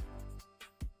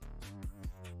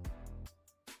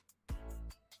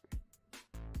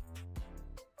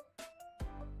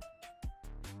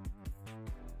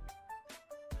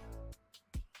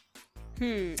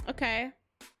 Okay.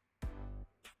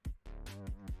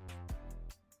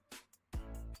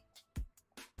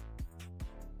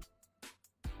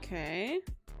 Okay.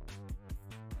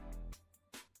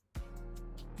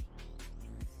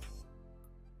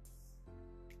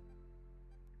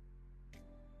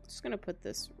 Just gonna put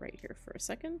this right here for a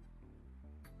second.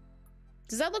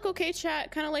 Does that look okay,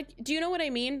 chat? Kind of like, do you know what I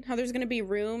mean? How there's gonna be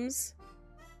rooms?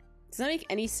 Does that make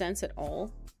any sense at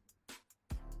all?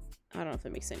 I don't know if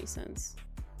it makes any sense.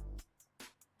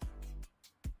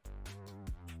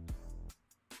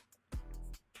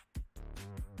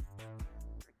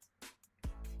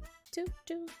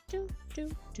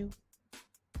 Do.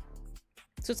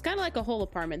 So it's kind of like a whole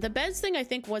apartment. The beds thing, I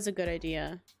think, was a good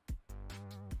idea.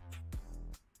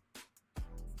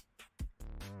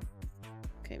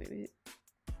 Okay, maybe...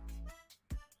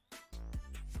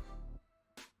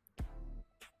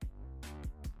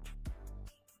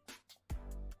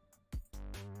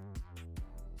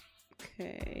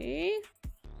 Okay.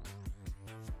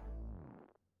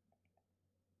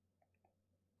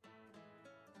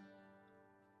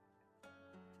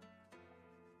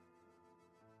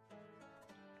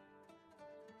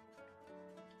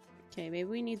 Okay, maybe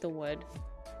we need the wood.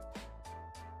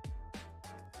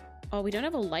 Oh, we don't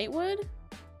have a light wood?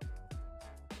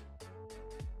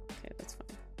 Okay, that's fine.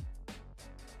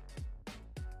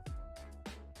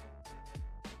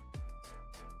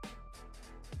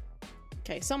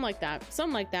 Okay, something like that.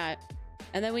 Something like that.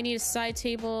 And then we need a side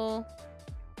table.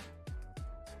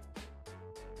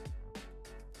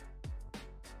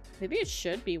 Maybe it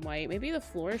should be white. Maybe the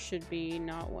floor should be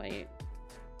not white.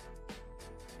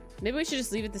 Maybe we should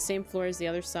just leave it the same floor as the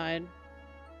other side.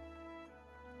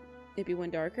 Maybe one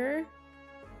darker.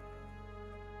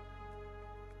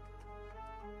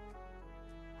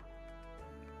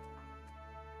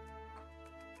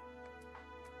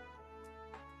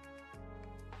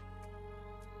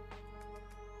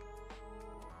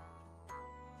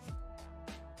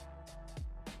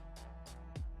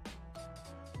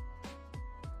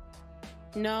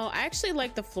 No, I actually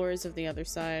like the floors of the other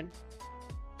side.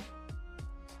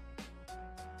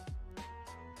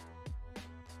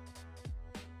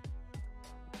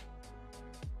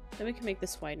 Then we can make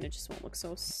this white and it just won't look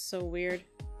so weird.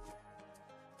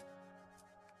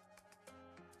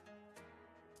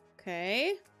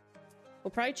 Okay. We'll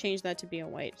probably change that to be a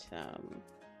white,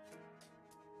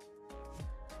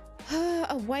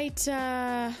 a white,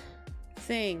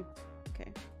 thing.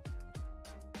 Okay.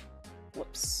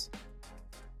 Whoops.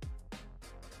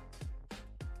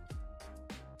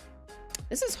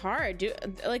 This is hard.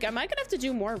 Like, am I gonna have to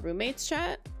do more roommates,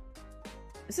 chat?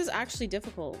 This is actually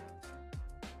difficult.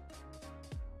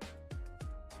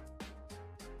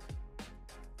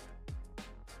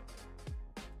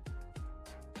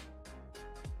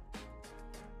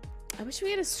 I wish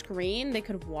we had a screen they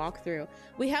could walk through.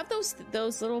 We have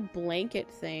those little blanket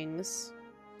things.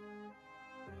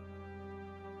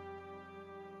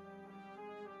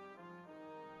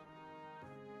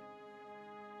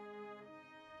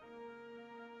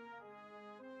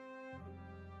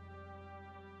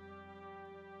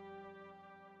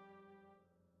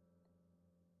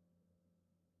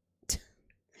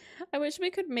 I wish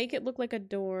we could make it look like a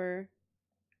door.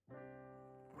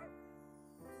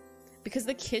 Because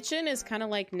the kitchen is kind of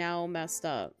like now messed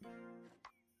up.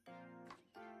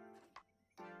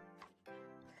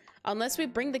 Unless we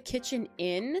bring the kitchen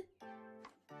in.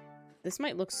 This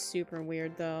might look super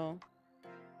weird though.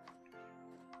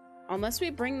 Unless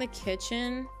we bring the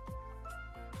kitchen.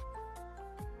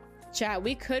 Chat,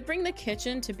 we could bring the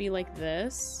kitchen to be like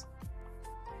this.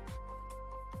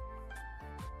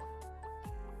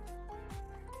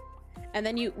 And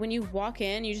then when you walk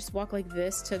in, you just walk like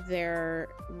this to their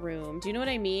room. Do you know what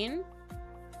I mean?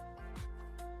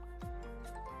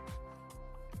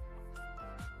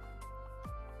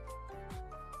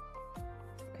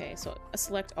 Okay, so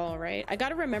select all, right? I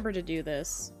gotta remember to do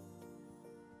this.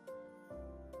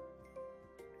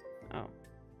 Oh.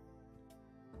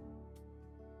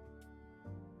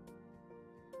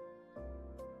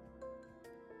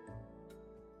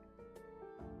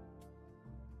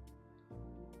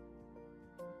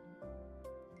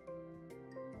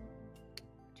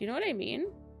 Do you know what I mean?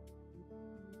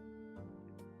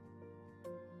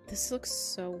 This looks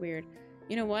so weird.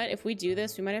 You know what? If we do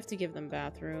this, we might have to give them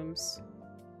bathrooms.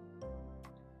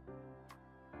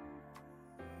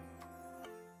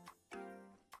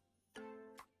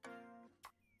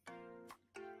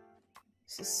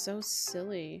 This is so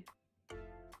silly.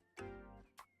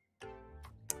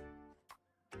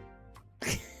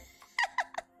 It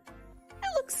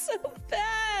looks so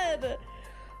bad!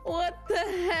 What the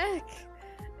heck?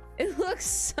 It looks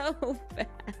so bad.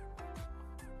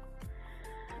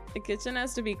 The kitchen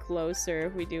has to be closer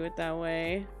if we do it that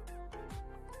way.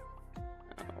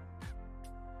 Oh.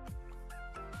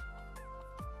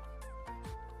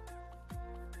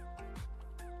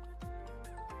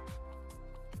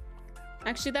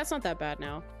 Actually, that's not that bad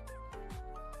now.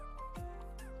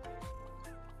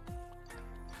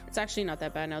 It's actually not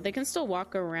that bad now. They can still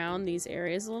walk around these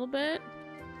areas a little bit.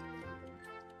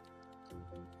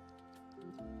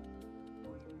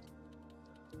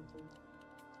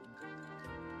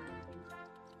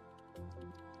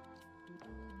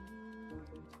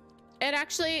 It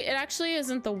actually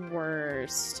isn't the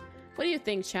worst. What do you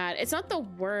think, chat? It's not the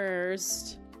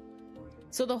worst.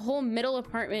 So the whole middle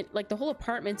apartment, like the whole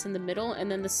apartment's in the middle, and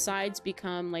then the sides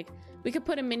become like, we could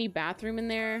put a mini bathroom in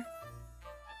there.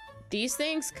 These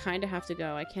things kind of have to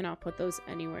go. I cannot put those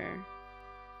anywhere.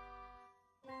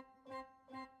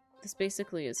 This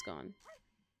basically is gone.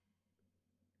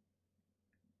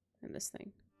 And this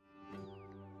thing.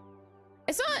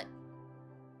 It's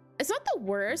not the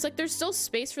worst. Like, there's still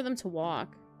space for them to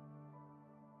walk.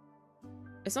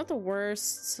 It's not the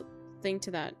worst thing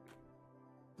to that.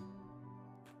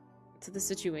 To the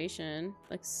situation.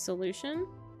 Like, solution.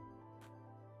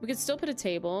 We could still put a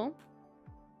table.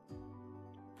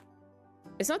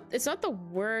 It's not the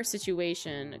worst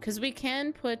situation. Because we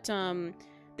can put,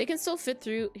 they can still fit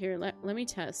through. Here, let me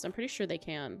test. I'm pretty sure they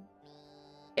can.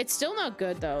 It's still not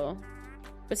good, though.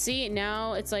 But see,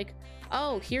 now it's like,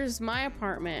 oh, here's my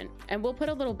apartment. And we'll put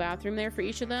a little bathroom there for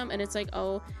each of them. And it's like,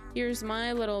 oh, here's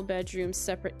my little bedroom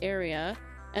separate area.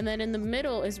 And then in the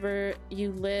middle is where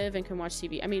you live and can watch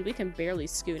TV. I mean, we can barely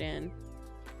scoot in.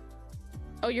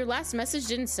 Oh, your last message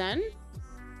didn't send?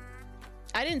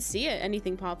 I didn't see it.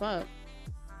 Anything pop up.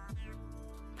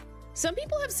 Some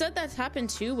people have said that's happened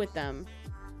too with them.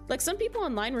 Like, some people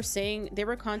online were saying they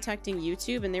were contacting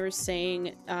YouTube and they were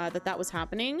saying that was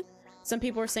happening. Some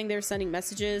people were saying they were sending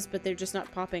messages, but they're just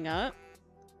not popping up.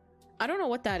 I don't know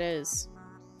what that is.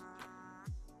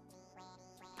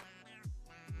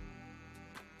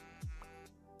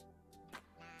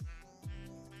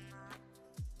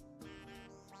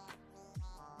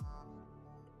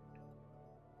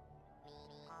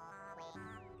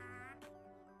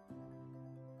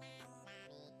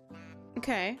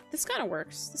 Okay, this kind of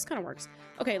works. This kind of works.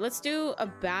 Okay, let's do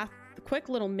a quick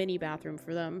little mini bathroom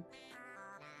for them.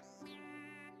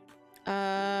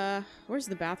 Where's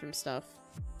the bathroom stuff?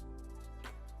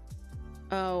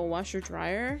 Oh, washer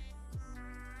dryer.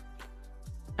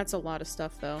 That's a lot of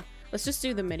stuff though. Let's just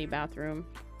do the mini bathroom.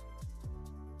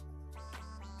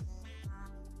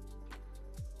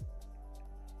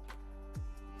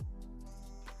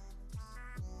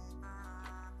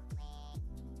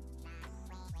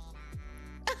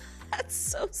 That's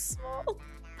so small.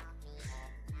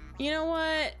 You know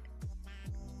what?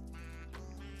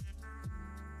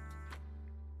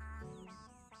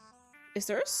 Is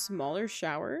there a smaller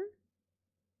shower?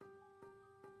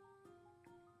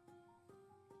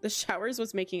 The shower is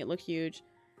what's making it look huge.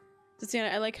 Tatiana,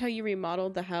 I like how you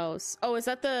remodeled the house. Oh, is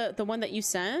that the one that you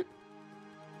sent?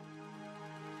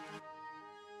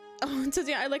 Oh,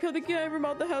 Tatiana, I like how the guy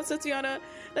remodeled the house, Tatiana.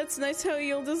 That's nice how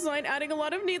you'll design adding a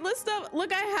lot of needless stuff.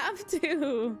 Look, I have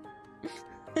to.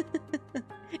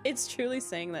 It's truly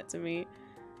saying that to me.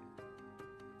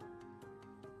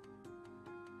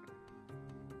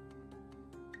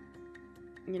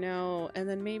 You know, and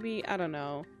then maybe, I don't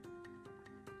know.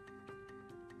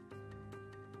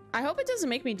 I hope it doesn't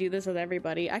make me do this with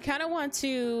everybody. I kind of want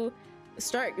to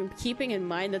start keeping in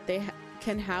mind that they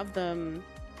can have them.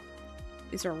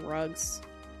 These are rugs.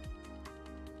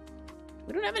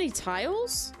 We don't have any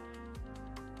tiles?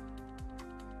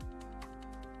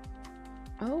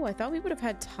 Oh, I thought we would have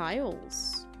had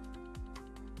tiles.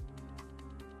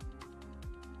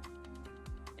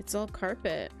 It's all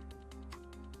carpet.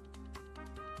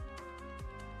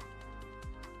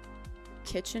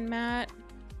 Kitchen mat.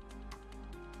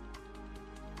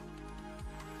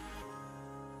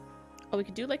 Oh, we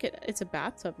could do like it's a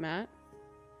bathtub mat.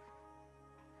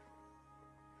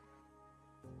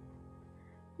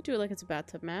 We do it like it's a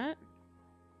bathtub mat.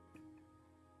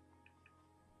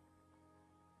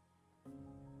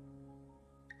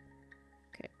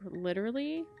 Okay,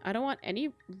 literally, I don't want any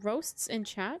roasts in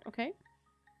chat, okay?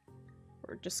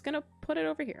 We're just gonna put it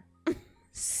over here.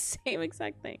 Same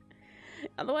exact thing.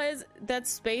 Otherwise, that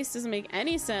space doesn't make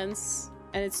any sense,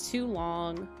 and it's too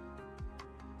long.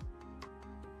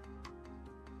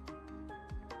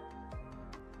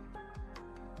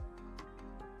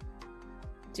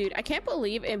 Dude, I can't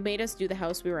believe it made us do the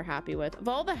house we were happy with. Of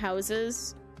all the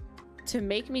houses to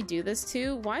make me do this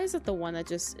to, why is it the one that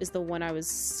just is the one I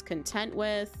was content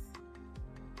with?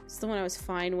 It's the one I was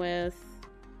fine with.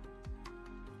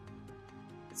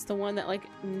 It's the one that, like,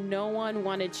 no one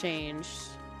wanted changed.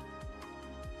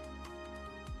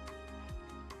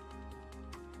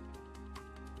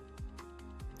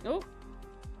 Oh.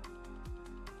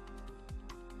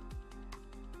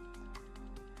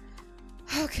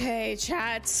 Okay,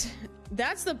 chat.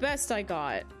 That's the best I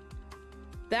got.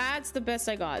 That's the best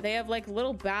I got. They have like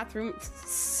little bathroom.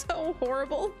 So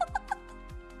horrible.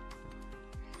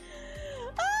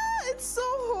 Ah, it's so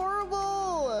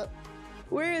horrible.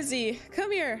 Where is he?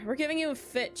 Come here. We're giving you a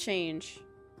fit change.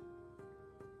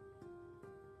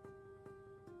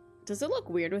 Does it look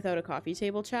weird without a coffee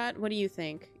table, chat? What do you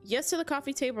think? Yes to the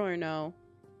coffee table or no?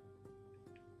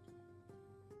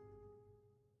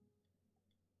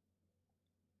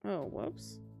 Oh,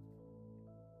 whoops.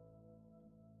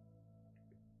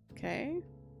 Okay.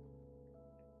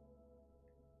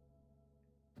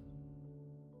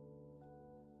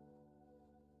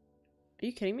 Are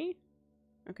you kidding me?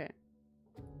 Okay.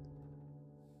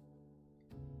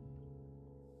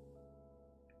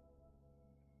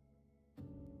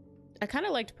 I kind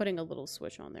of liked putting a little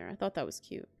switch on there. I thought that was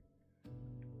cute.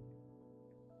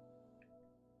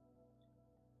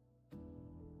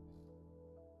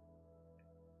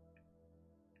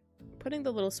 Putting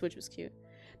the little switch was cute.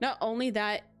 Not only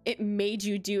that, it made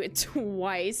you do it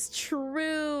twice.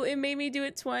 True, it made me do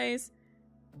it twice.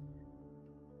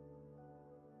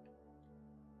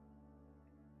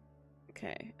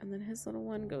 Okay, and then his little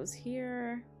one goes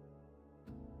here.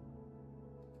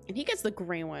 And he gets the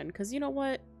gray one, because you know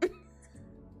what?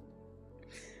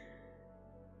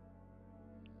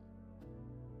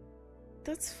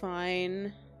 That's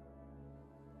fine.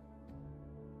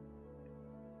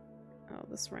 Oh,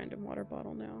 this random water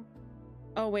bottle now.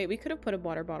 Oh, wait, we could have put a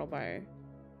water bottle by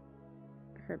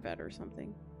her bed or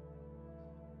something.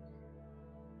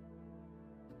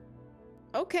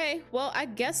 Okay, well, I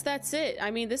guess that's it.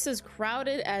 I mean, this is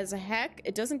crowded as heck.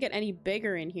 It doesn't get any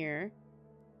bigger in here.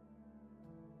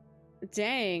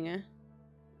 Dang.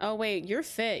 Oh, wait, you're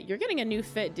fit. You're getting a new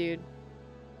fit, dude.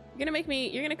 You're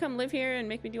gonna come live here and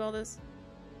make me do all this?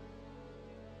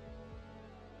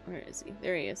 Where is he?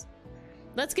 There he is.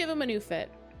 Let's give him a new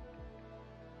fit.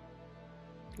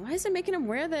 Why is it making him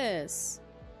wear this?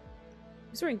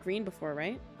 He was wearing green before,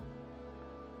 right?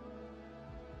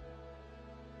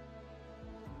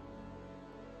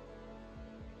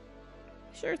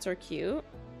 Shirts are cute.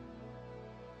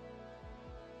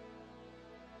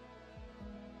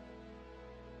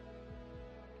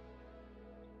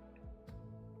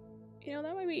 You know,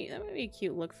 that might be a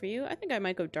cute look for you. I think I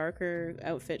might go darker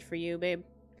outfit for you, babe.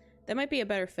 That might be a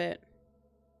better fit.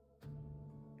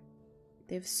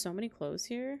 They have so many clothes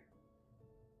here.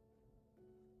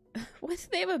 What?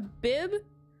 They have a bib?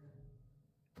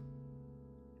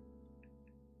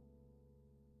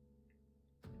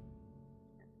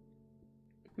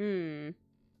 Hmm.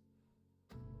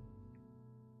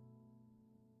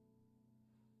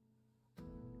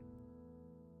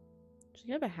 Does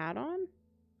he have a hat on?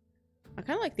 I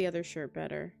kind of like the other shirt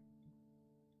better.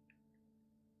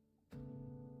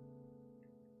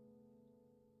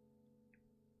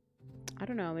 I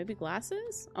don't know, maybe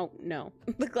glasses? Oh, no.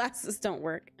 The glasses don't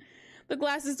work. The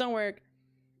glasses don't work.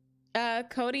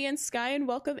 Cody and Skyen,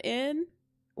 welcome in.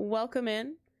 Welcome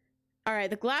in. Alright,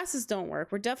 the glasses don't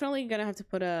work. We're definitely gonna have to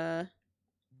put a...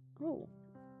 Oh.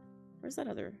 Where's that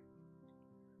other...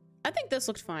 I think this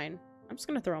looked fine. I'm just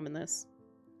gonna throw them in this.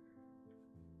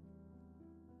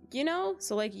 You know?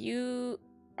 So, like, you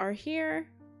are here.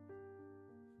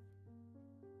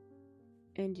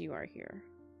 And you are here.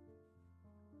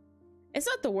 It's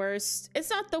not the worst. It's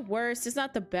not the worst. It's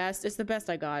not the best. It's the best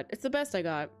I got. It's the best I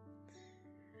got.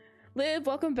 Liv,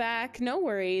 welcome back. No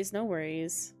worries. No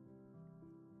worries.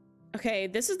 Okay,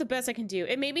 this is the best I can do.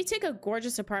 It made me take a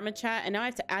gorgeous apartment chat, and now I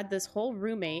have to add this whole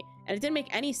roommate, and it didn't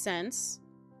make any sense.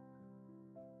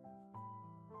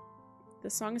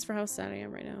 This song is for how sad I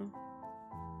am right now.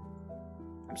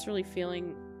 I'm just really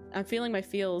feeling... I'm feeling my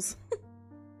feels.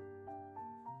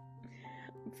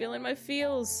 I'm feeling my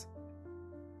feels.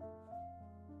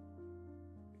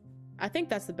 I think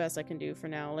that's the best I can do for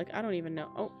now. Like, I don't even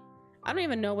know. Oh, I don't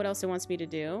even know what else it wants me to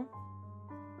do.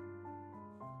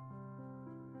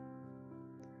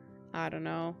 I don't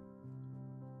know.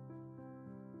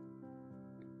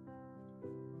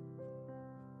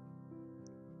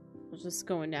 We'll just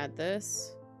go and add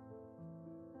this.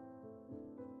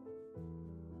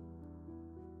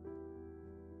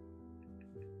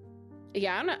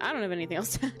 Yeah, I don't have anything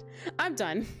else to add. I'm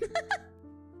done.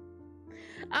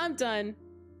 I'm done.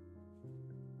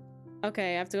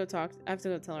 Okay, I have to go talk. I have to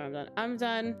go tell her I'm done. I'm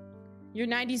done. Your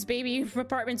 90s baby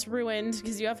apartment's ruined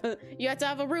because you have to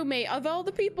have a roommate of all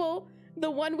the people.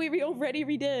 The one we already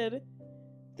redid.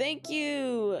 Thank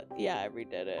you. Yeah, I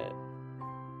redid it.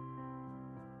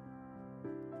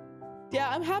 Yeah,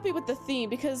 I'm happy with the theme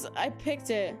because I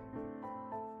picked it.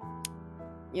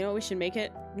 You know what we should make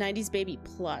it? 90s baby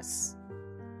plus.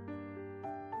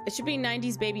 It should be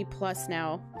 90s baby plus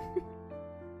now.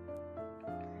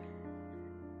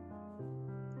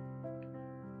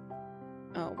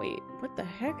 Oh, wait. What the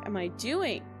heck am I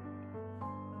doing?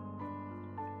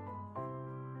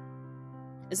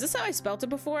 Is this how I spelt it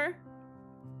before?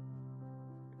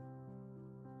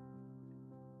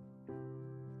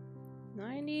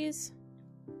 '90s.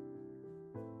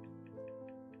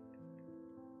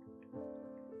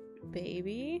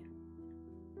 Baby.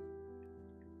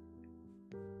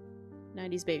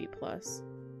 90s Baby Plus.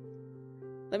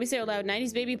 Let me say it out loud.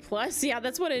 90s Baby Plus? Yeah,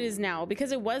 that's what it is now.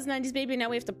 Because it was 90s Baby, now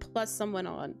we have to plus someone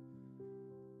on.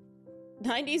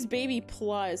 90s Baby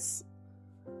Plus.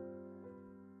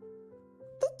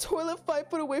 The toilet 5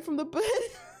 foot away from the bed.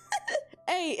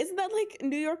 Hey, isn't that like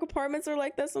New York apartments are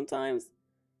like that sometimes?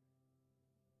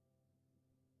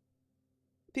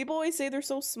 People always say they're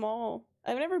so small.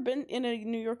 I've never been in a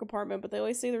New York apartment, but they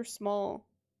always say they're small.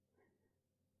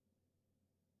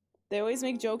 They always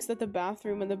make jokes that the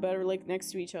bathroom and the bed are like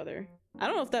next to each other. I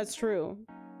don't know if that's true.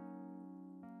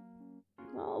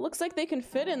 Well, it looks like they can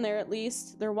fit in there at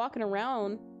least. They're walking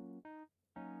around.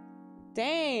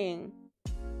 Dang.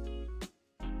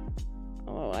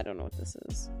 Oh, I don't know what this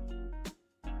is.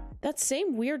 That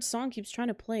same weird song keeps trying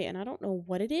to play and I don't know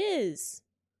what it is.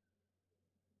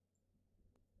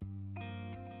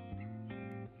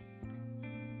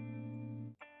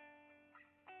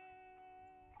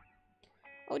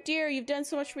 Oh dear, you've done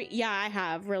so much yeah, I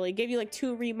have, really. Gave you like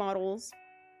 2 remodels.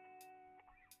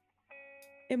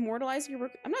 Immortalize your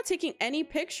work. I'm not taking any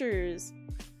pictures.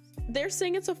 They're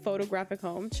saying it's a photographic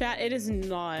home. Chat, it is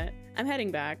not. I'm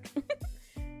heading back.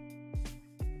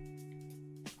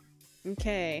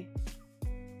 Okay.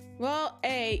 Well,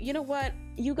 hey, you know what?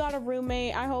 You got a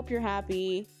roommate. I hope you're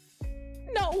happy.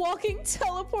 Not walking,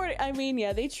 teleporting. I mean,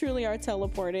 yeah, they truly are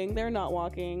teleporting. They're not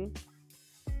walking.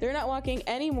 They're not walking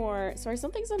anymore. Sorry,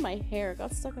 something's in my hair. It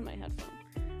got stuck in my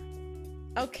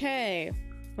headphone. Okay.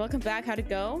 Welcome back. How'd it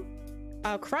go?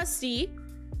 Krusty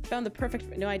found the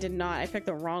perfect... No, I did not. I picked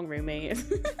the wrong roommate.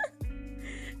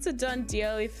 It's a done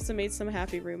deal. We've made some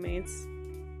happy roommates.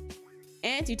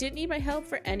 And you didn't need my help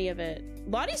for any of it.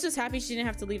 Lottie's just happy she didn't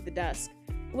have to leave the desk.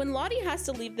 When Lottie has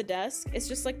to leave the desk, it's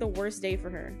just like the worst day for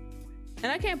her.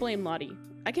 And I can't blame Lottie.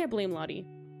 I can't blame Lottie.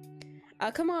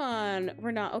 Come on.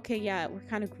 We're not. Okay, yeah, we're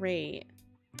kind of great.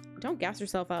 Don't gas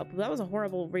yourself up. That was a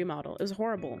horrible remodel. It was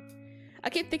horrible. I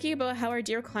keep thinking about how our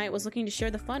dear client was looking to share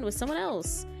the fun with someone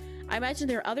else. I imagine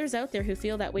there are others out there who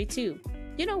feel that way too.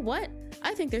 You know what?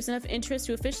 I think there's enough interest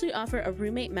to officially offer a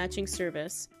roommate matching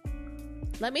service.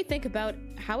 Let me think about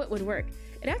how it would work.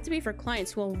 It'd have to be for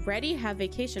clients who already have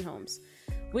vacation homes.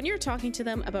 When you're talking to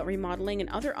them about remodeling and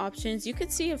other options, you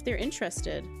could see if they're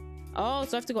interested. Oh,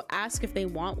 so I have to go ask if they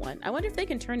want one. I wonder if they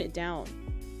can turn it down.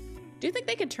 Do you think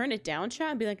they can turn it down, chat,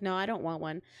 and be like, no, I don't want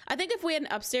one? I think if we had an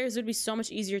upstairs, it would be so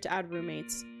much easier to add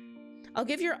roommates. I'll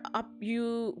give your I'll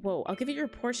give you your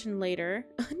portion later.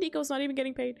 Nico's not even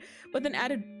getting paid. But then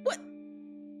added, what?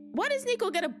 Why does Nico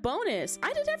get a bonus?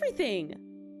 I did everything.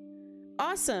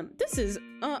 Awesome. This is,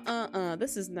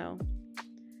 this is no.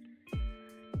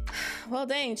 Well,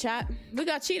 dang, chat. We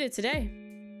got cheated today.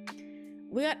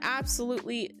 We got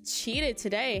absolutely cheated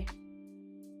today.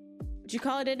 Would you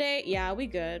call it a day? Yeah, we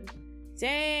good.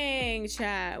 Dang,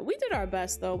 chat. We did our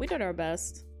best, though. We did our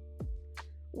best.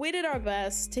 We did our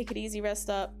best. Take it easy, rest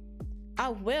up. I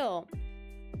will.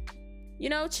 You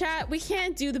know, chat, we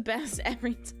can't do the best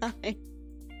every time.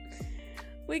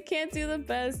 We can't do the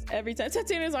best every time.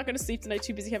 Tatiana's not going to sleep tonight.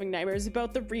 Too busy having nightmares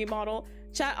about the remodel.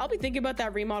 Chat, I'll be thinking about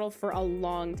that remodel for a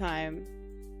long time.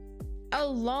 A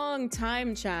long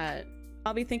time, chat.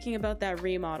 I'll be thinking about that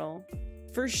remodel.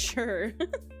 For sure.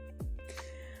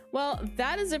 Well,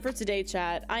 that is it for today,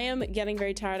 chat. I am getting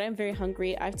very tired. I'm very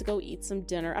hungry. I have to go eat some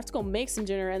dinner. I have to go make some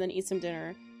dinner and then eat some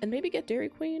dinner. And maybe get Dairy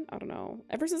Queen? I don't know.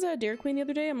 Ever since I had Dairy Queen the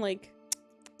other day, I'm like...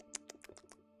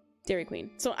 Dairy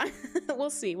Queen. So we'll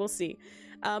see. We'll see.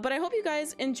 But I hope you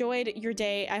guys enjoyed your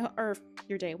day.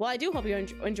 Well, I do hope you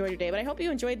enjoyed your day, but I hope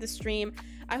you enjoyed the stream.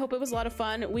 I hope it was a lot of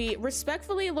fun. We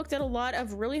respectfully looked at a lot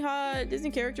of really hot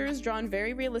Disney characters drawn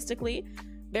very realistically.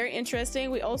 Very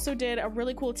interesting. We also did a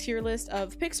really cool tier list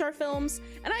of Pixar films,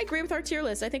 and I agree with our tier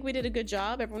list. I think we did a good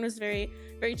job. Everyone was very,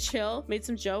 very chill, made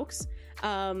some jokes.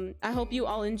 I hope you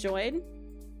all enjoyed.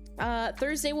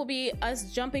 Thursday will be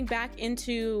us jumping back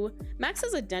into... Max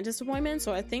has a dentist appointment,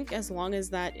 so I think as long as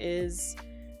that is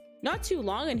not too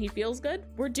long and he feels good,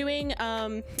 we're doing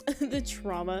the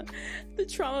trauma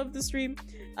of the stream.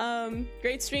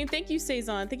 Great stream. Thank you,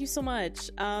 Saison. Thank you so much.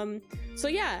 So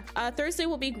yeah, Thursday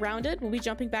will be Grounded. We'll be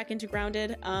jumping back into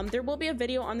Grounded. There will be a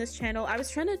video on this channel. I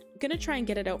was gonna try and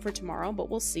get it out for tomorrow, but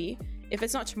we'll see. If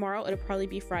it's not tomorrow, it'll probably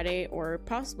be Friday or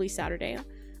possibly Saturday.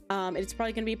 It's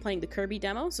probably gonna be playing the Kirby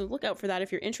demo, so look out for that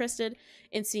if you're interested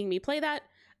in seeing me play that.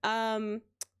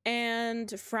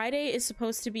 And Friday is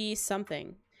supposed to be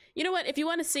something. You know what? If you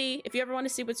ever want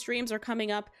to see what streams are coming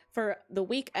up for the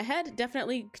week ahead,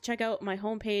 definitely check out my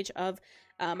homepage of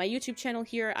my YouTube channel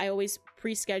here. I always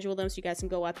pre-schedule them so you guys can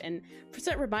go up and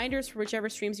set reminders for whichever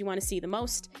streams you want to see the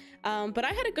most. But I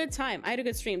had a good time. I had a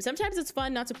good stream. Sometimes it's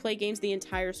fun not to play games the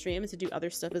entire stream and to do other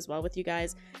stuff as well with you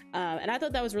guys. And I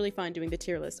thought that was really fun doing the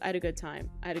tier list. I had a good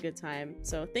time.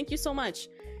 So thank you so much.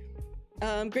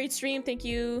 Great stream. Thank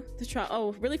you.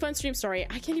 Oh, really fun stream. Sorry,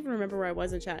 I can't even remember where I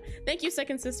was in chat. Thank you,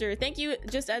 Second Sister. Thank you,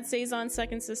 Just Add Saison,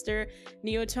 Second Sister,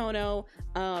 Neotono,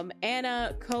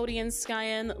 Anna, Cody, and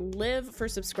Skyen, Liv for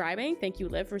subscribing. Thank you,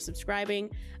 Liv, for subscribing.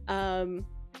 Eyelash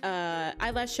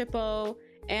Shippo,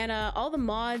 Anna, all the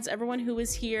mods, everyone who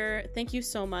was here. Thank you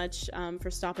so much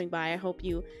for stopping by. I hope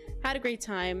you had a great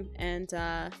time, and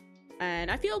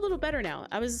I feel a little better now.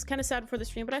 I was kind of sad before the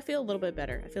stream, but I feel a little bit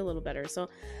better. So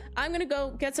I'm gonna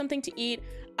go get something to eat.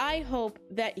 I hope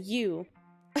that you...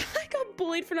 I got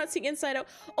bullied for not seeing Inside Out.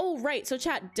 Oh, right. So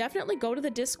chat, definitely go to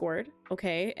the Discord,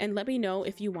 okay? And let me know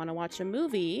if you want to watch a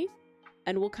movie.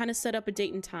 And we'll kind of set up a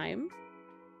date and time.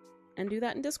 And do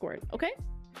that in Discord, okay?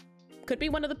 Could be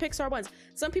one of the Pixar ones.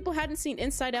 Some people hadn't seen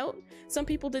Inside Out. Some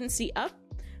people didn't see Up.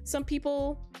 Some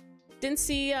people didn't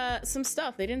see some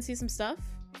stuff. They didn't see some stuff.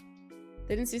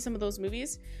 They didn't see some of those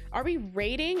movies. Are we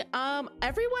raiding?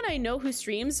 Everyone I know who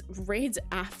streams raids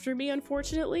after me,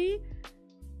 unfortunately.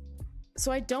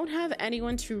 So I don't have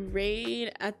anyone to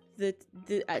raid at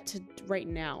right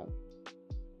now.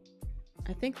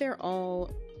 I think they're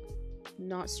all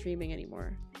not streaming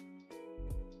anymore.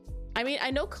 I mean,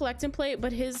 I know Collect and Play,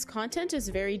 but his content is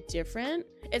very different.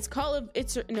 It's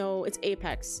it's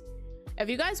Apex. If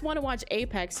you guys want to watch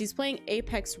Apex, he's playing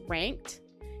Apex Ranked.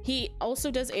 He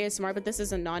also does ASMR, but this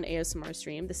is a non-ASMR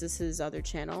stream. This is his other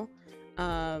channel.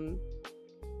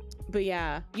 But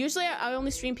yeah, usually I only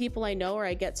stream people I know or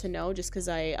I get to know just because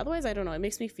otherwise I don't know. It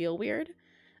makes me feel weird.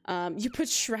 You put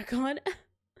Shrek on.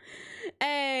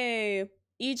 Hey,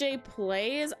 EJ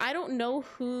Plays. I don't know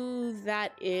who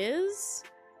that is.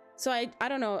 So I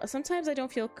don't know. Sometimes I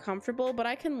don't feel comfortable, but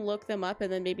I can look them up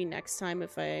and then maybe next time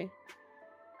if I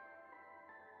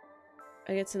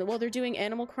get to well, they're doing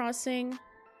Animal Crossing.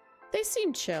 They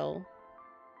seem chill.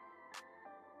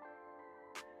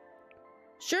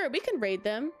 Sure, we can raid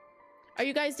them. Are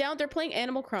you guys down? They're playing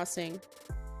Animal Crossing.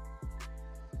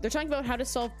 They're talking about how to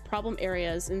solve problem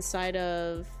areas inside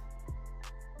of...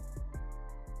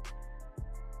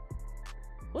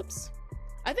 Whoops.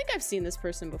 I think I've seen this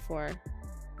person before.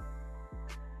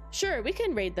 Sure, we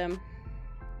can raid them.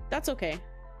 That's okay.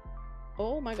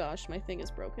 Oh my gosh, my thing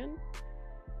is broken.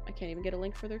 I can't even get a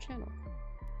link for their channel.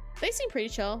 They seem pretty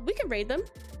chill. We can raid them.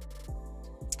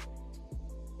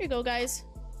 Here you go, guys.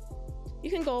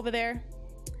 You can go over there.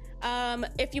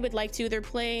 If you would like to. They're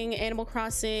playing Animal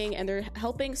Crossing and they're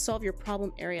helping solve your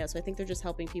problem area. So I think they're just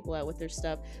helping people out with their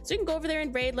stuff. So you can go over there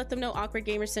and raid, let them know Awkward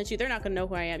Gamer sent you. They're not gonna know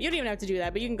who I am. You don't even have to do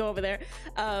that, but you can go over there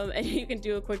and you can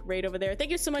do a quick raid over there.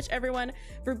 Thank you so much, everyone,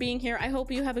 for being here. I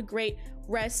hope you have a great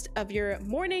rest of your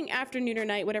morning, afternoon, or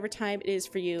night, whatever time it is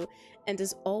for you. And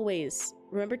as always,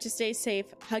 remember to stay safe,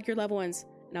 hug your loved ones,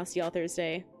 and I'll see y'all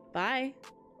Thursday. Bye.